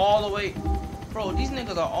 They're all the way, bro. These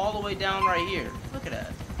niggas are all the way down right here. Look at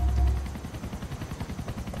that.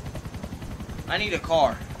 I need a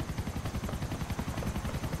car.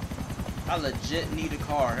 I legit need a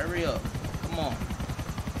car. Hurry up. Come on.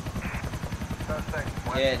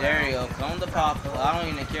 Yeah, there you go. Come to Papa. I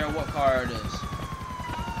don't even care what car it is.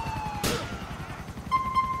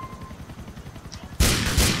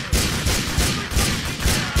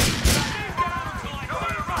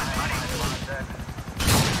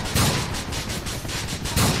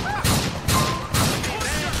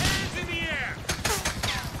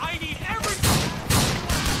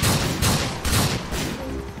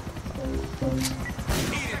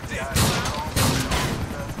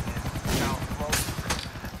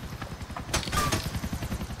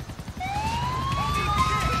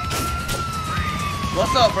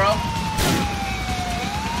 What's up, bro?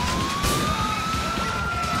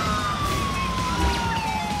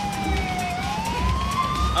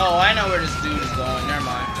 Oh, I know where this dude is going. Never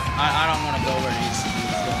mind. I don't want to go where this dude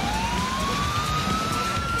is going.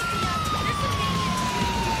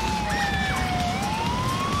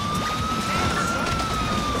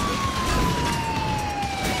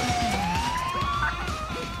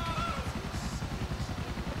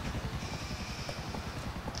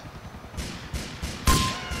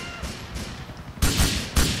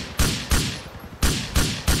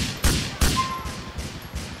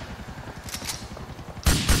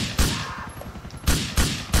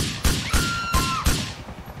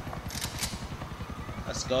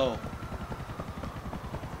 Let's go.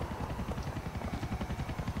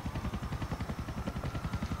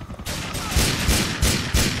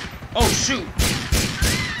 Oh shoot.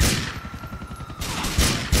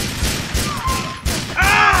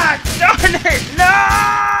 Ah, darn it.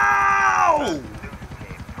 No!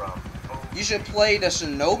 You should play the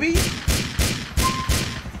Shinobi?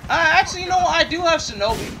 Actually, you know what? I do have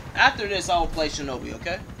Shinobi. After this, I will play Shinobi,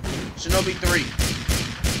 okay? Shinobi 3.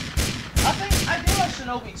 I think I do have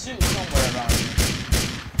Shinobi 2 somewhere around here.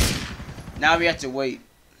 Now we have to wait,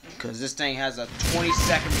 because this thing has a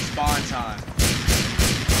 20-second respawn time.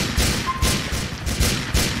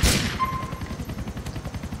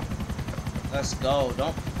 Let's go.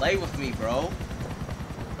 Don't play with me, bro.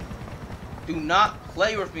 Do not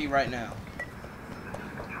play with me right now.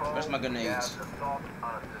 Where's my grenades? Assault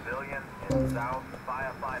on a civilian in South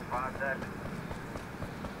Firefly Project.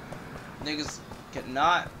 Niggas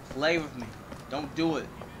cannot play with me. Don't do it.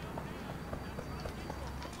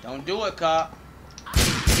 Don't do it, cop.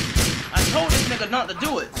 I told this nigga not to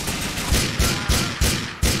do it.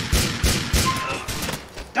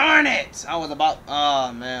 Darn it! I was about.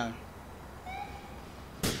 Oh man.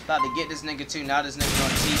 About to get this nigga too. Now this nigga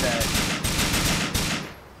gonna teabag.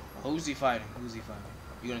 Who's he fighting? Who's he fighting?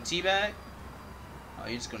 You gonna teabag? Oh,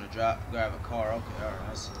 you're just gonna grab a car. Okay, alright,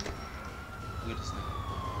 I see. Look at this nigga.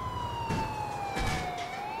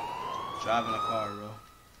 Driving a car, bro.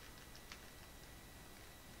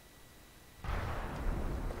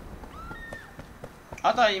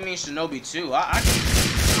 I thought you mean Shinobi too.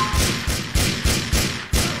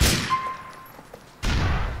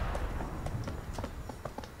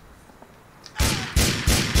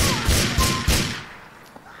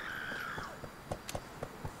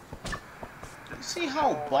 You see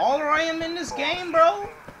how baller I am in this game, bro?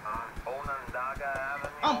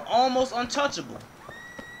 I'm almost untouchable.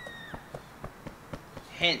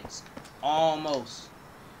 Hence, almost.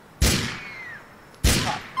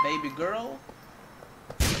 Pop, baby girl.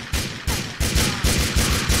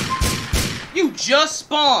 You just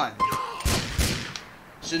spawned.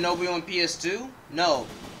 Shinobi on PS2? No.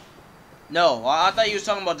 No, I thought you was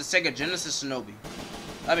talking about the Sega Genesis Shinobi.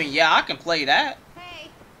 I mean, yeah, I can play that. Hey.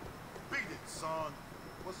 Beat it, son.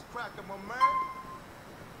 What's cracking, my man?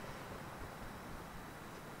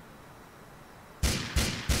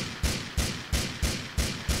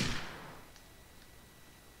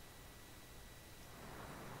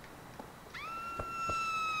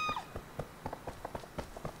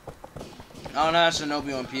 I don't have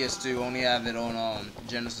Shinobi on PS2, only have it on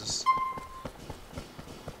Genesis.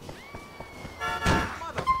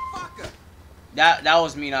 Motherfucker! That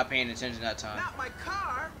was me not paying attention that time. Not my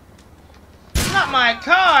car! Not my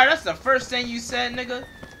car! That's the first thing you said, nigga.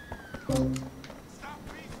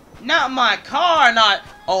 Not my car, not...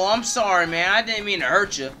 Oh, I'm sorry, man. I didn't mean to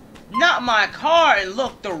hurt you. Not my car, and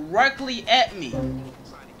look directly at me.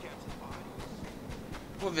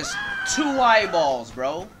 With his 2 eyeballs,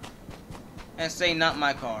 bro. And say, not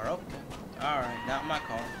my car. Okay. Alright, not my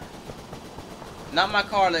car. Not my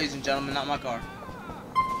car, ladies and gentlemen. Not my car.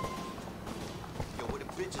 Yo, where the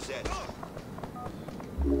bitches at?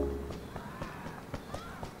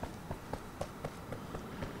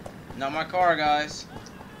 Not my car, guys.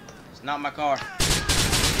 It's not my car.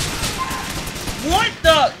 What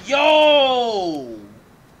the? Yo!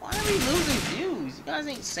 Why are we losing views? You guys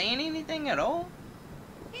ain't saying anything at all?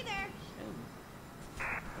 Hey there.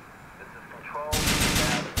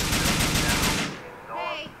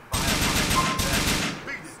 Hey.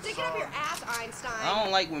 Stick it up your ass, Einstein. I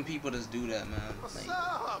don't like when people just do that, man. What's Like,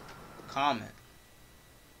 up? comment.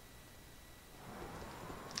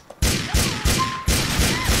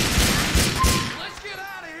 Let's get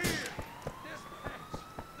out of here! Dispatch.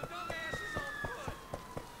 The dumbass is on foot.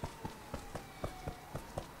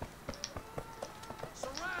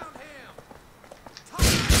 Surround him.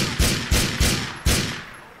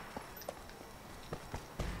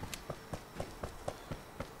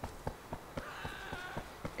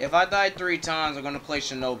 If I die 3 times, I'm gonna play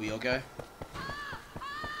Shinobi, okay?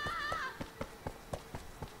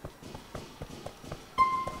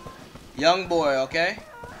 Young boy, okay?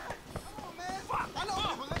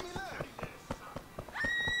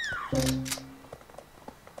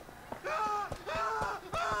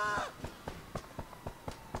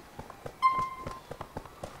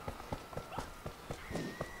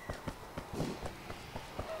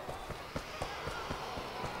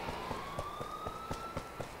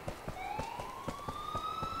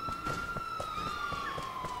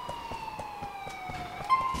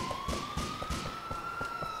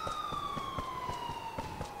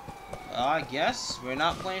 I guess we're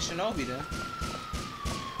not playing Shinobi then.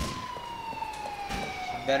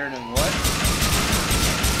 Better than what?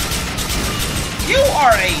 You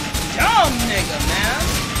are a dumb nigga, man.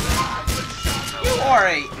 You are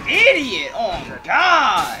a idiot. Oh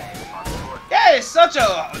God. That is such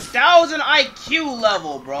a 1,000 IQ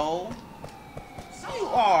level, bro. You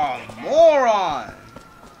are a moron.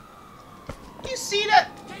 You see that?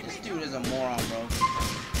 This dude is a moron, bro.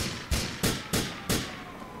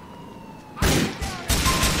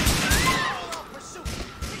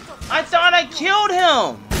 I thought I killed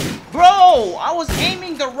him! Bro, I was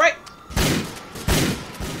aiming direct...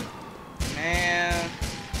 Man.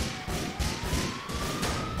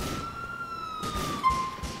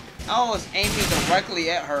 I was aiming directly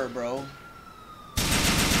at her, bro.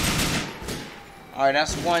 Alright,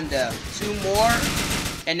 that's one death. 2 more,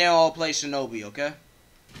 and then I'll play Shinobi, okay?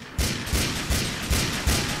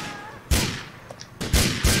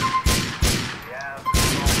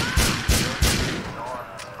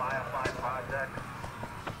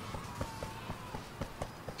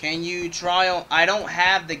 Can you try on? I don't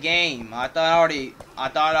have the game. I thought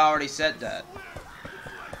I already said that.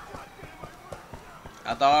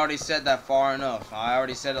 I thought I already said that far enough. I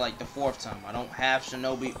already said it like the 4th time. I don't have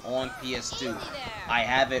Shinobi on PS2. I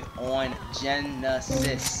have it on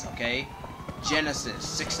Genesis, okay?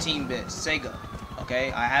 Genesis, 16-bit, Sega,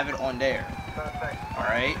 okay? I have it on there,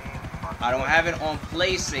 alright? I don't have it on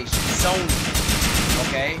PlayStation, Sony,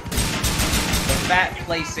 okay? The fat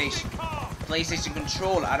PlayStation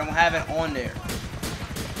controller, I don't have it on there.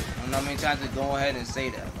 I don't know how many times to go ahead and say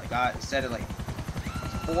that. Like, I said it like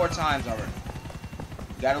 4 times already.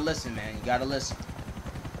 You gotta listen, man. You gotta listen.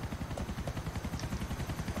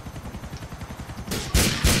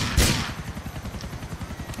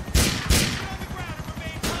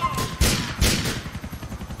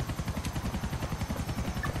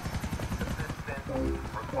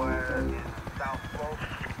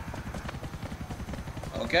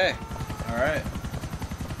 Okay. Alright.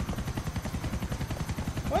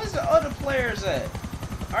 Where's the other players at?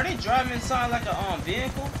 Are they driving inside like a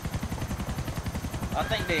vehicle? I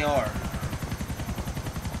think they are.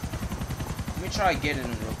 Let me try getting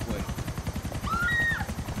them real quick.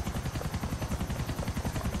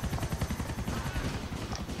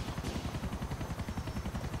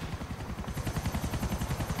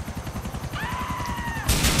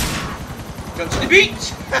 Go to the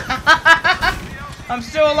beach! I'm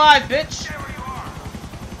still alive, bitch!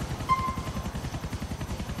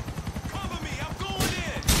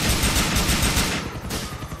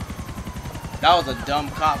 That was a dumb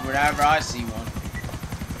cop whenever I see one.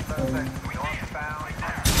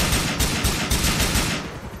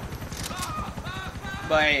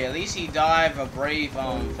 But hey, at least he died a brave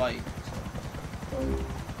fight. At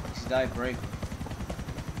least he died bravely.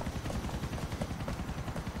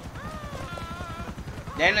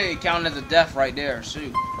 That nearly counted as a death right there,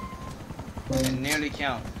 shoot. It nearly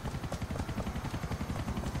counted.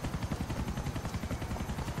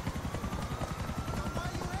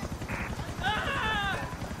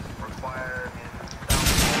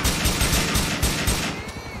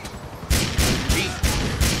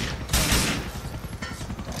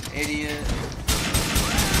 Idiot.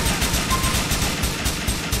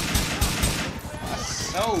 That's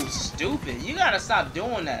so stupid. You gotta stop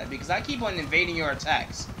doing that because I keep on invading your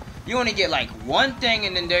attacks. You only get like one thing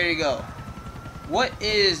and then there you go. What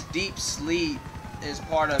is deep sleep is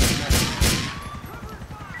part of it?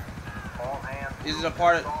 Is it a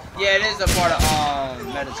part of? Yeah, it is a part of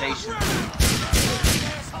meditation.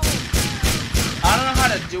 I don't know how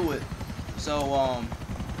to do it. So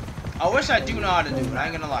I wish I do know how to do it. I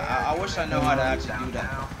ain't gonna lie. I wish I know how to actually do that.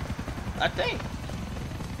 I think.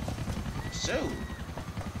 So,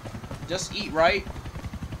 just eat right.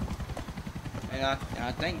 And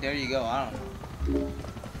I think there you go. I don't know.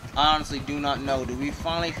 I honestly do not know. Do we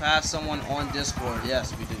finally have someone on Discord?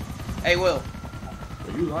 Yes, we do. Hey, Will.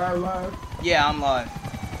 Are you live? Yeah, I'm live.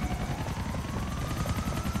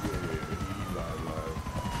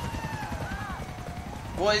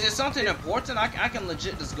 Well, is it something important? I can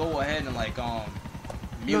legit just go ahead and like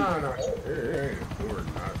mute. No, it ain't important.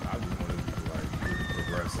 I just wanted to like really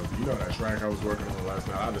progress something. You know that track I was working on last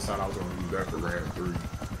night? I decided I was gonna use that for round 3.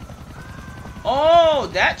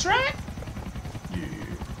 Oh, that track? Yeah.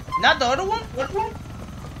 Not the other one? What one?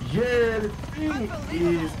 Yeah, the thing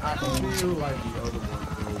is, I feel like the other one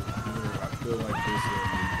goes good. I feel like this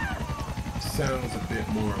one sounds a bit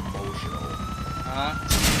more emotional.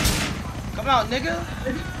 Come out, nigga.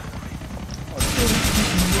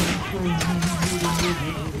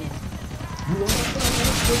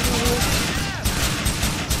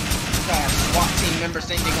 SWAT team members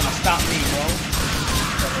think they're gonna stop me, bro.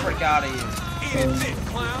 Get the frick out of here.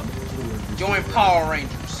 Join Power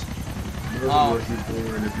Rangers.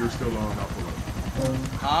 And if you're still on, I'll pull up.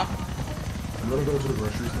 Huh? I'm gonna go to the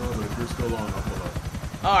grocery store, but if you're still on, I'll pull up.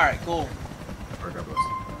 Alright, cool. Alright, God bless.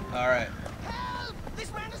 Alright. This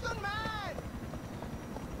man has gone mad!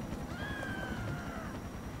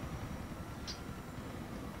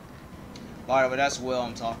 Alright, but that's Will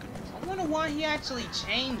I'm talking to. I wonder why he actually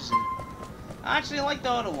changed it. I actually like the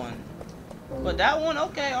other one. But that one,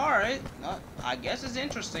 okay, alright. I guess it's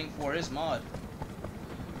interesting for his mod.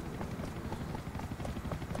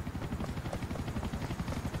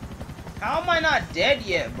 How am I not dead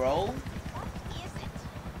yet, bro?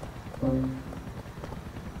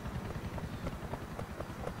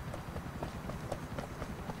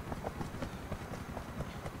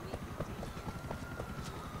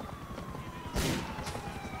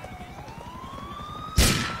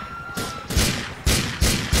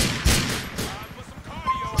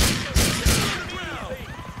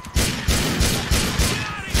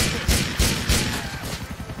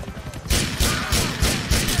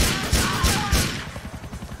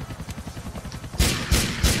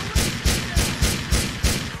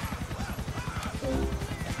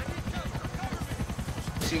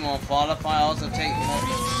 2 more Qualify. Also take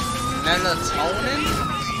melatonin.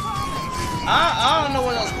 I don't know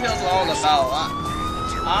what those pills are all about.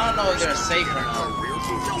 I don't know if they're safe or not.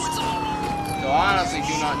 So I honestly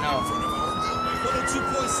do not know.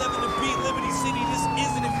 102.7 to beat Liberty City. This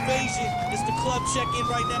is an invasion. It's the club check-in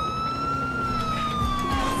right now.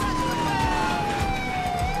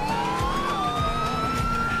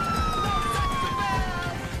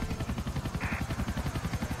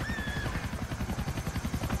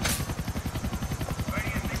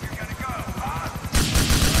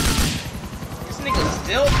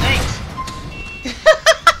 Still thinks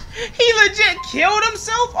he legit killed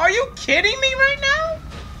himself? Are you kidding me right now?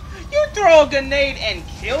 You throw a grenade and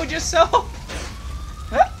killed yourself?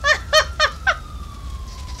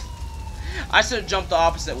 I should have jumped the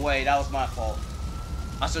opposite way. That was my fault.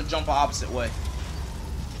 I should have jumped the opposite way.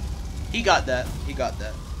 He got that. He got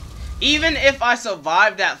that. Even if I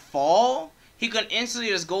survived that fall, he could instantly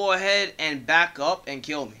just go ahead and back up and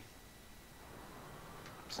kill me.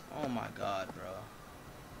 Oh my god, bro.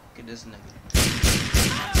 Look at this nigga.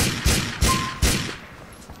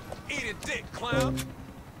 Eat a dick, clown.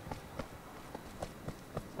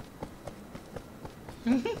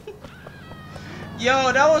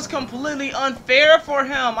 Yo, that was completely unfair for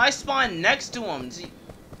him. I spawned next to him. See,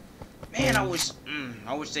 man, I wish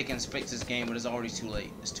they can fix this game, but it's already too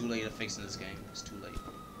late. It's too late to fix this game. It's too late.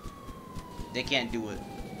 They can't do it.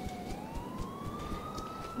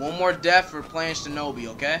 One more death for playing Shinobi,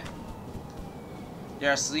 okay?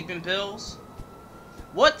 There are sleeping pills?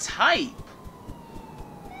 What type?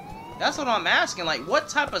 That's what I'm asking. Like, what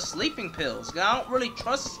type of sleeping pills? 'Cause I don't really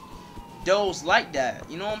trust those like that.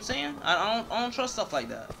 You know what I'm saying? I don't trust stuff like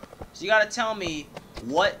that. So you gotta tell me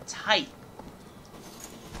what type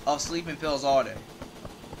of sleeping pills are they?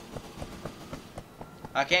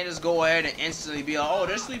 I can't just go ahead and instantly be like, oh,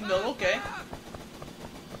 there's sleeping pills, okay.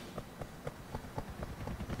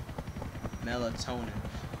 Melatonin.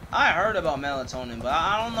 I heard about melatonin, but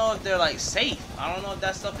I don't know if they're like safe. I don't know if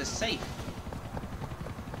that stuff is safe.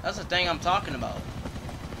 That's the thing I'm talking about.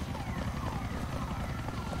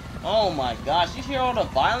 Oh my gosh, you hear all the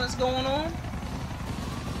violence going on?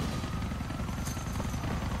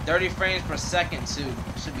 30 frames per second too.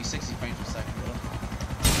 It should be 60 frames per second, bro.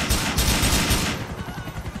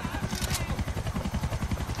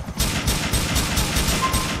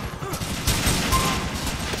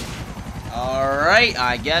 Alright,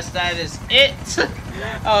 I guess that is it.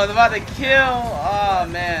 I was about to kill. Oh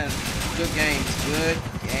man. Good games. Good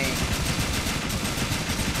games.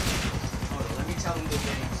 Hold on, let me tell them good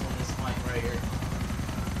games on this mic right here.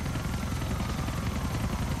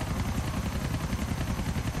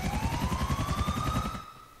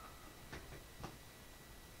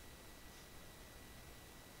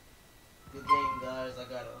 Good game, guys. I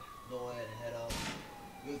gotta go ahead and head out.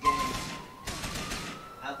 Good game.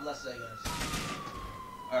 Have a blessed day, guys.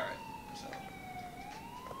 Alright, so.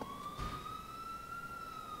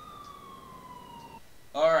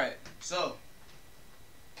 Alright, so.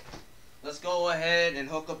 Let's go ahead and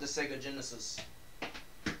hook up the Sega Genesis.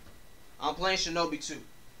 I'm playing Shinobi 2.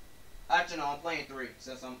 Actually, no, I'm playing 3,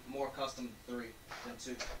 since I'm more accustomed to 3 than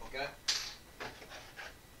 2, okay?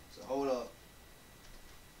 So, hold up.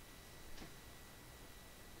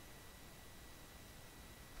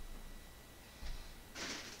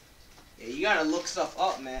 Yeah, you gotta look stuff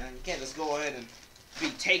up, man. You can't just go ahead and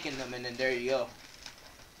be taking them and then there you go.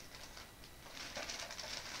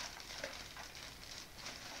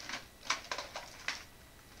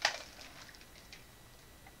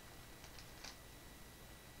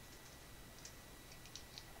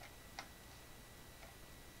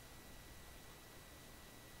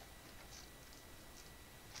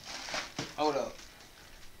 Hold up.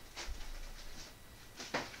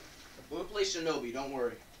 We'll play Shinobi, don't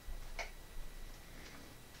worry.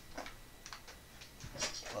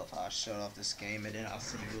 Love how I shut off this game and then I'll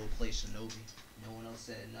say we'll play Shinobi. No one else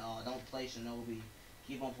said, no, don't play Shinobi.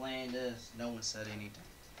 Keep on playing this. No one said anything.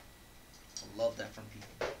 I love that from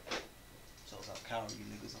people. Shows how coward you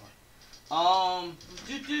niggas are.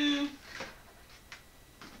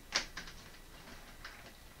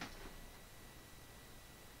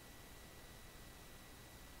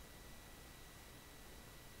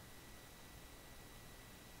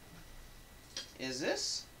 Is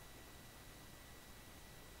this?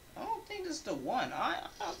 I don't think this is the one. I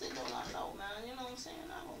don't think they'll not know, man. You know what I'm saying?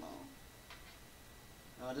 I don't know.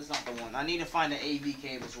 No, this is not the one. I need to find the AV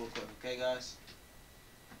cables real quick, okay, guys?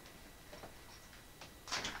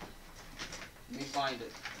 Let me find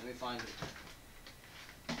it. Let me find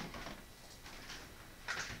it.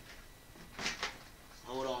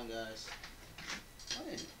 Hold on, guys.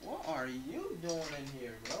 What are are you doing in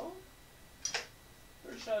here, bro?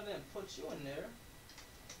 Pretty sure I didn't put you in there.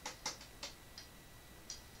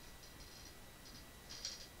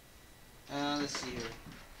 Let's see here.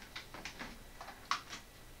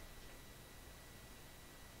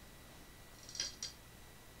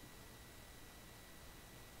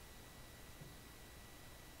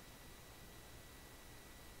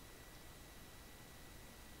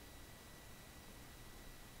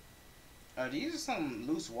 Are these some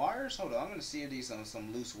loose wires? Hold on, I'm gonna see if these are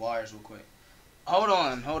some loose wires real quick. Hold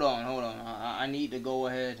on. I need to go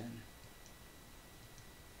ahead and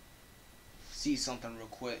see something real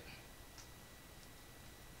quick.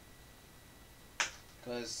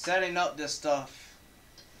 Because setting up this stuff,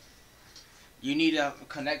 you need to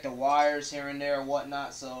connect the wires here and there and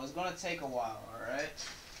whatnot, so it's gonna take a while, alright?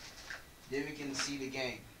 Then we can see the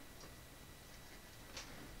game.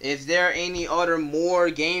 If there are any other more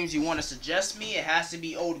games you want to suggest me, it has to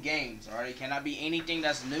be old games, alright? It cannot be anything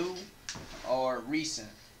that's new or recent,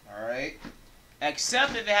 alright?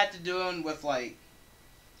 Except if it had to do with, like,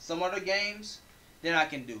 some other games, then I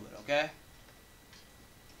can do it, okay?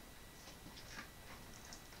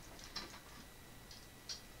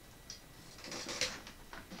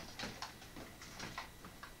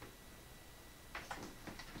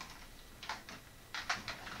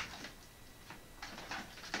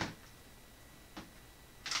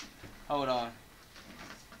 Hold on.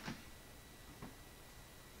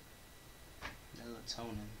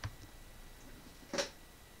 Melatonin.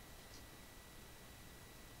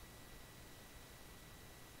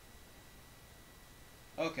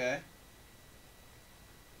 Okay.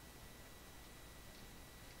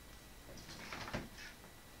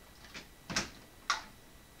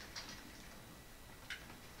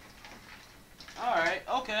 Alright,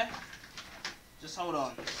 okay. Just hold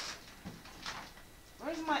on.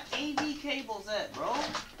 Where's my AV cables at, bro?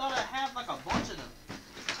 Thought I had like a bunch of them.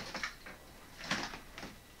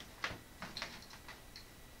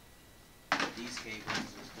 These cables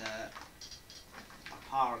is that. My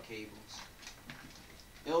power cables.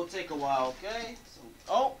 It'll take a while, okay? So,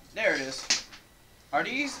 oh, there it is. Are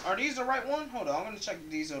these the right one? Hold on, I'm gonna check if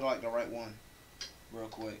these are like the right one. Real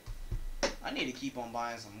quick. I need to keep on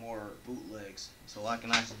buying some more bootlegs so I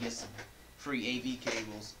can actually get some free AV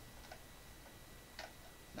cables.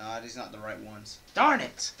 Nah, these not the right ones. Darn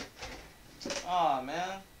it! Aw,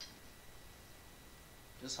 man.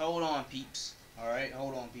 Just hold on, peeps. Alright,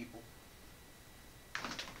 hold on, people.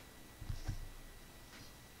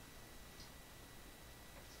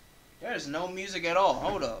 There's no music at all.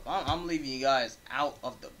 Hold up. I'm leaving you guys out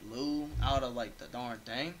of the blue. Out of, like, the darn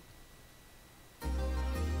thing.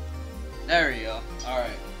 There you go.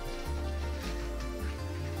 Alright.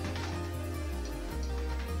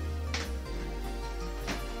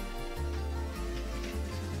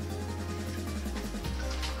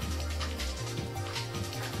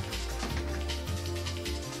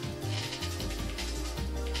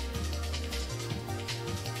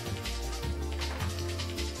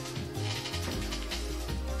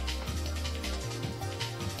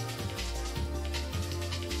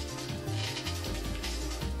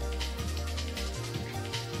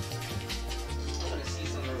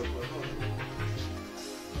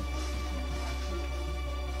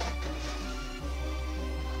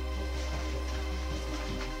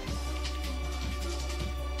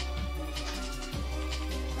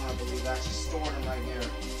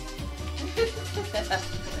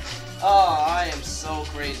 Oh, I am so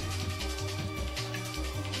crazy.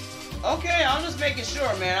 Okay, I'm just making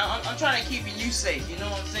sure, man. I'm trying to keep you safe, you know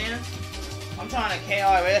what I'm saying? I'm trying to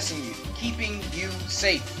KRS in you. Keeping you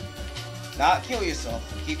safe. Not kill yourself,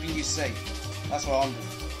 keeping you safe. That's what I'm doing.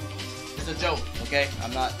 It's a joke, okay?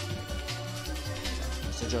 I'm not...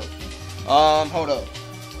 It's a joke. Hold up.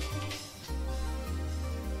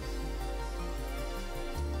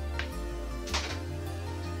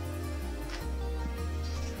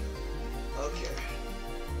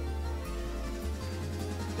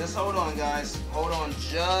 Just hold on, guys. Hold on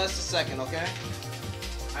just a second, okay?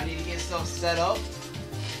 I need to get stuff set up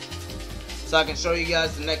so I can show you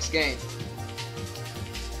guys the next game.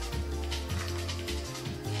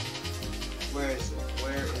 Where is it?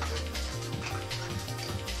 Where is it?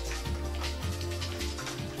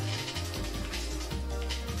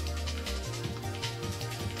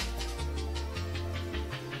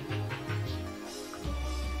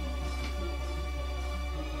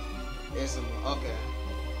 It's okay.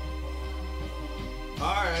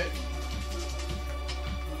 Alright.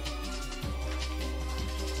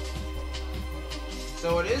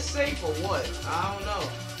 So it is safe or what? I don't know.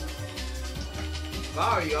 If I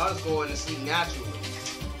were you, I'll just go in and sleep naturally.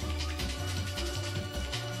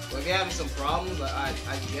 But if you're having some problems, I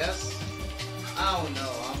guess. I don't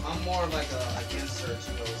know. I'm more like against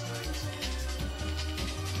searching those things.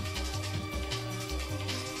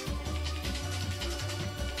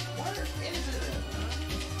 Where is it?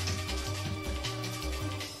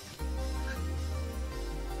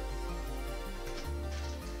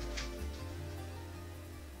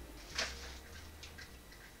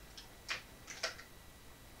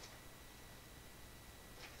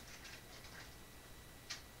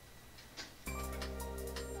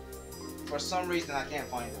 For some reason, I can't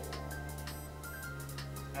find it.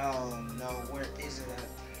 Oh no, where is it at?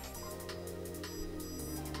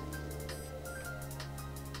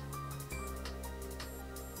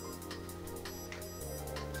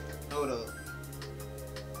 Hold up.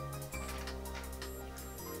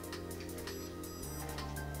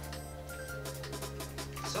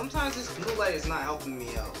 Sometimes this blue light is not helping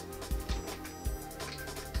me out.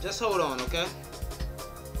 Just hold on, okay?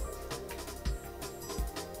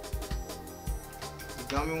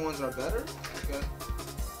 Gummy ones are better? Okay.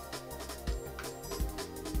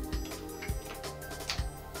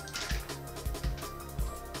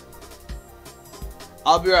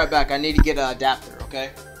 I'll be right back. I need to get an adapter,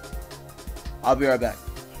 okay? I'll be right back.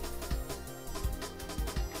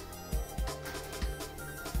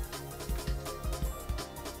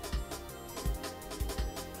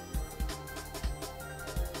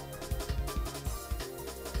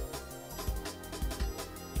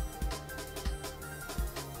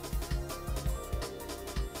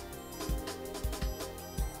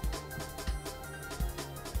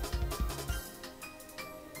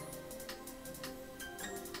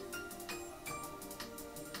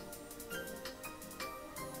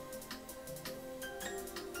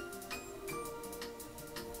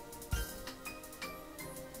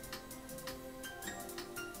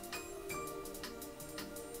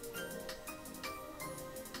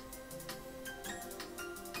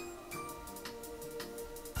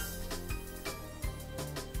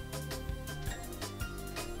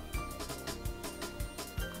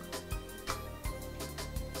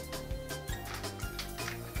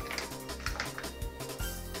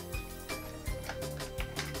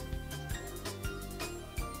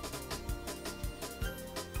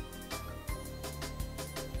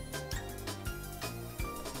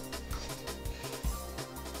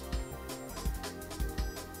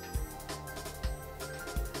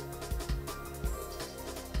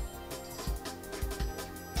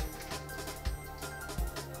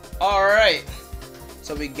 Alright,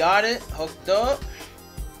 so we got it hooked up.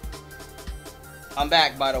 I'm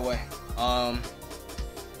back, by the way. I'm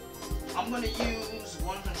gonna use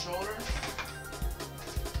one controller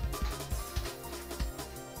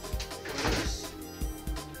for this.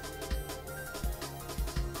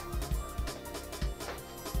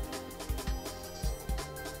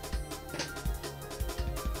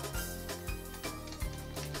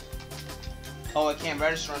 Oh, it can't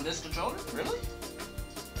register on this controller? Really?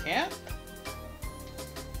 Can't?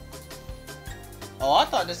 Oh, I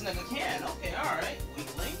thought this nigga can. Okay, alright.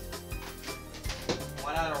 Weakling.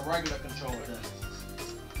 Why not a regular controller then?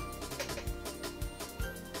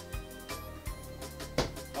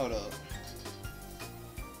 Hold up.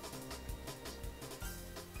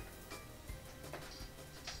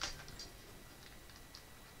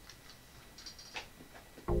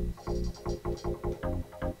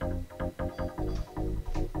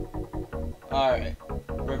 Alright.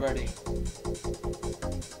 We're ready.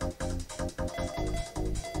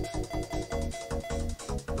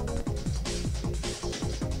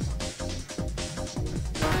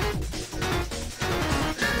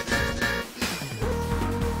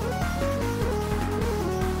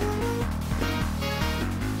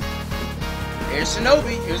 Here's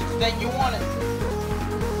Shinobi. Here's the thing you wanted.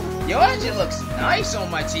 Yo, it actually looks nice on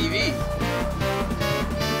my TV.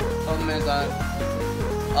 Couple minutes,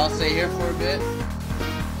 I'll stay here for a bit.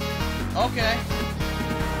 Okay.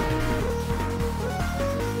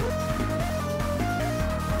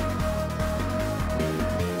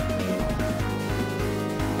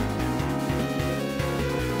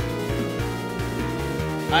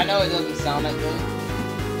 I know it doesn't sound that good.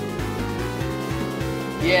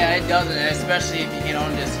 Yeah, it doesn't, especially if you can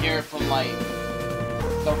only just hear it from like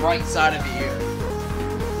the right side of the ear.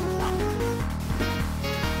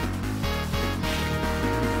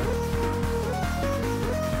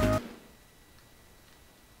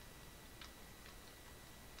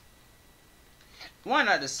 Why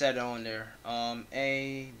not just set it on there?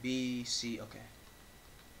 A, B, C, okay.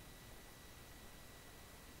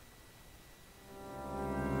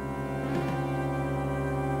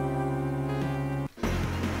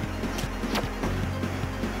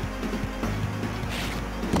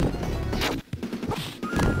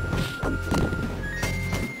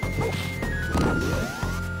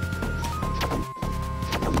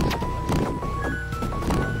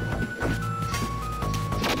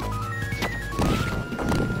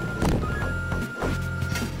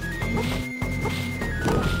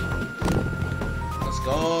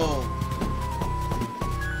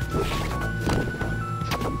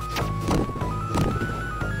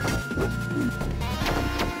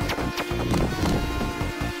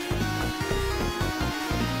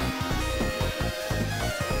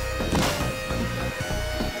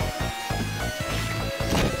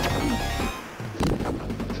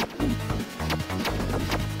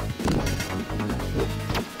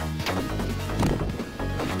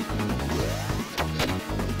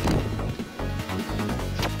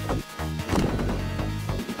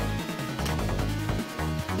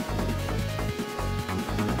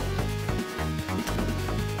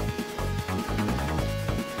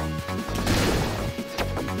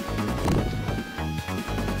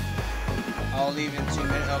 I'll leave in 2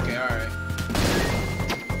 minutes. Okay, alright.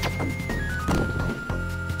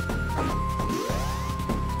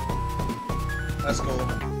 That's cool.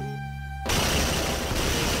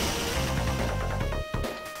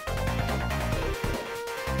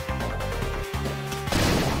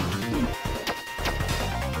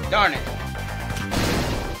 Darn it.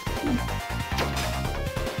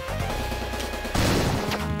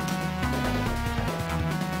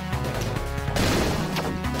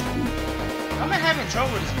 I'm having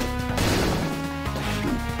trouble with this movie.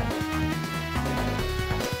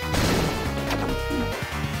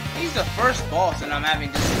 He's the first boss and I'm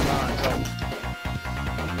having this amount of trouble.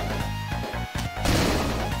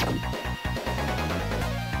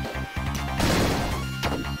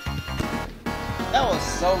 That was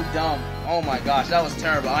so dumb. Oh my gosh, that was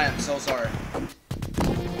terrible. I am so sorry.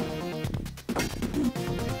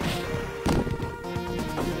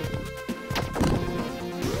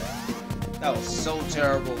 That was so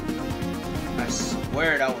terrible. I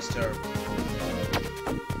swear that was terrible.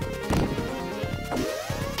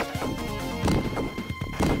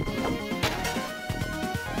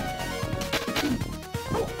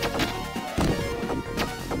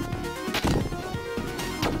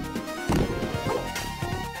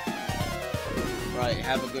 Right,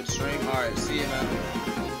 have a good stream. Alright, see you, man.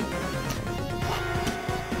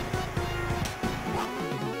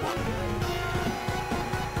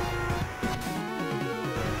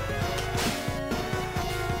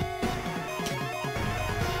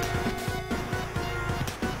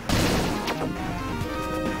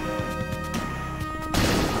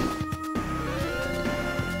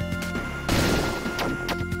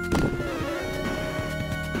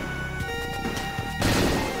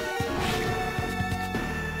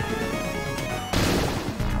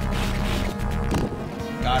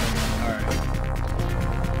 Got it. Alright.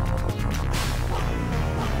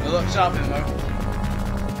 Good luck shopping, bro.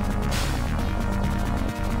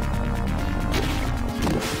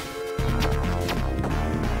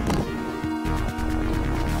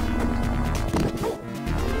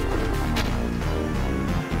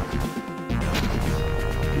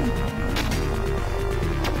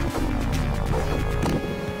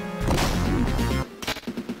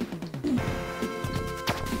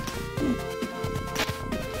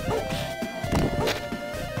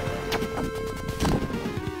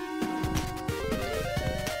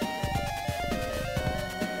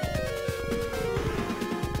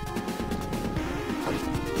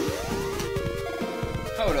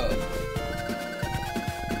 Hold up.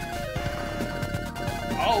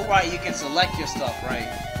 Oh, right, you can select your stuff, right?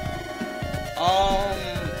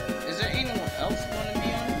 Is there anyone else gonna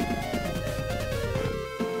be on it?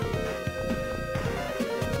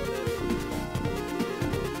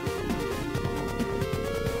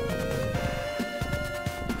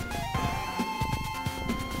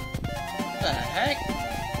 What the heck?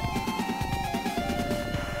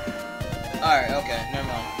 Alright, okay, never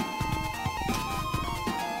mind.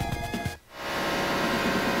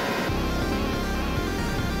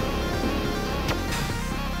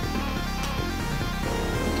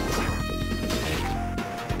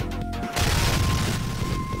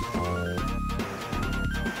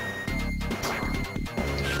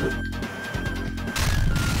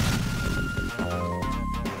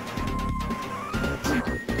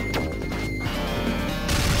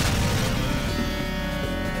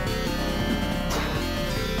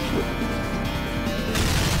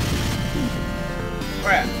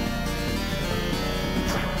 Crap.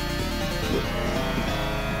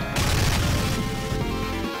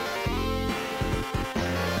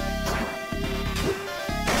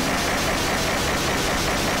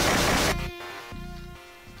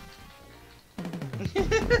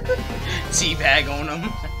 Teabag on him.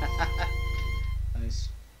 Nice.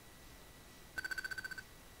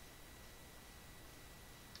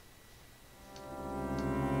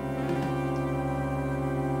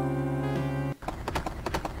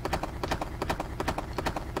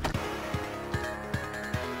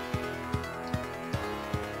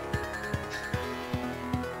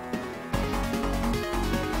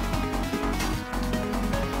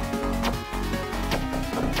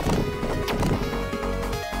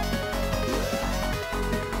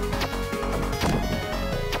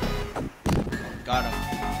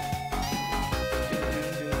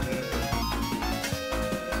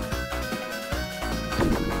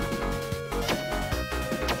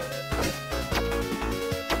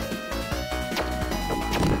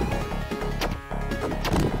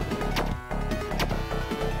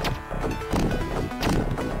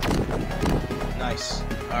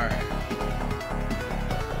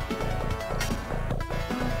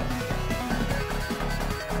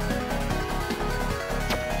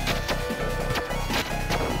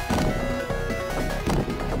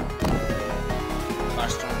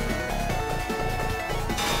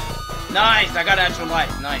 Nice, I got extra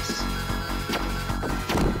life. Nice.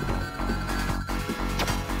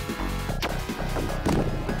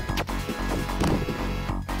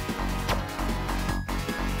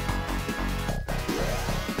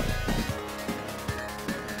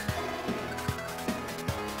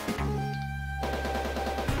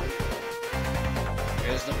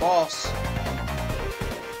 Here's the boss.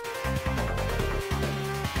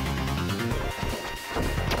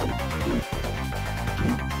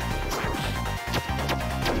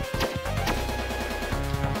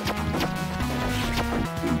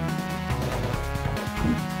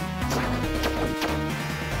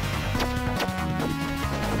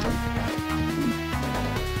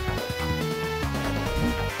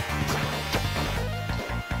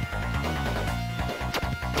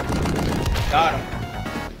 Got him.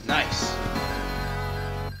 Nice.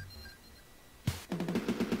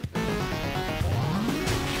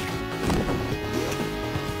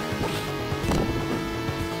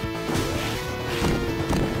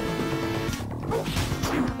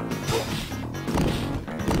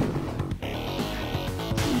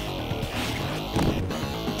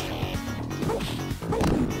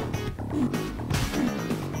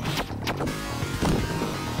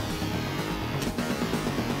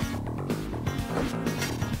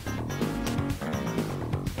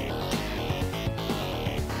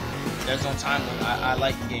 There's no time limit. I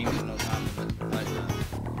like games with no time limit like that.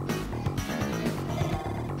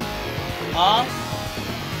 Huh?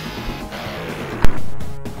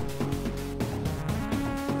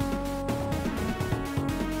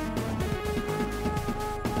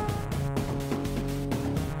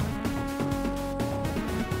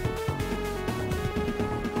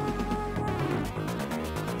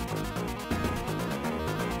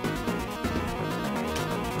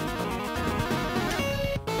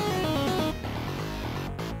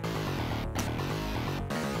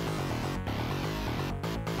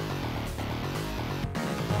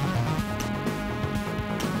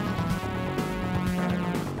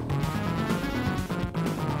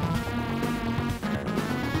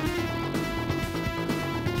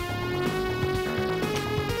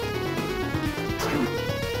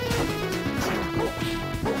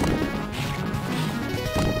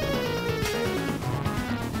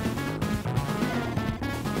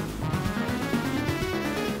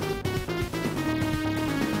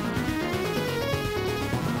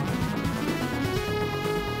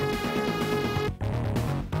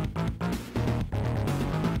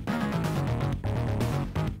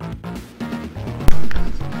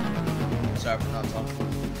 Sorry for not talking.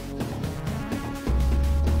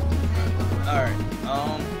 Alright,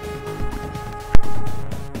 huh?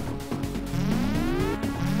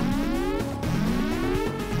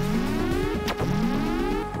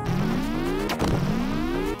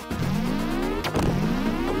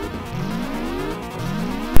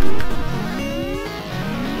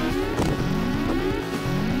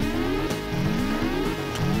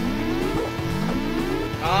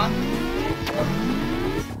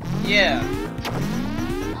 Yeah.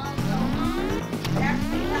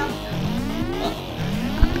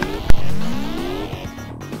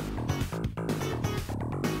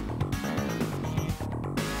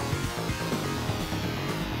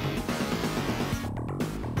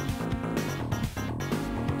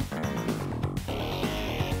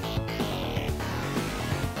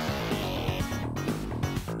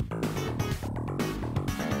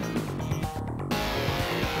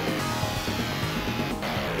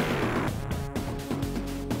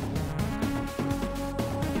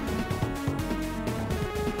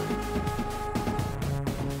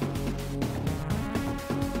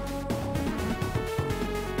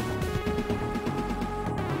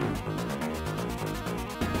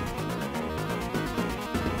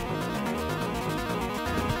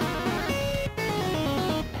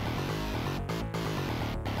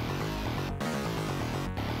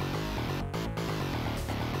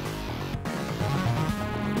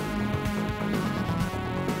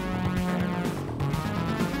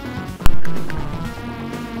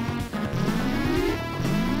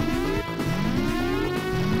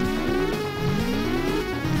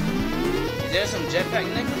 Is there some jetpack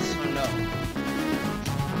niggas or no?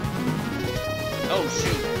 Oh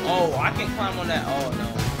shoot. Oh, I can climb on that. Oh no.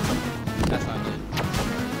 That's not good.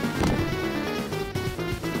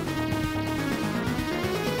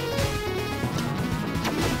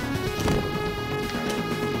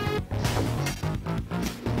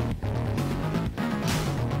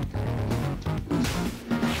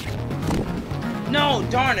 No,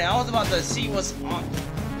 darn it. I was about to see what's on.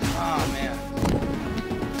 Oh man.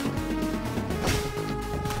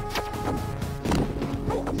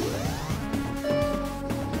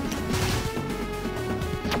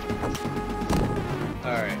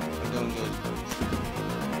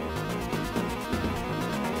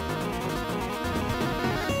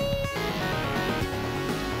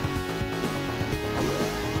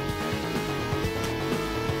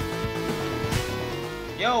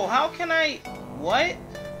 Yo, how can I... What?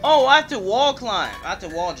 Oh, I have to wall climb. I have to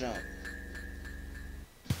wall jump.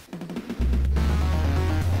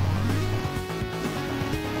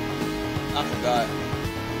 I forgot.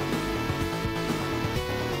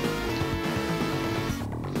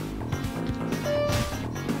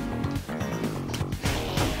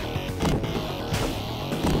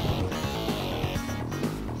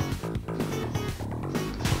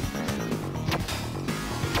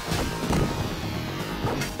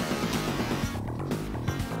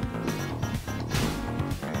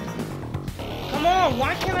 Come on,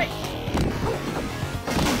 why can't I...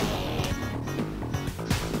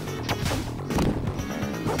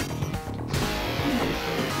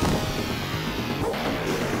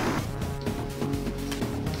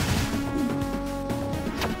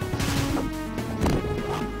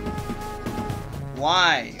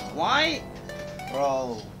 Why? Why?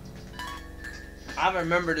 Bro. I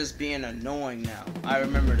remember this being annoying now. I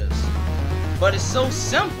remember this. But it's so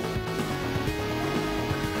simple.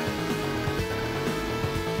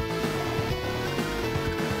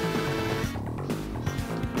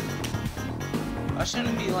 I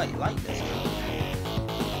shouldn't be like this.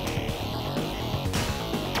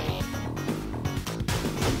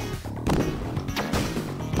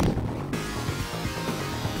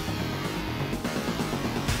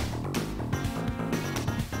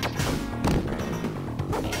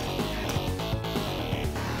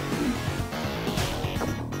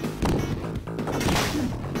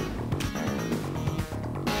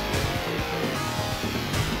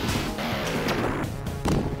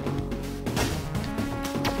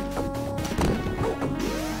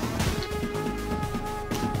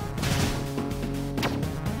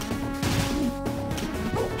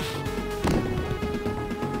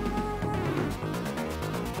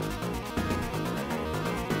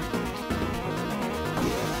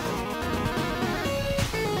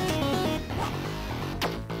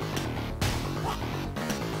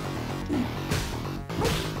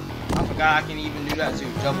 I can even do that too.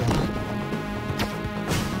 Double jump.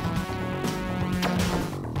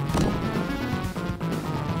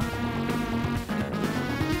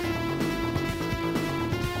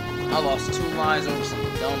 I lost 2 lines over some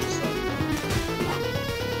dumb stuff.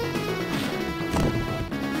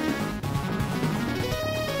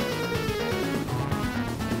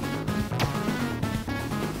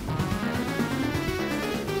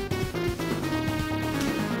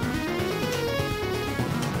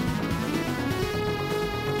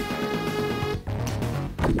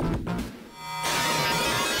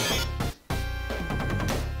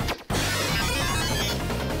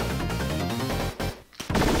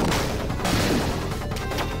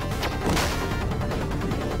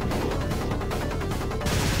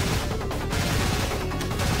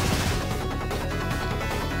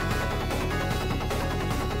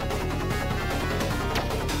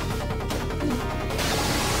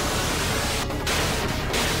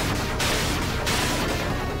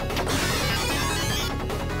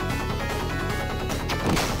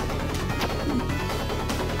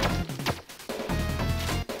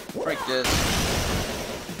 Break this.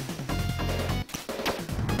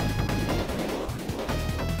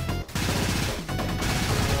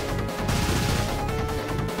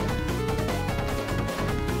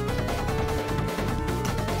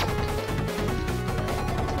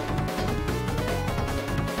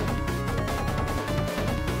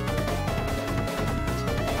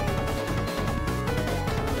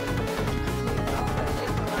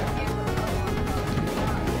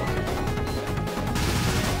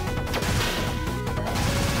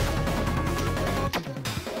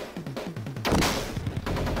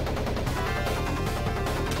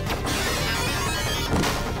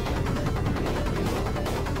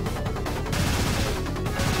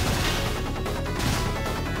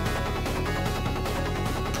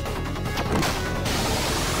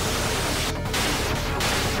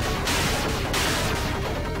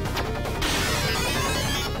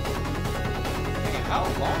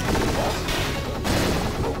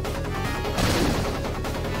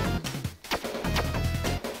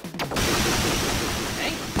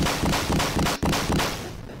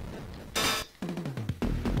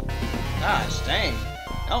 Gosh, dang.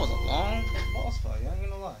 That was a long boss fight, I ain't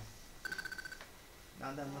gonna lie.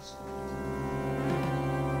 Not that much.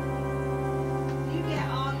 You get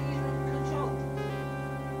all these controls.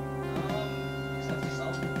 Except for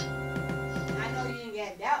something. I know you didn't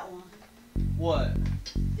get that one. What?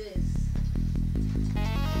 This.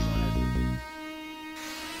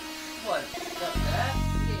 What? That?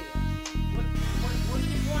 Yeah. What are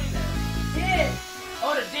you pointing at? This.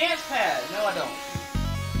 Oh, the dance pad. No, I don't.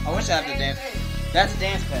 I wish I had the dance. That's the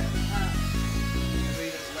dance pad.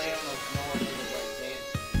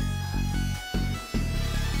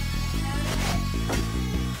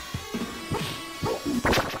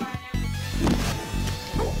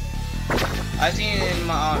 I seen it in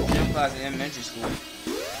my gym class in elementary school.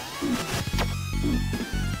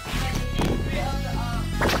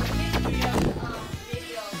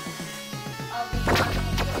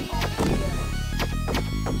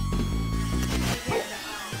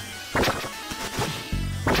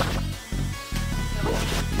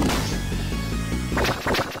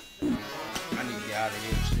 I need to get out of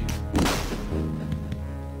here too.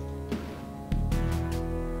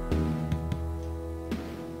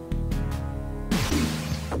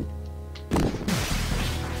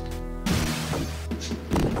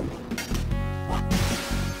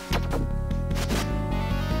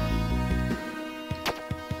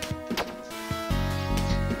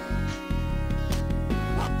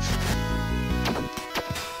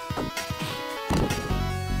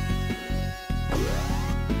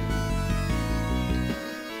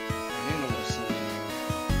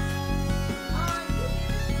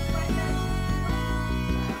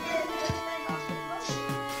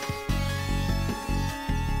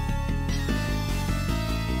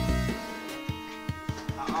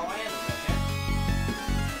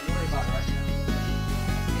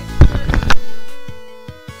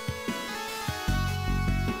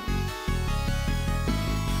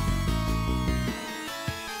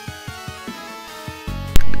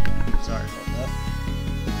 Sorry about that.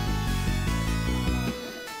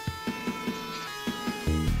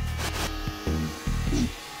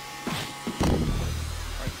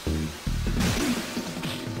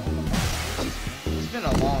 It's been a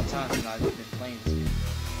long time since I've been playing this game.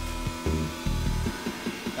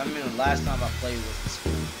 I mean, the last time I played was this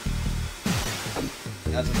game.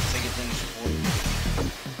 That's when the Sega Genesis recorded.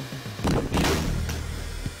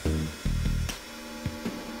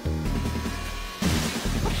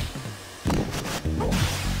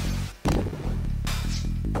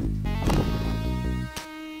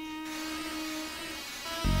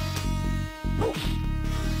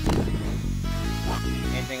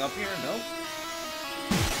 Anything up here? Nope.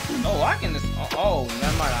 Oh, I can just. Oh,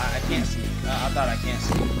 never mind. I can't see. I thought I can't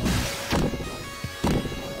see.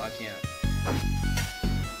 Oh, I can't.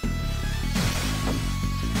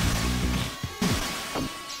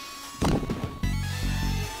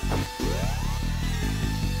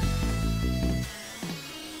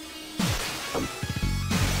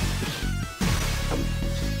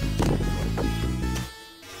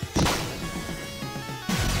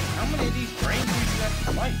 How many of these brains do you have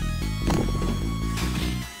to fight?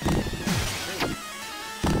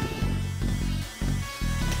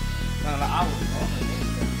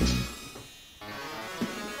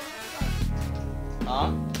 Huh?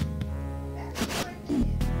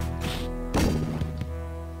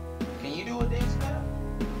 Can you do a dance battle?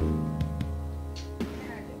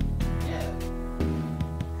 Yeah.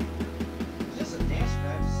 Just a dance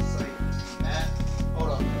battle. It's just like mat.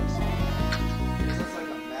 Hold up. It's just like a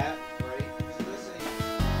mat, right? So let's say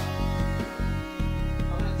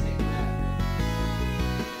I'm gonna take that.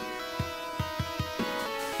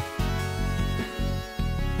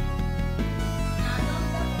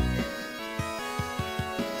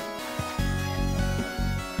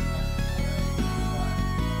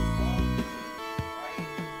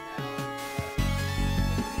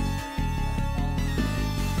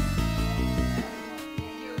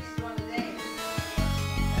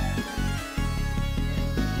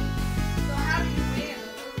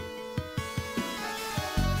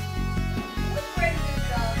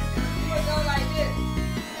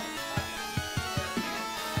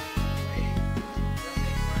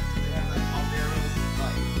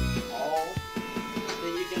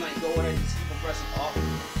 Go ahead and just keep on pressing up,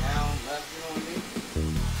 down, left, you know what I mean?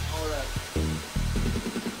 All that.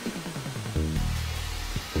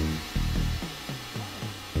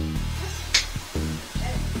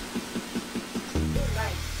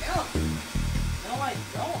 No, I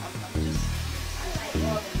don't. I'm just. I like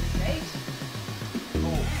organization.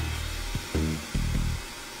 Oh.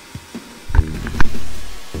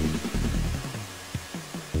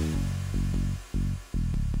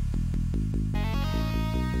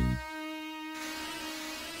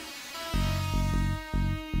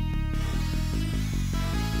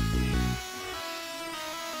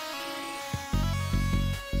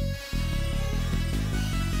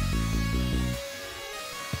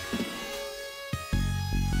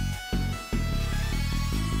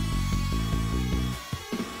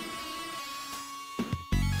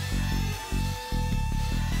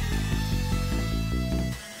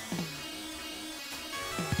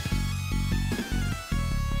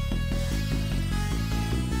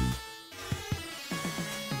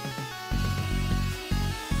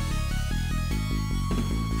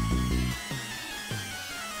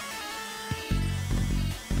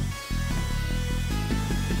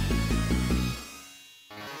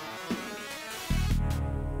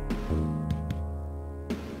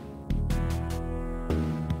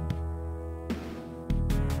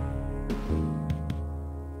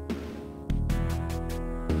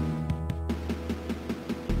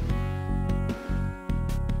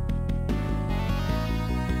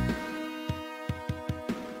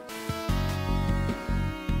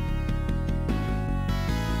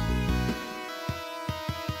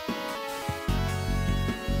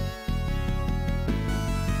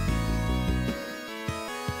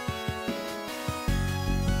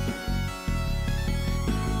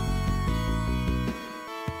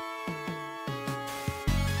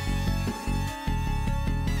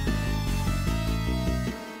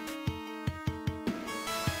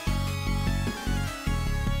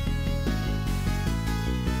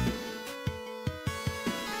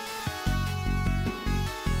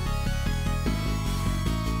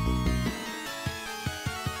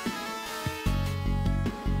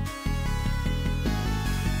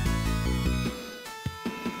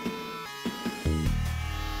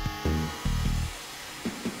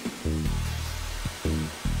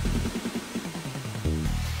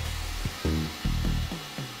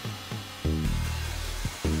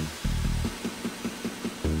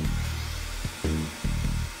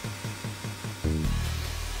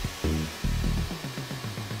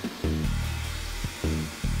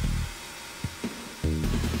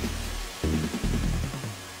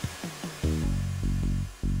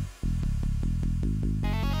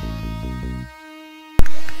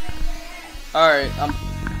 Alright,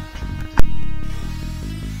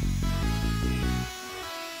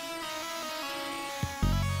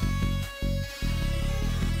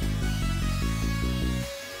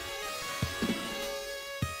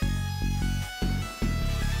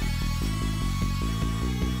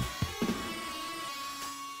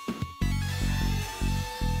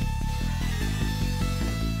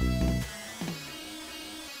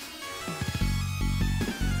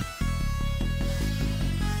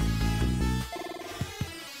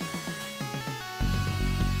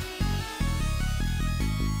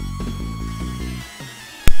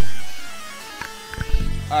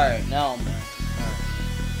 alright, now I'm back. Alright.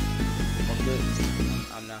 Well, good.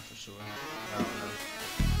 I'm not for sure. I don't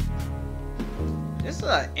know. This is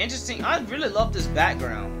interesting. I really love this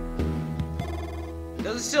background.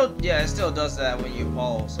 Does it still? Yeah, it still does that when you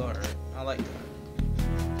pause. Alright. I like that.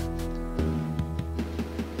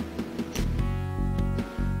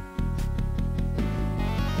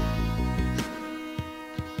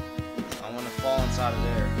 I want to fall inside of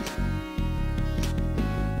there.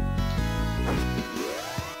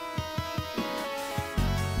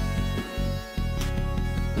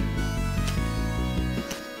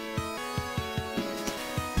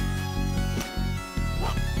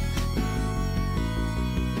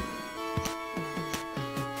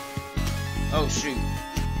 Oh shoot.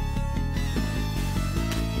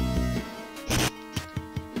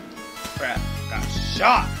 Crap, got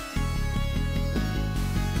shot.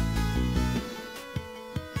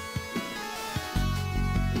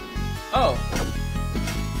 Oh.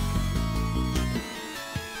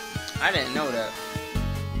 I didn't know that.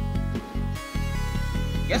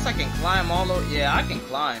 Guess I can climb all over. Yeah, I can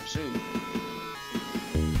climb, shoot.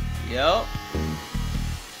 Yup.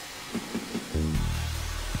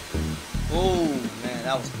 Oh man,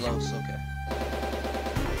 that was close. Okay.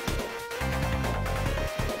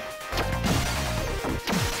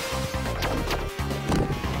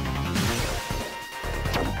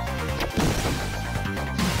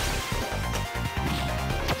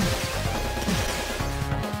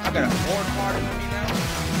 I got a board party with me now.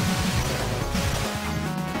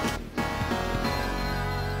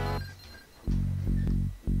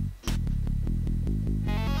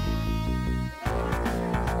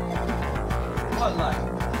 What, like?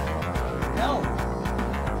 No.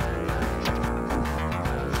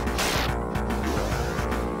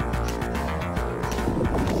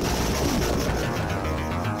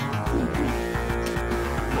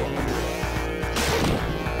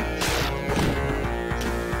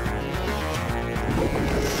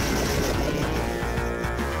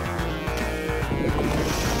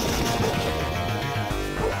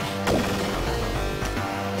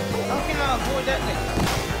 How can I avoid that nigga?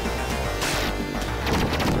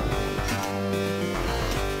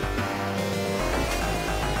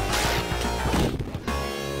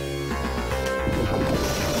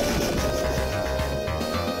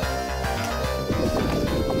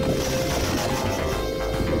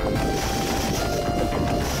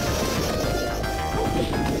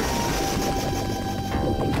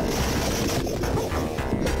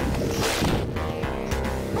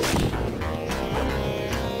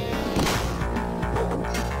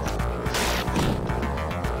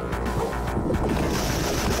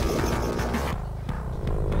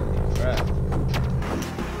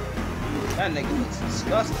 That nigga looks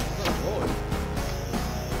disgusting. Good lord.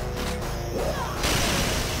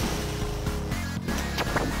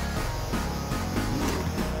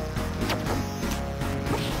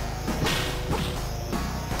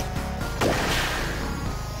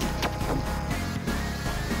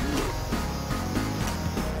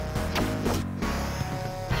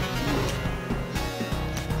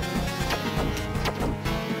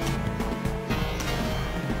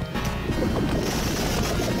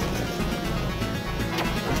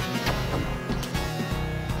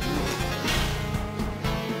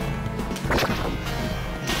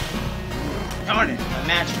 Darn it, my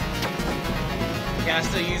magic. Can I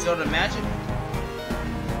still use other magic?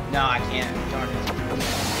 No, I can't. Darn it.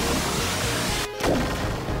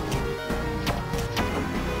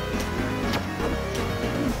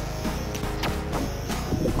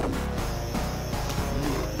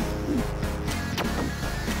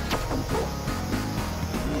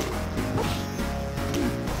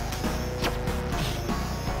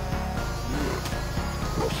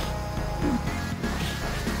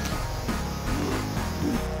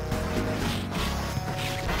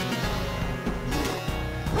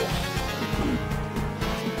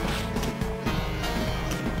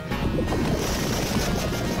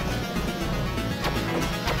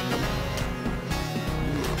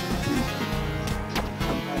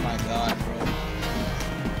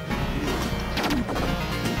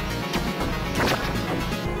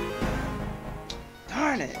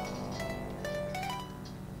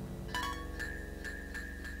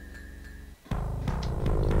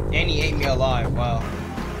 And he ate me alive. Wow.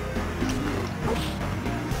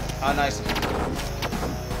 How nice of him.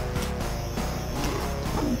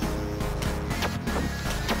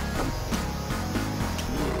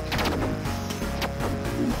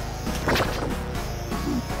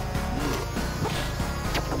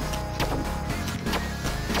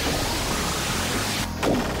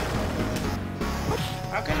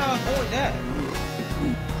 How can I avoid that?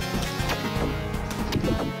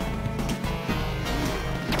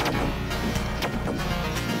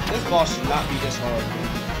 This boss should not be this hard.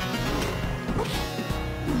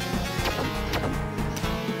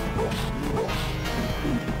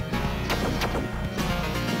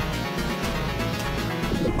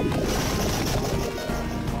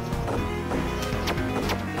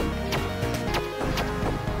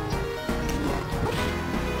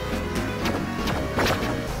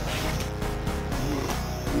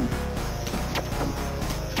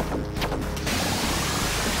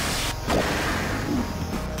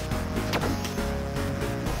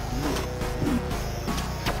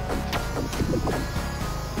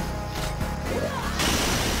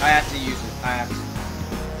 I have to use it. I have to.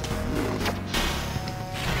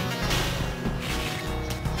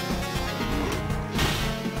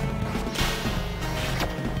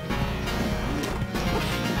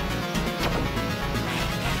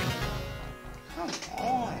 Come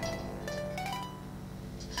on.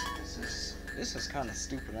 This is kind of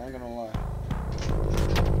stupid. I ain't gonna lie.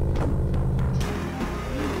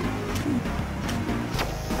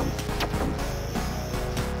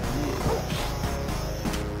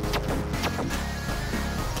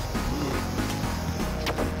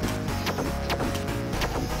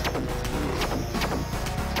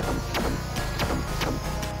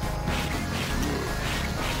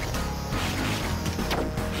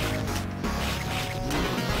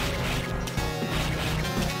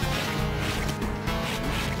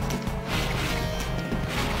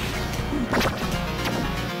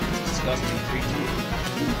 Disgusting creature.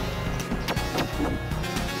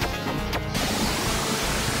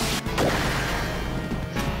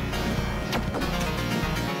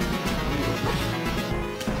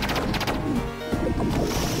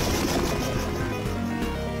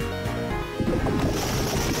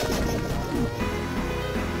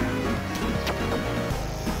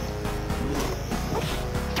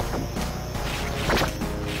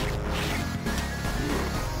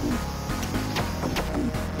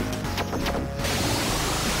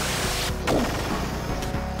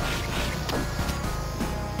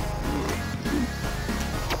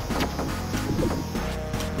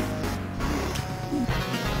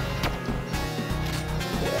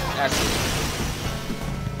 That's it.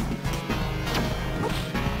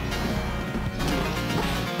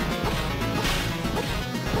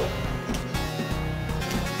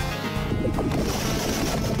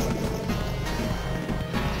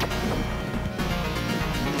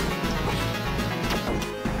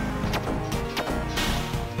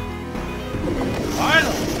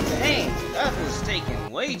 Finally! Dang, that was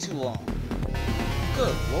taking way too long.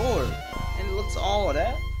 Good lord. And it looks all of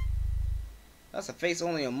that? That's a face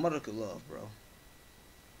only a mother could love, bro.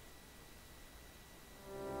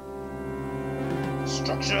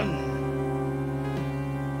 Destruction.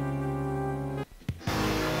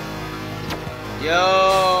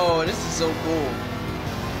 Yo, this is so cool.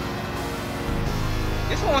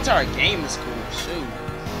 This whole entire game is cool. Shoot.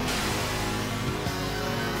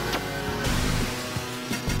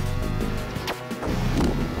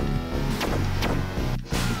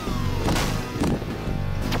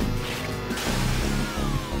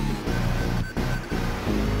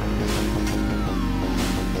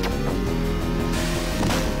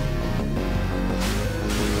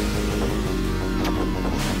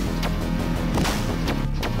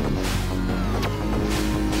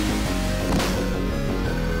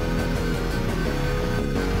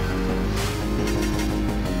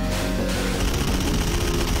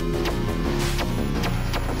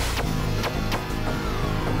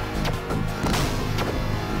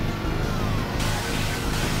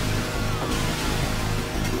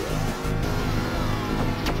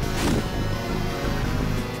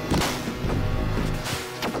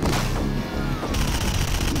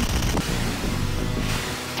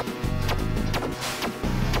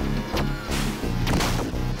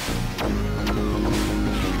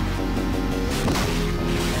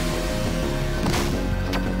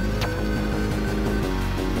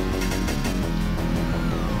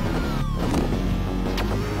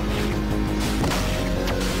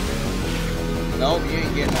 Nope, you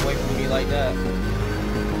ain't getting away from me like that.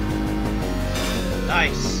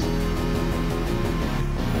 Nice.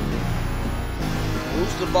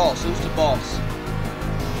 Who's the boss? Who's the boss?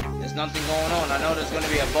 There's nothing going on. I know there's gonna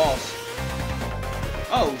be a boss.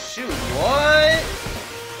 Oh shoot, what?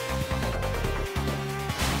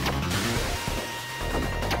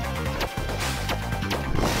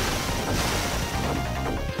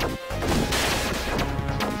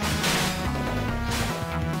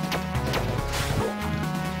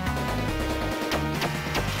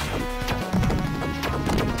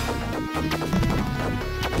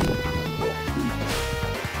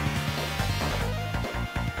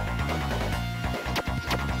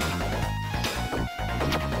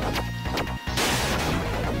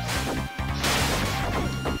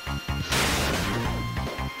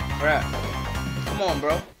 Crap. Come on,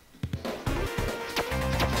 bro.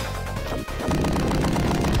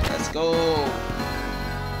 Let's go.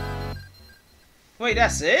 Wait,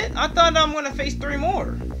 that's it? I thought I'm gonna face 3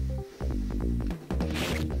 more.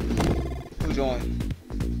 Who joined?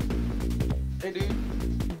 Hey, dude.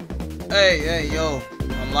 Hey, yo.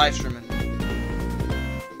 I'm live streaming.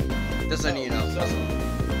 Just letting you know. That's all.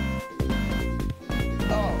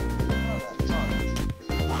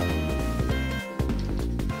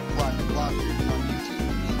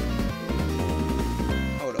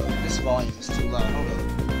 Hold up, this volume is too loud. Hold up.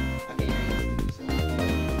 I can't hear you.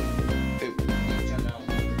 Dude, you turn down.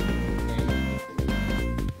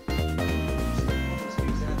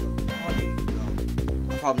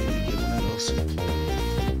 I probably need to get one of those.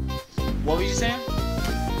 What were you saying?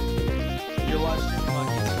 You're live streaming on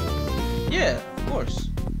YouTube? Yeah, of course.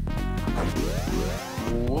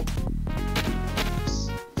 Whoop.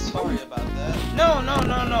 Sorry about that. No.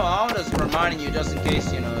 I'm just reminding you, just in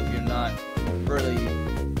case, you know, if you're not really,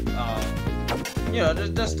 you know,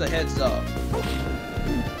 just a heads up.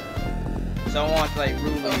 So I want to like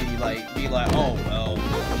really like be like, oh well,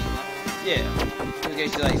 yeah. In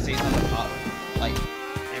case you like say something about like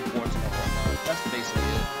important or whatnot. That's basically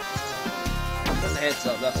it. Just a heads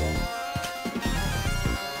up. That's all.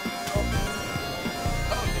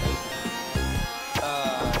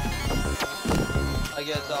 I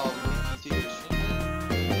guess I'll leave you to your stream.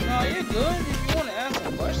 No, you're good. If you want to ask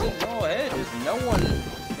some questions, go ahead. There's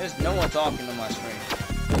no one talking to my stream.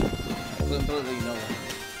 Completely no one.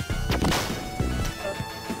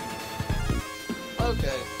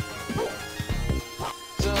 Okay.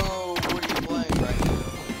 So, what are you playing right now?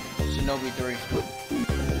 Shinobi 3.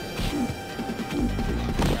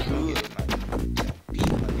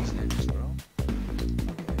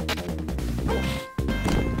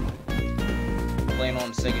 Playing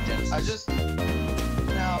on Sega Genesis. I just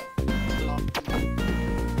now.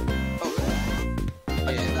 Okay.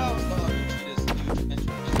 I just now was thought Vegeta's huge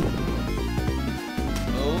interest.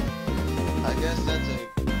 Oh. I guess that's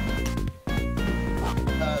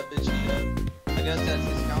Vegeta. I guess that's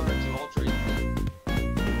his counter to Ultra Instinct.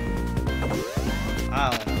 I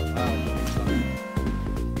don't know.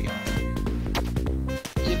 Be honest with you.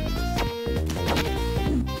 Yep.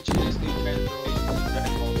 Vegeta's new transformation to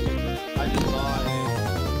Dragon Ball Super. I just saw it.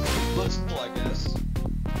 Looks cool, I guess.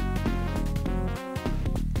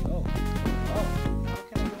 Oh. How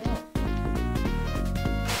can I go on?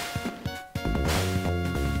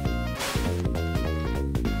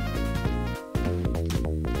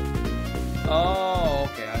 Oh,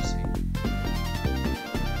 okay, I see.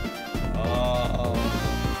 Oh,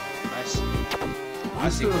 I see. I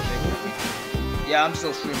see what they want. Yeah, I'm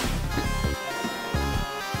still streaming.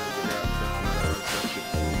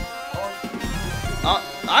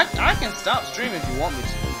 I can stop streaming if you want me to.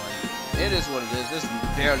 Like, it is what it is. There's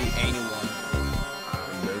barely anyone. I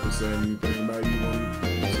never said anything about you wanting to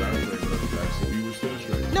stop streaming. Actually, you were still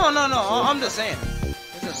streaming. No. I'm just saying.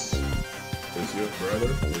 It's just. It's your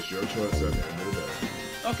brother. It's your choice at the end of the day.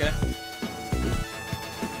 Okay.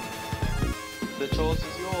 The choice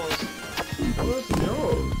is yours. Oh, it's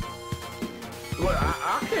yours. Look, I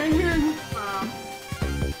can't hear you.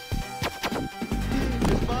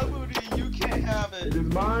 It's my booty. You can't have it. It is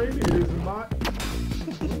mine. It is mine.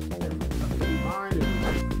 Mine is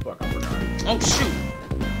fuck, I forgot. Oh shoot!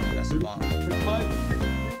 That's a bomb. It's my booty.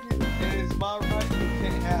 It is my right. You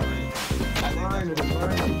can't have it. I think Mine is my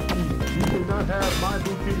booty. You cannot have my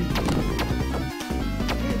booty.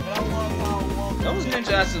 Those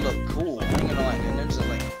ninja actually look cool. I'm gonna like the ninjas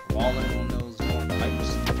like falling on those pipes.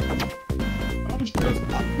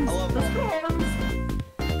 I love that.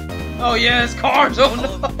 Oh yeah, it's cars. Oh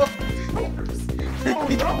no!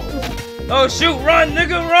 Oh shoot! Run,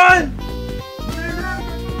 nigga, run!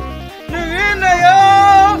 Nigga in there,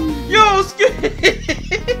 yo, skid!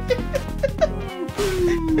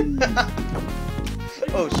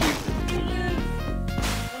 Oh shoot!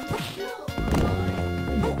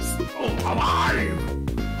 Alive!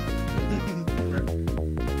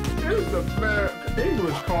 Here's the man. English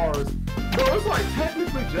English cars. No, it's like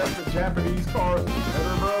technically just the Japanese cars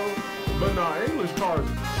better, bro. But nah, English cars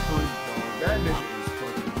is free, bro. That nigga is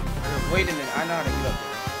fucking. Wait a minute, I know how to get up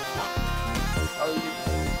there. Oh,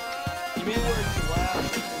 you mean where it's loud?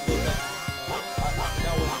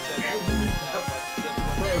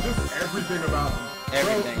 Bro, just everything about him.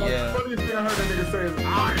 Everything, bro, yeah. The funniest thing I heard that nigga say is,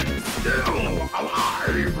 I'm still alive.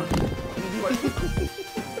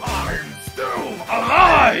 I'm still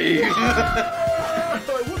alive.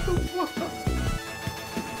 Like, what the fuck?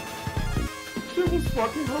 Shit was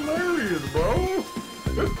fucking hilarious, bro.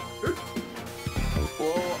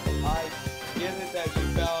 Well, I get it that you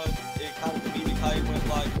found it kind of comedic how you went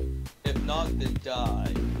like, if not, then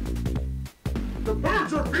die. The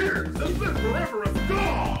birds are beings that live forever as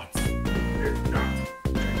gods. If not,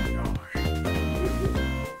 then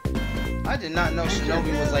die. I did not know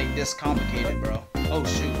Shinobi was like this complicated, bro. Oh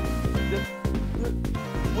shoot.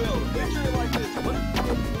 Will, picture it like this. What if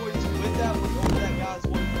the boys with that was over that guy's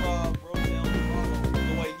one from Roselle,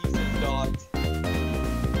 the way he says dogs.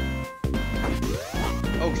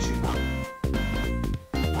 Oh shoot.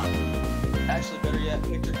 Actually, better yet,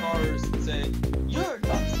 picture cars and say, you're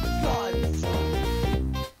dogs, gods.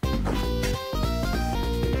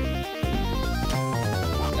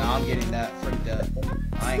 Nah, I'm getting that freaked out.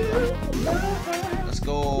 I ain't going. Let's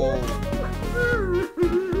go.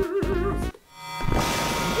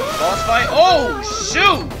 Boss fight. Oh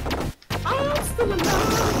shoot! I'm still alive.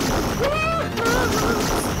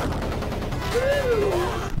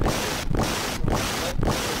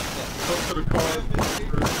 Go to the car.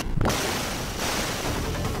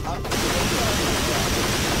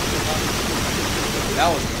 That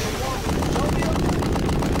was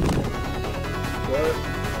What?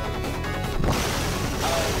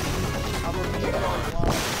 I'm a video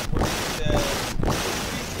online where he said,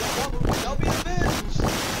 "Y'all be avenged."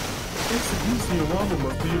 It's the DC and Wamba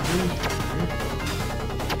must be avenged.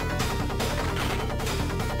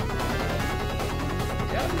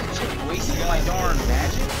 Did I legit wasted my darn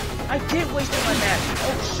magic? I did waste my magic.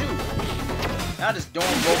 Oh shoot! Now this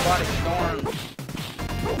darn robotic darn.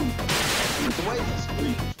 The way this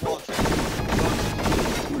freak wall transforms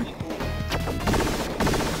is pretty cool.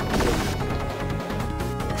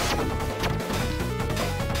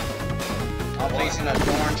 I'm facing a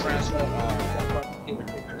darn transform.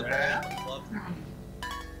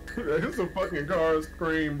 It's a fucking car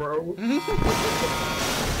scream, bro.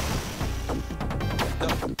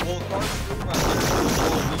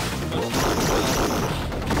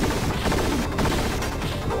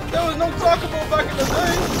 There was no talkable back in the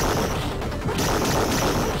day.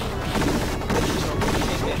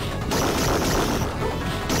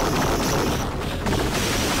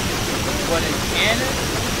 But in canon,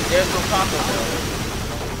 there's no talkable.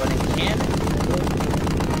 But in canon,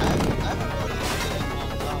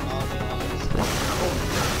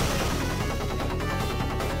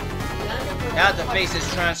 now the face is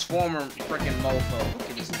Transformer freaking mofo. Look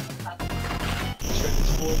at this.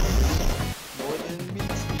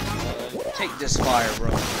 Take this fire, bro.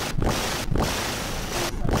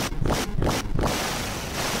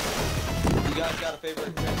 You guys got a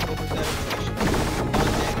favorite Transformers animation?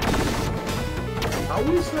 I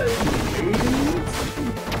would say 80s.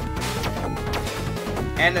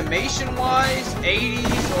 Animation-wise,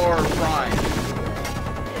 80s or Prime.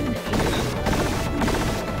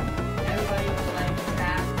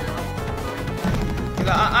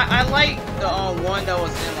 I like the one that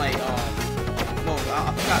was in like well, I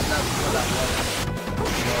forgot what that was.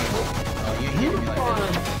 Oh, you hit me like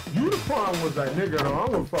that. Unicorn was that nigga though. I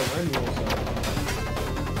don't fuck with anyone.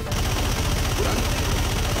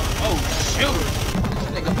 Oh shoot! This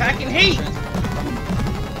nigga packing heat.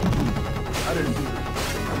 I didn't see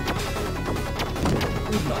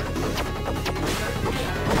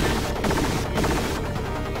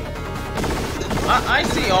I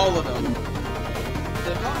see all of them.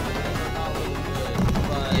 The comments are not really good,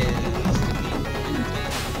 but it needs to be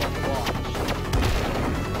entertaining to watch.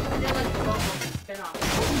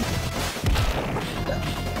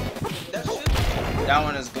 That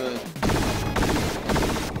one is good.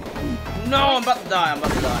 No, I'm about to die. I'm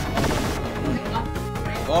about to die.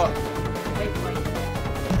 Oh.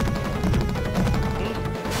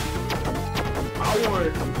 I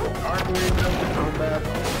want Darkwing to come back.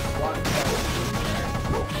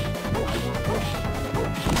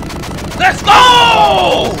 Let's go!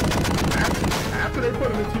 After they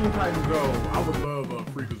put him in Teen Titans Go, I would love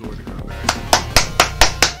Freakazoid to come back.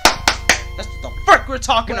 That's what the frick we're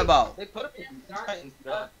talking about. They put him in Titans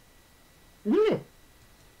Go. Yeah.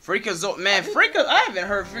 Freakazoid, man, I haven't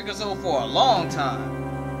heard Freakazoid for a long time.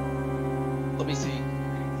 Let me see.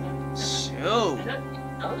 Shoot.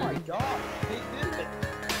 Oh my god, they did it.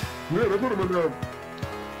 Yeah, they put him in there.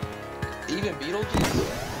 Even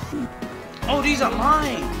Beetlejuice? Oh, these are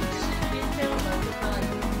mine.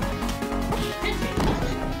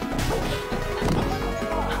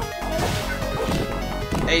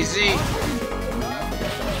 Hey Z.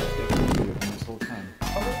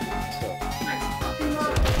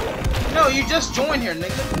 No, you just joined here,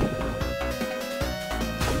 nigga.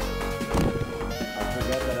 I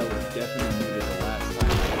forgot that I was definitely muted the last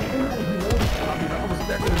time. I mean, I was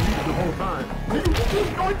definitely muted the whole time. Nigga, you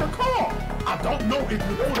just joined the call. I don't know if you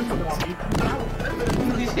noticed about me, but I was definitely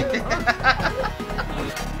muted the whole time.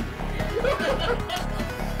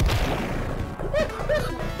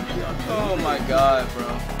 Oh my god, bro.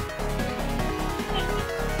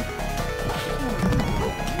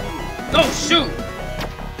 No, shoot!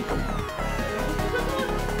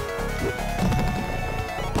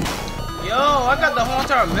 Yo, I got the whole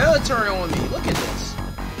entire military on me. Look at this.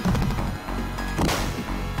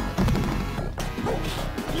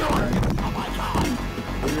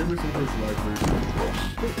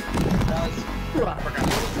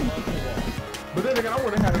 But then again, I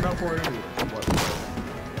wouldn't have had enough for it anyway.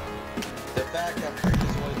 The fact that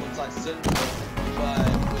Freakazoid looks like Syndrome, but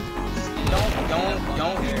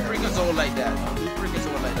Don't do Freakazoid like that. Don't do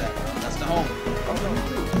Freakazoid like that, bro. That's the homie.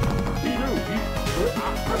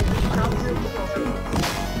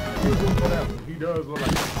 He does look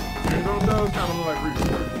like Syndrome does kind of look like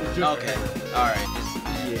Freakazoid. Okay, alright.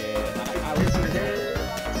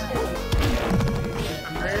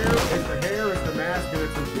 It's the hair, it's the mask, and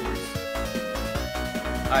it's his voice.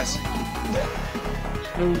 I see.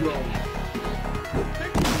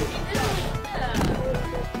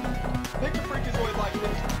 Pick a Freakazoid like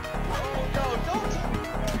this. Oh, no, don't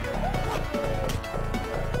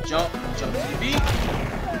Jump to the beat.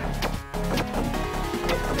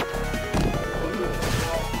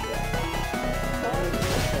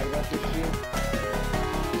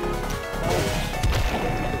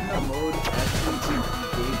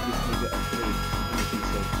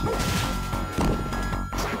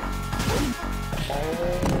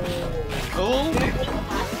 Cool. That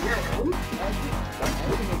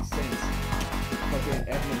actually makes sense. Fucking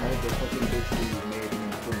Edna Mode, the fucking bitch who made him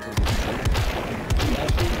from I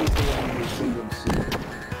think he's the one who made Syndrome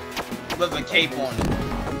suit. With a cape on it.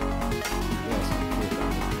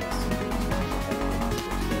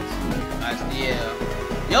 Yeah.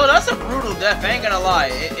 Yo, that's a brutal death. I ain't gonna lie.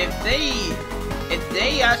 If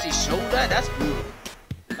they actually showed that, that's brutal.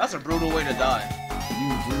 That's a brutal way to die.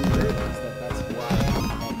 You do realize that that's why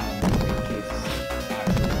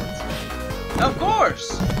Of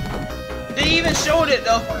course. They even showed it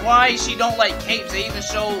of why she don't like capes. They even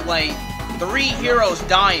showed like 3 heroes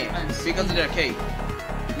dying because of their cape.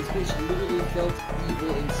 This bitch literally felt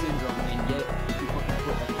evil in Syndrome, and yet you fucking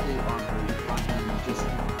put a cape on her. You fucking just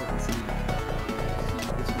fucking see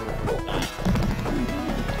this motherfucker.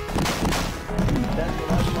 That's what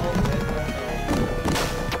I'm all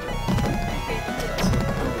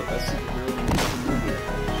that's superhero in the movie.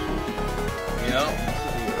 Yep.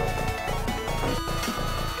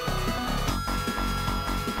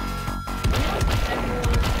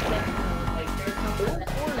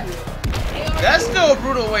 That's still a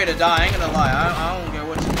brutal way to die, I ain't gonna lie. I don't care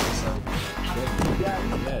what you say, so. Yeah,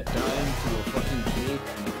 dying to a fucking cape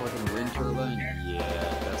and a fucking wind turbine, yeah,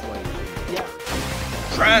 that's why you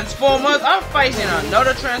Transformers? I'm fighting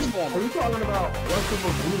another Transformer. Are you talking about what's the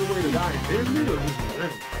most brutal way to die in Disney or just in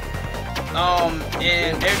general?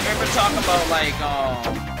 And if we're talking about like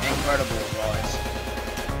Incredibles wise.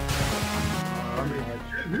 I mean,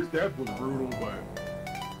 his death was brutal, but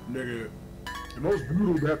nigga, the most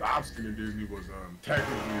brutal death I've seen in Disney was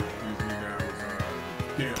technically Disney now was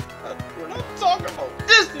death. We're not talking about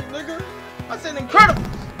Disney, nigga. I said Incredibles.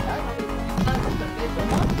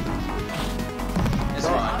 It's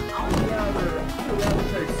fine. I would rather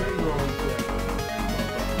take Syndrome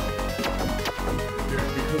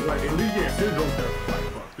because like at least Syndrome death was like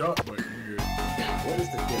fucked up, but nigga. What is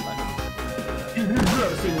the death? You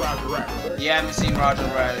haven't seen Roger Rabbit, right? Yeah, I haven't seen Roger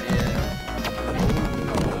Rabbit yet.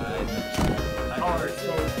 Alright,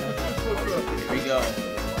 so here we go.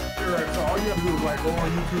 Alright, so all you have to do is like go on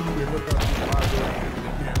YouTube and look up Roger Rabbit.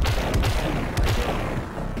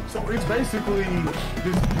 So it's basically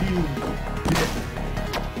this being dead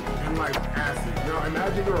and like acid. Now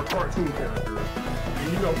imagine you're a cartoon character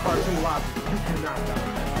and you know cartoon logic, you cannot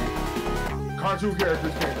die. Cartoon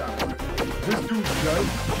characters can't die. This dude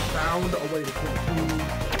just found a way to kill food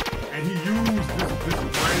and he used this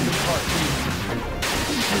random cartoon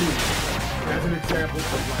as an example of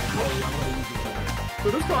like, oh yeah, I'm gonna use this. So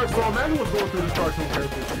this cartoon, so imagine what's going through this cartoon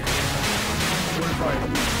character. What is like,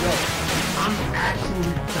 yo, I'm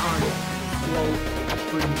actually dying. Slow,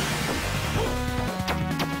 freaking.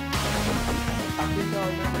 I think I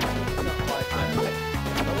remember something like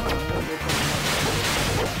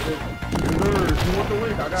You want the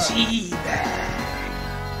link? I got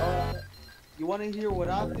it. You want to hear what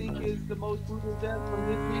I think is the most brutal death from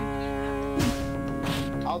this game?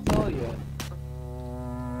 I'll tell you.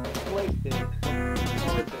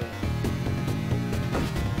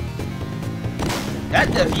 That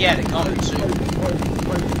death he had it coming too.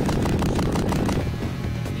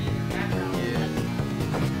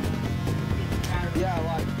 Yeah,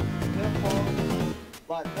 like him falling,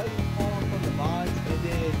 like Peggy falling from the vines and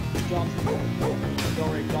then he drops the ball. He's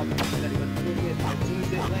already dropped the ball that he went to hit. As soon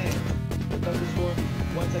as it lands, the thunderstorm,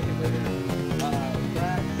 1 second later,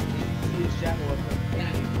 cracks, and you can see his shadow up there.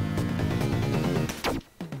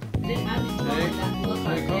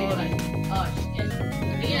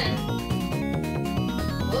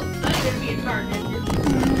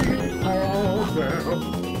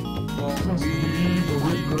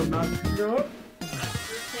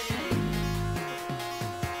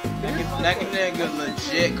 That nigga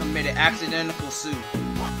legit committed accidental suit.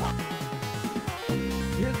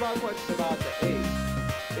 Here's my question about the age.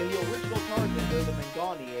 In the original Tarzan, there's a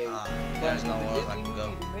Mangani age. There's no way I can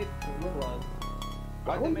go.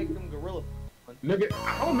 Why'd they make them gorilla? Nigga,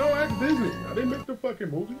 I don't know, ask Disney. I didn't make the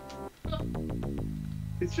fucking movie.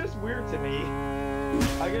 It's just weird to me.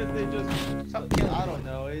 I guess they just, I don't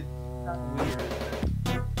know, it's weird.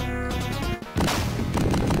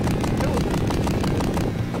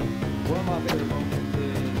 One of my favorite moments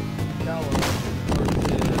is Callum versus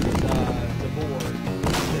Devore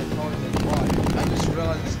in Tarzan's body. I just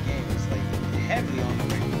realized this game is like heavily on the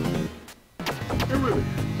ring. It really is.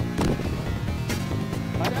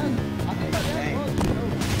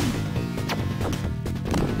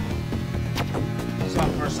 It's my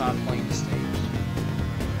first time playing the stage.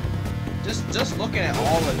 Just looking at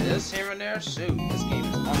all of this here and there, shoot, this game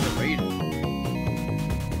is underrated.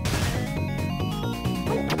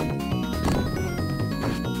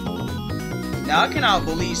 Now I cannot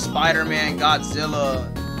believe Spider-Man, Godzilla,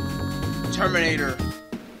 Terminator,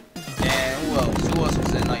 and who else? Who else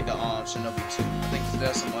was in like the Shinobi 2? I think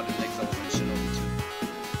there's some other niggas that was in Shinobi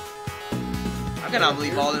 2. I cannot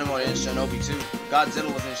believe all of them were in Shinobi 2.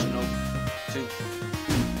 Godzilla was in Shinobi 2.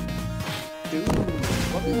 Dude,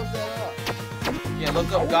 let me look that up. Yeah,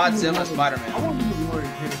 look up Godzilla Spider-Man. I want to be wearing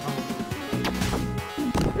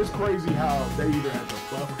It's crazy how they either had to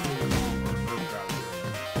buff King Kong or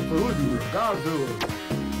Godzilla. But let's be real, Godzilla would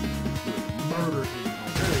murder King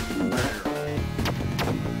Kong. That ain't fair.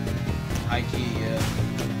 High key, yeah.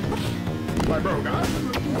 Like,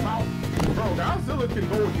 Godzilla can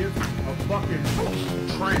go against a fucking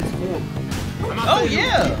Transformer. Oh,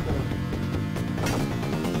 yeah!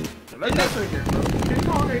 Let's sit here, bro. King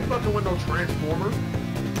Kong ain't fucking with no Transformers.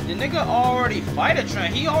 The nigga already fight a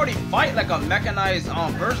he already fight like a mechanized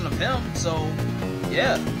version of him, so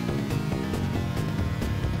yeah.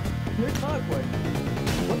 Here's my question.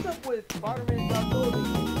 What's up with Spider-Man Godzilla?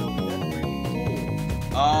 That's pretty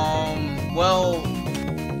cool. Well,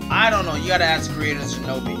 I don't know. You gotta ask creators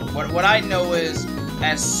Shinobi. What I know is,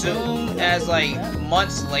 as soon as like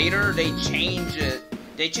months later, they change it.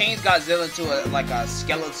 They changed Godzilla into a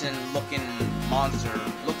skeleton-looking monster.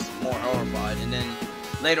 Looks more horrified, and then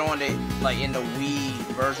later on, they like in the Wii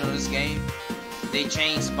version of this game, they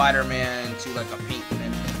changed Spider-Man to like a pink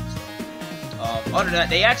minion. So, other than that,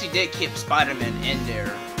 they actually did keep Spider-Man in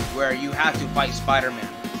there, where you have to fight Spider-Man,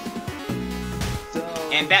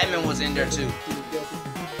 and Batman was in there too.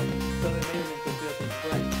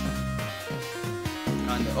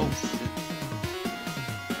 Kinda. Oh shit.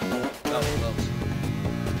 That was close.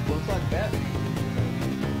 Looks like Batman.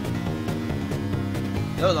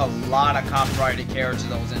 There was a lot of copyrighted characters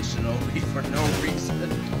that was in Shinobi for no reason.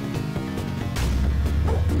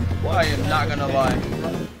 I am not gonna lie.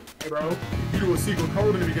 Hey bro, if you do a secret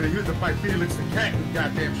code in the beginning, you have to fight Felix the Cat with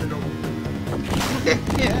goddamn Shinobi.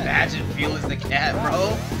 Imagine Felix the Cat,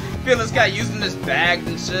 bro. Felix got using this bag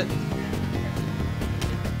and shit.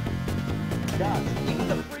 Guys, even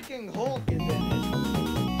the freaking Hulk is in it.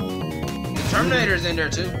 The Terminator's in there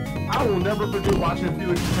too. I will never forget watching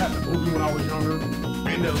Felix the Cat the movie when I was younger.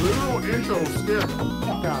 And the literal intro scared the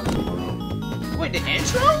fuck out of me, bro. Wait, the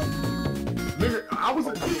intro? Nigga, I was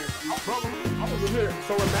here.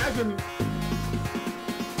 So imagine,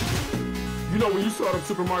 you know, when you saw the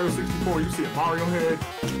Super Mario 64, you see a Mario head.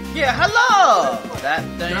 Yeah, hello! That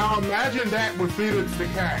thing. Now imagine that with Felix the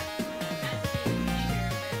Cat.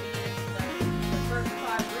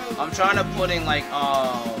 I'm trying to put in like,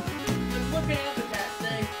 looking up at that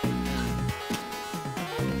thing.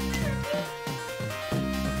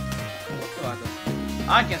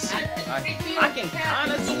 I can see it. I can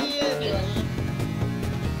kind of see it.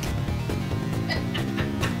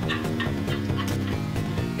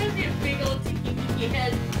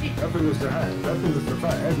 That thing is the hat. That thing is the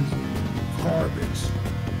fat. That is garbage.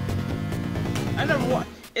 I never watched.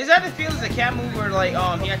 Is that the feelings of cat movie where like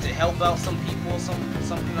he had to help out some people or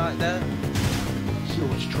something like that? Shit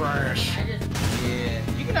was trash. Yeah,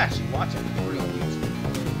 you can actually watch it for real YouTube.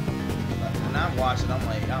 But when I watch it, I'm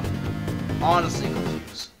honestly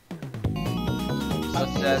confused. So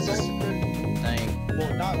that's this thing.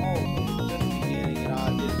 Well, not all of them, just the beginning, and I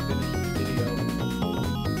didn't finish the video.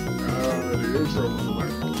 The intro was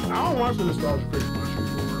like, I don't watch the nostalgia crazy much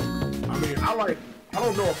anymore. I mean, I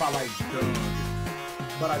don't know if I like Doug,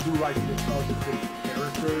 but I do like the nostalgia crazy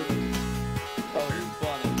character. Oh, he's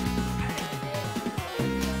funny.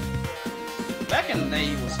 Back in the day,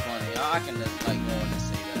 he was funny. I can just like go in and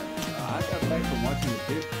say that. I got back from watching the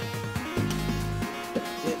bit.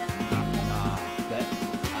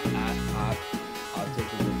 I'll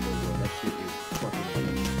take a look for it. That shit is fucking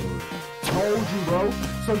Told you, bro.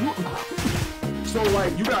 So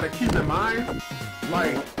like, you gotta keep in mind,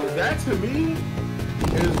 like, that to me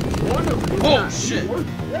is one of the bullshit.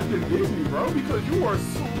 That's in Disney, bro, because you are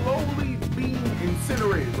slowly being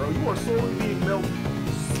incinerated, bro. You are slowly being melted.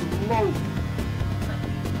 Slowly.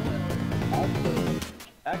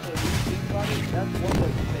 Actually, if you think about it, that's one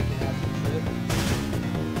way to take an acid trip.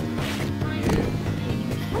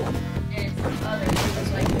 And some other things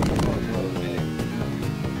like those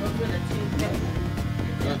were the two things.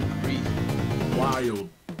 Wild.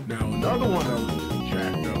 Now another one that was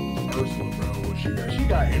jacked up was Ursula, bro. She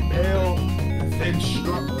got impaled,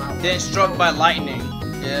 then struck by lightning.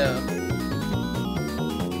 Yeah.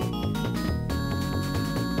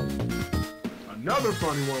 Another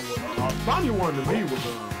funny one was funny one to me was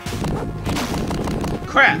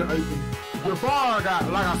crap. Jafar got,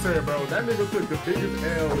 like I said, bro, that nigga took the biggest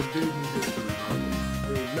L in Disney history, bro.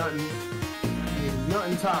 Ain't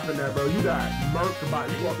nothing topping that, bro. You got murked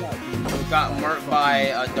by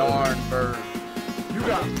a darn bird. You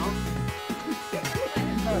got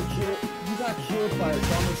killed by a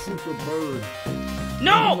pharmaceutical bird.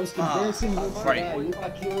 No! The most embarrassing right. You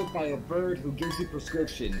got killed by a bird who gives you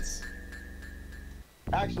prescriptions.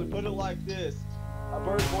 Actually, put it like this. A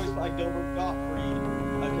bird voiced by Gilbert Gottfried,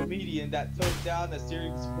 a comedian that took down a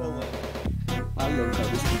serious villain. I love how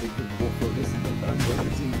this is a good book for this is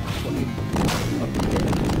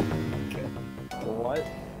What?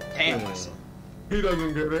 Damn. He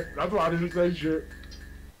doesn't get it. That's why I didn't say shit.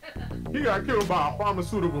 He got killed by a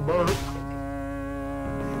pharmaceutical bird.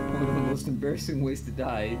 One of the most embarrassing ways to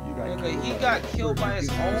die. He got killed by his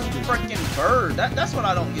own freaking bird. That's what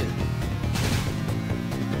I don't get.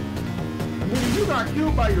 Nigga, you got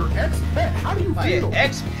killed by your ex-pet. How do you by feel? Your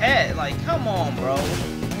ex-pet? Like, come on, bro.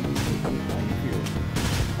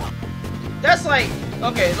 That's like,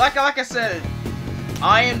 okay, like I said,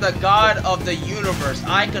 I am the god of the universe.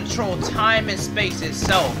 I control time and space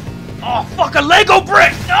itself. Oh, fuck, a Lego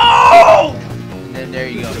brick! No! And then there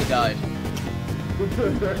you go, he died.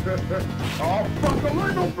 Oh, fuck, a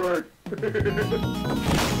Lego brick!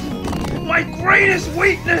 My greatest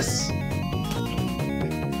weakness!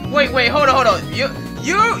 Wait, hold on. You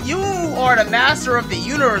are the master of the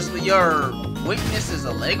universe, but your weakness is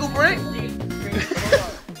a Lego brick?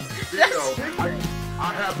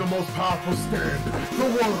 I have the most powerful stand in the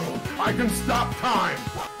world. I can stop time.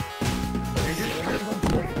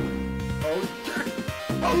 Oh shit!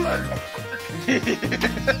 A Lego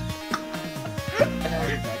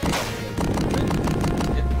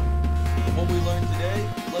What we learned today,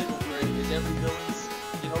 Lego brick is every villain's,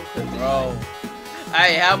 kryptonite. Bro.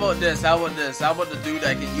 Hey, how about this? How about the dude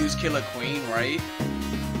that can use Killer Queen, right?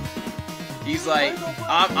 He's like,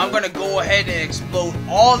 I'm gonna go ahead and explode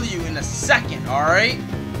all of you in a second, alright?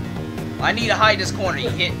 I need to hide this corner. He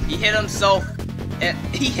hit himself, and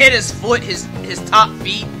he hit his foot, his top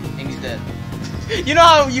feet, and he's dead. You know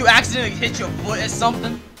how you accidentally hit your foot at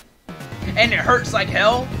something? And it hurts like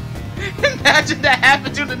hell? Imagine that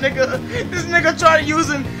happened to the nigga. This nigga tried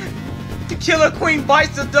using the Killer Queen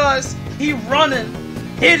bites the dust. He running,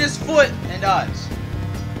 hit his foot, and dies.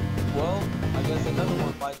 Well, I guess another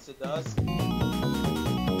one bites the dust.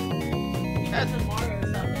 That's some water or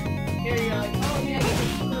something. Here you're like, oh yeah,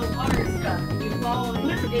 you little water and stuff. And you fall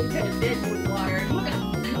into the ditch with water.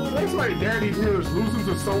 That's like Daddy Dearest losing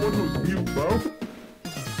to someone who's mute, bro.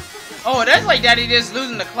 Oh, that's like Daddy Dearest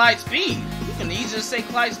losing to Clyde Speed. You can easily say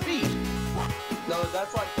Clyde Speed. No,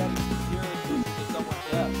 that's like Daddy Dearest losing to someone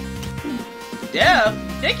deaf. Deaf?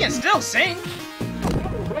 They can still sing.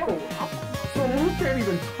 Bro, so can't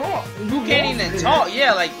even talk. Who can't even talk?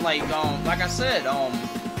 Yeah, like I said,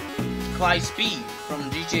 Clyde Speed from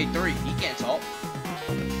GTA 3. He can't talk.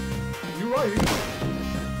 You right.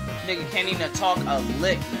 Nigga can't even talk a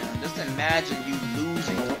lick, man. Just imagine you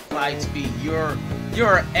losing to Clyde Speed. You're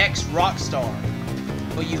an ex-rock star,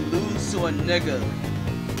 but you lose to a nigga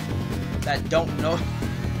that don't know.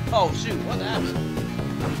 Oh shoot, what happened?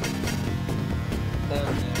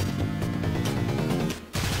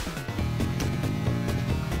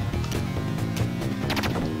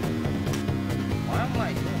 Why am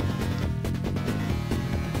I doing?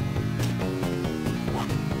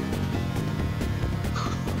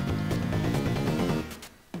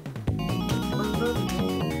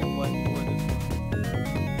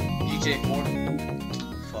 GTA 4.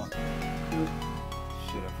 Fuck.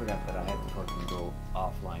 Shit, I forgot that I had to fucking go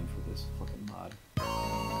offline for this fucking mod.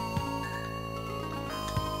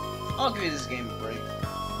 I'll give this game a break.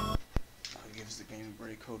 I'll give this game a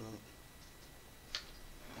break. Hold up.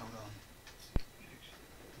 Hold on.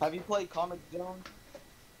 Have you played Comic Zone?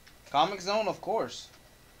 Comic Zone, of course.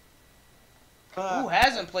 Who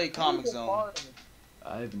hasn't played Comic Zone?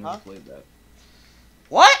 I've never played that.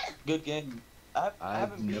 What? Good game.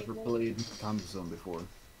 I've never played Comic Zone before.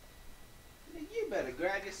 You better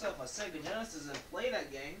grab yourself a Sega Genesis and play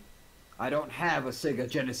that game. I don't have a Sega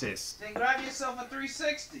Genesis. Then grab yourself a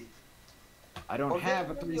 360. I don't have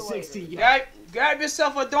a 360 yet. Grab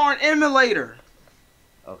yourself a darn emulator.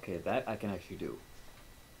 Okay, that I can actually do.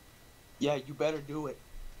 Yeah, you better do it.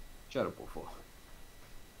 Shut up, Wolfo.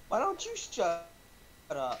 Why don't you shut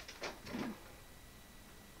up?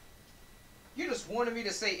 You just wanted me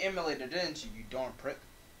to say emulator, didn't you, you darn prick?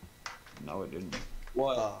 No, it didn't.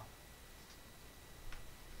 What?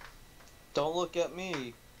 Don't look at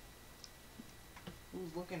me.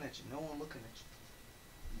 Who's looking at you? No one looking at you.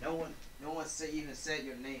 No one even said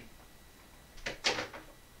your name.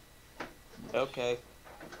 Okay.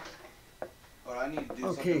 Oh, I need to do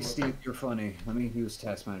Okay, Steve, you're funny. Let me use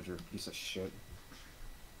Task Manager, piece of shit.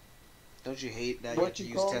 Don't you hate that you have to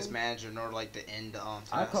use Task Manager in order like to end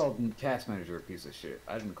task? I called Task Manager a piece of shit.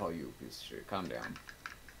 I didn't call you a piece of shit. Calm down.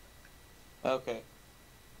 Okay.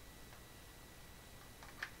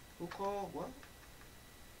 Who called what?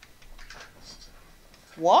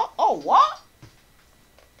 What? Oh, what?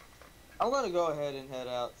 I'm gonna go ahead and head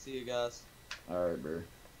out. See you guys. Alright, bro.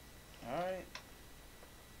 Alright.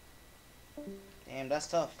 Damn, that's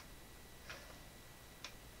tough.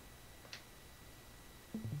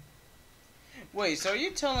 Wait, so are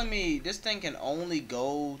you telling me this thing can only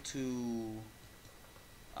go to...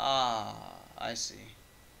 Ah, I see.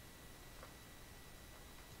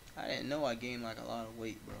 I didn't know I gained like a lot of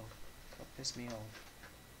weight, bro. That pissed me off.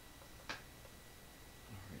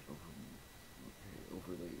 Alright,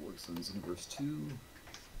 overlay works on Xenoverse 2.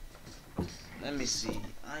 Let me see.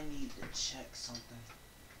 I need to check something.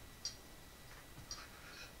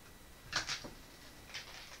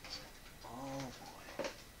 Oh boy.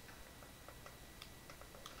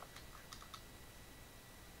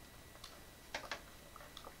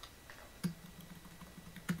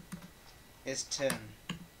 It's 10.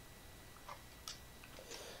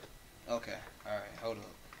 Okay, alright, hold up.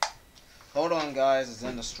 Hold on, guys, it's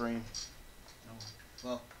in the stream.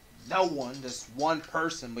 Well, no one, just one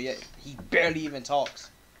person, but yet he barely even talks.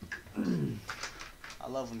 I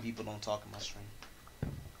love when people don't talk in my stream. It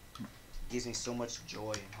gives me so much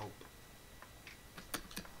joy and hope.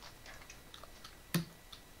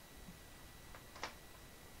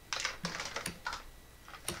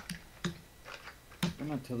 I'm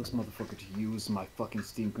gonna tell this motherfucker to use my fucking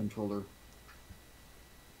Steam controller.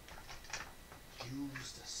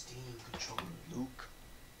 Use the Steam controller, Luke.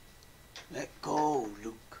 Let go,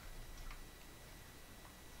 Luke.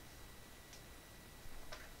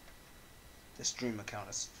 The stream account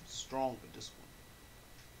is strong with this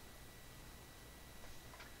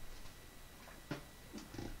one.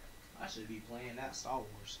 I should be playing that Star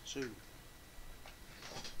Wars. Shoot.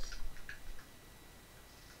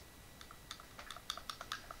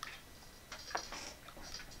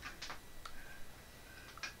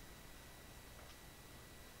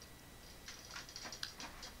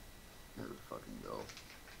 There we fucking go.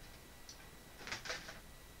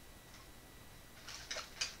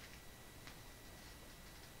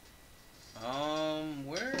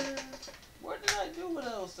 Where did I do with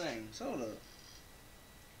those things? Hold up.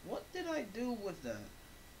 What did I do with that?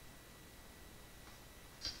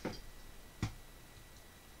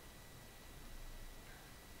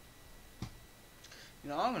 You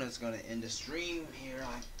know, I'm just gonna end the stream here,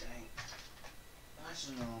 I think.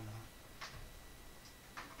 Actually, no,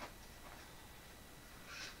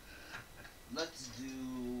 Let's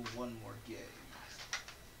do one more game.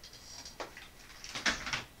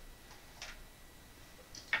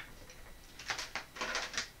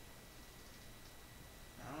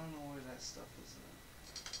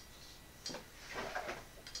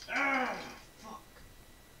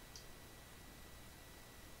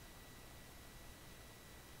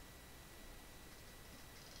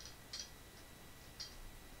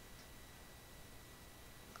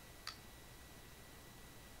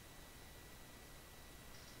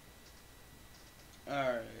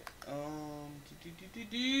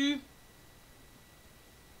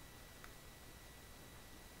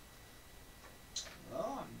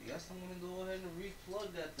 Well, I guess I'm gonna go ahead and replug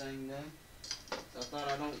that thing then. So I thought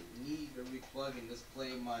I don't need to replug and just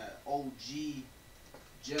play my OG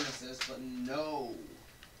Genesis, but no.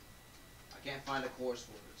 I can't find a course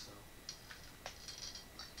for it, so.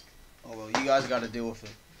 Oh well, you guys gotta deal with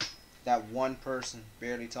it. That one person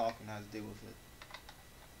barely talking has to deal with it.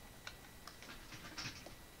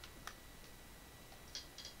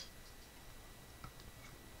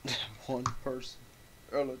 One person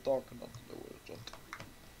barely talking has to deal with it.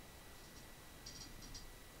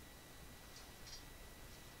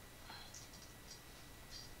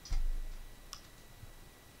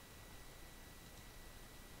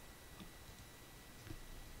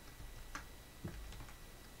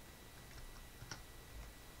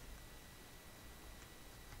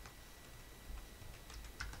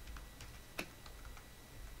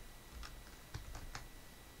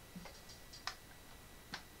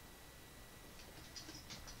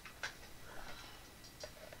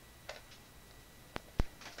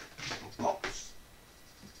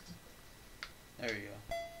 There you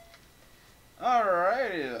go.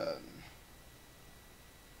 Alrighty then.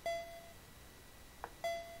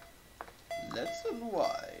 Let's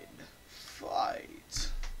unwind. Fight.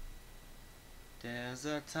 There's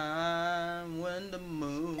a time when the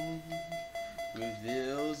moon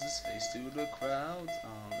reveals its face to the crowds.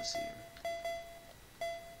 Let's see here.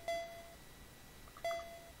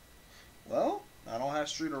 Well, I don't have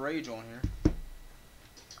Street of Rage on here.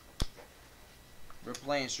 We're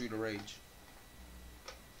playing Street of Rage.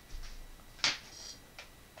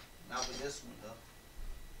 Not with this one though.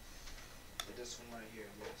 With this one right here,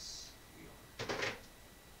 yes. We are.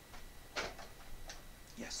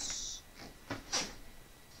 Yes.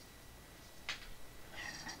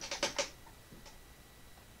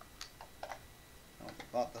 I'm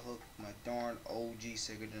about to hook my darn OG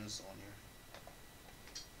Sega Genesis on here.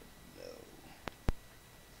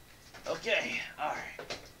 No. Okay, alright.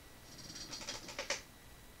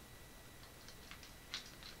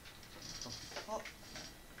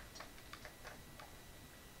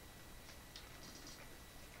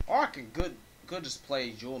 Or I could good just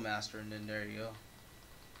play Jewel Master and then there you go.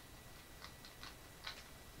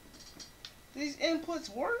 These inputs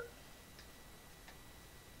work?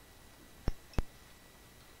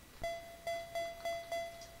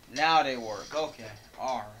 Now they work. Okay.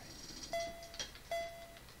 Alright.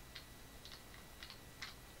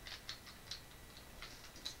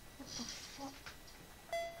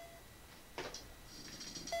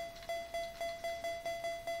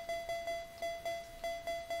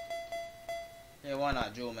 Yeah, why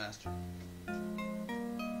not Jewel Master?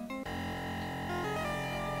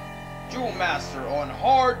 Jewel Master on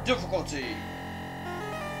hard difficulty.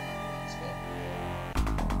 Let's go.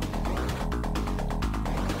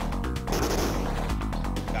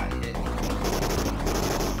 Got hit.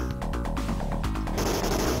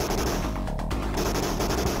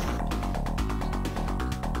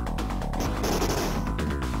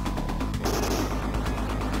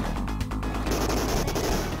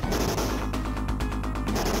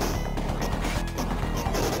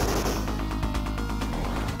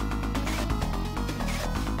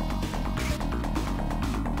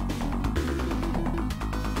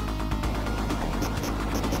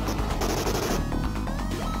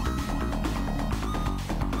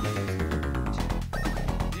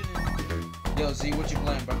 Yo, Z, what you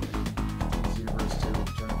playing, bro? Universe 2, I'm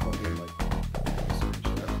trying to fucking like search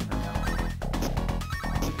that right now.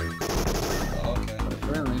 Oh, okay. But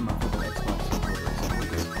apparently my fucking Xbox controller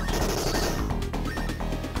is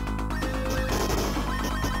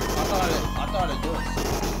I thought it does.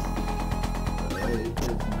 Really? It's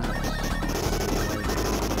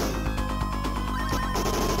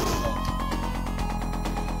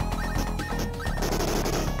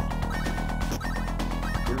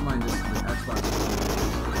Never mind, this is the Xbox.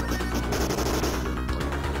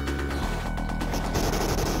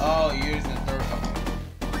 Oh, you're using the third one.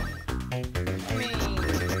 I mean, I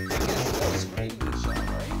guess full screen shot,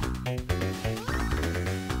 right?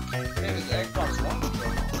 I think it's the Xbox One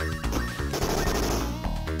controller.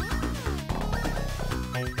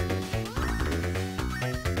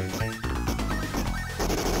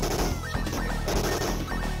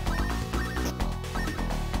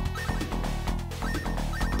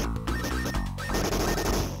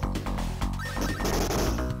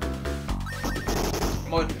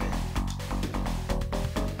 Motivate.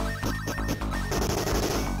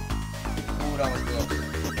 Ooh, that was close.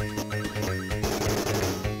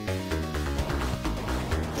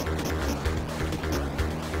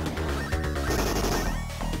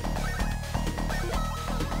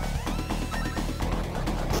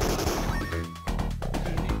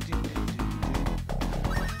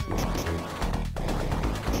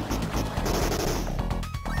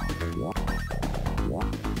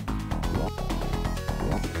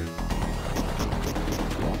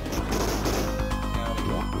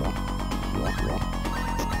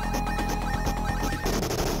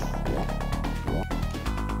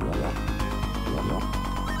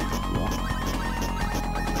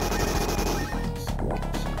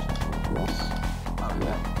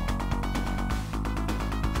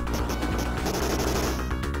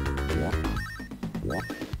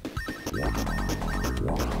 Oh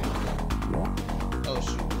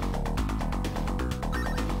shoot.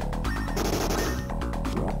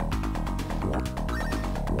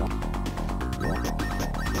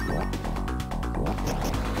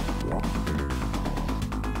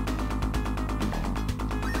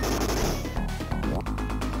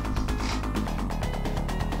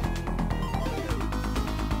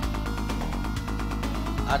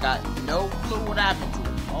 I got no clue what happened to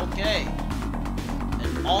him. Okay.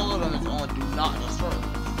 And all of them is on do not destroy.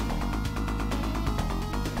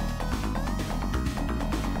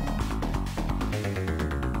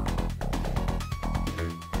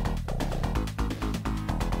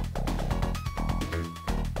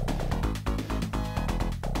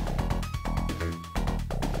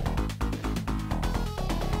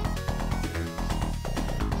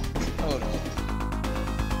 Hold up.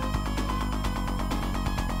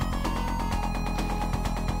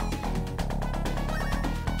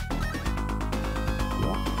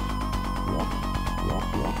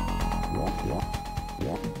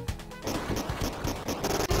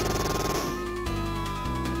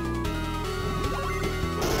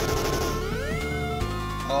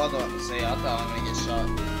 Oh, I was about to say, I thought I'm gonna get shot.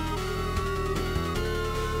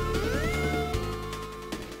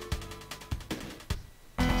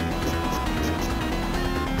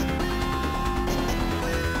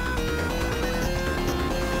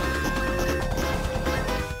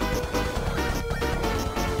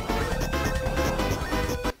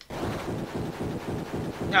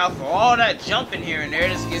 Now, for all that jumping here and there,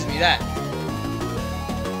 this gives me that.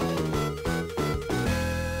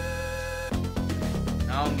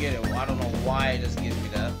 I don't get it. I don't know why it just gives me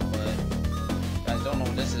that, but you guys don't know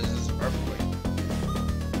what this is. It's an earthquake.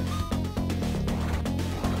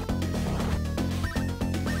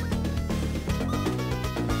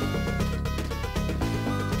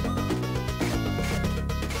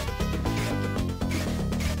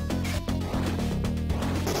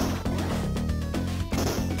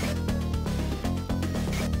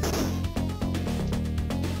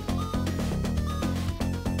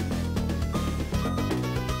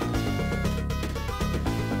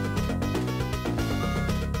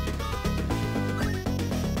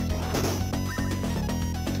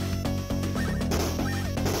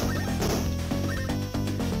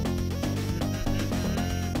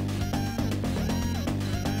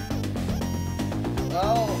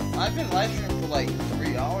 Well, I've been live streaming for like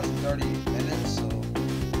 3 hours and 30 minutes, so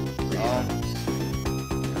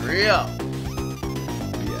 3 hours.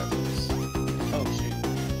 Oh shoot.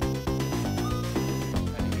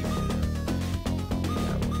 I didn't mean to do that.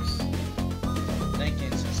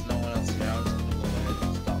 Thinking since no one else is here, I'm just gonna go ahead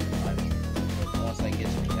and stop the live stream. But once I get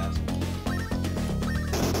to the castle.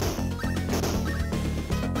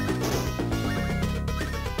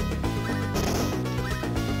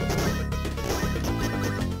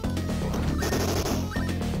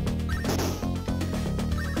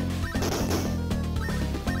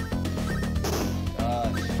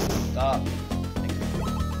 Stop.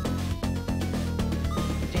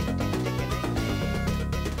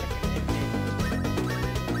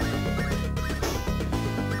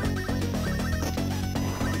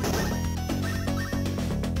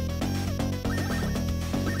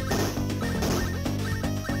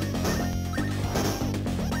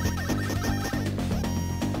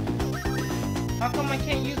 How come I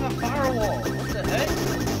can't use my firewall? What the heck?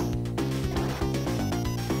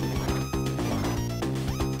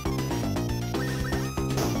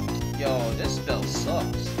 Yo, this spell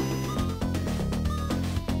sucks.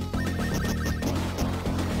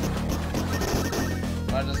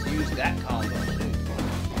 I just used that combo too.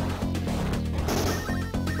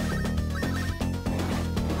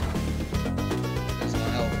 That's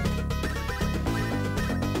gonna help.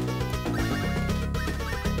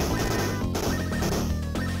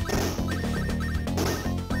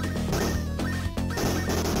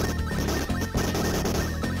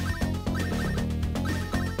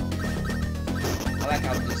 I like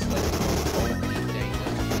how this like OP thing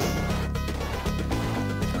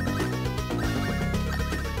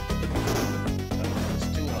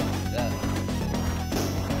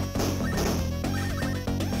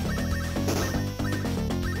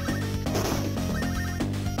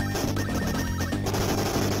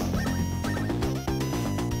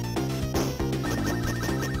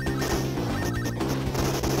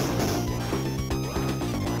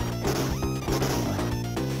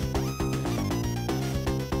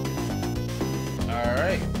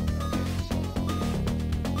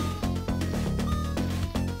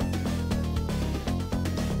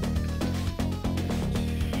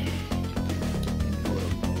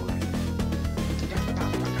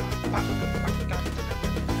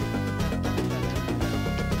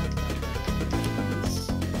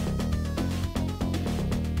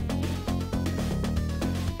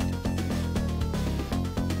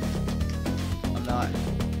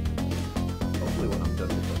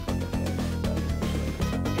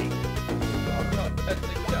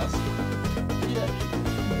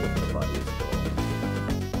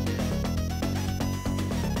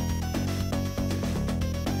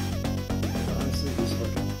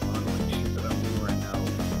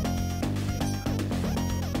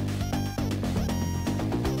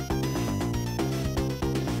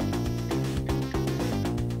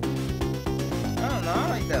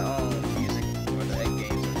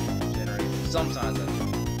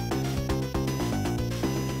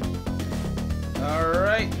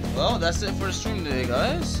Alright, well, that's it for the stream today,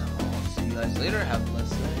 guys. I'll see you guys later. Have a blessed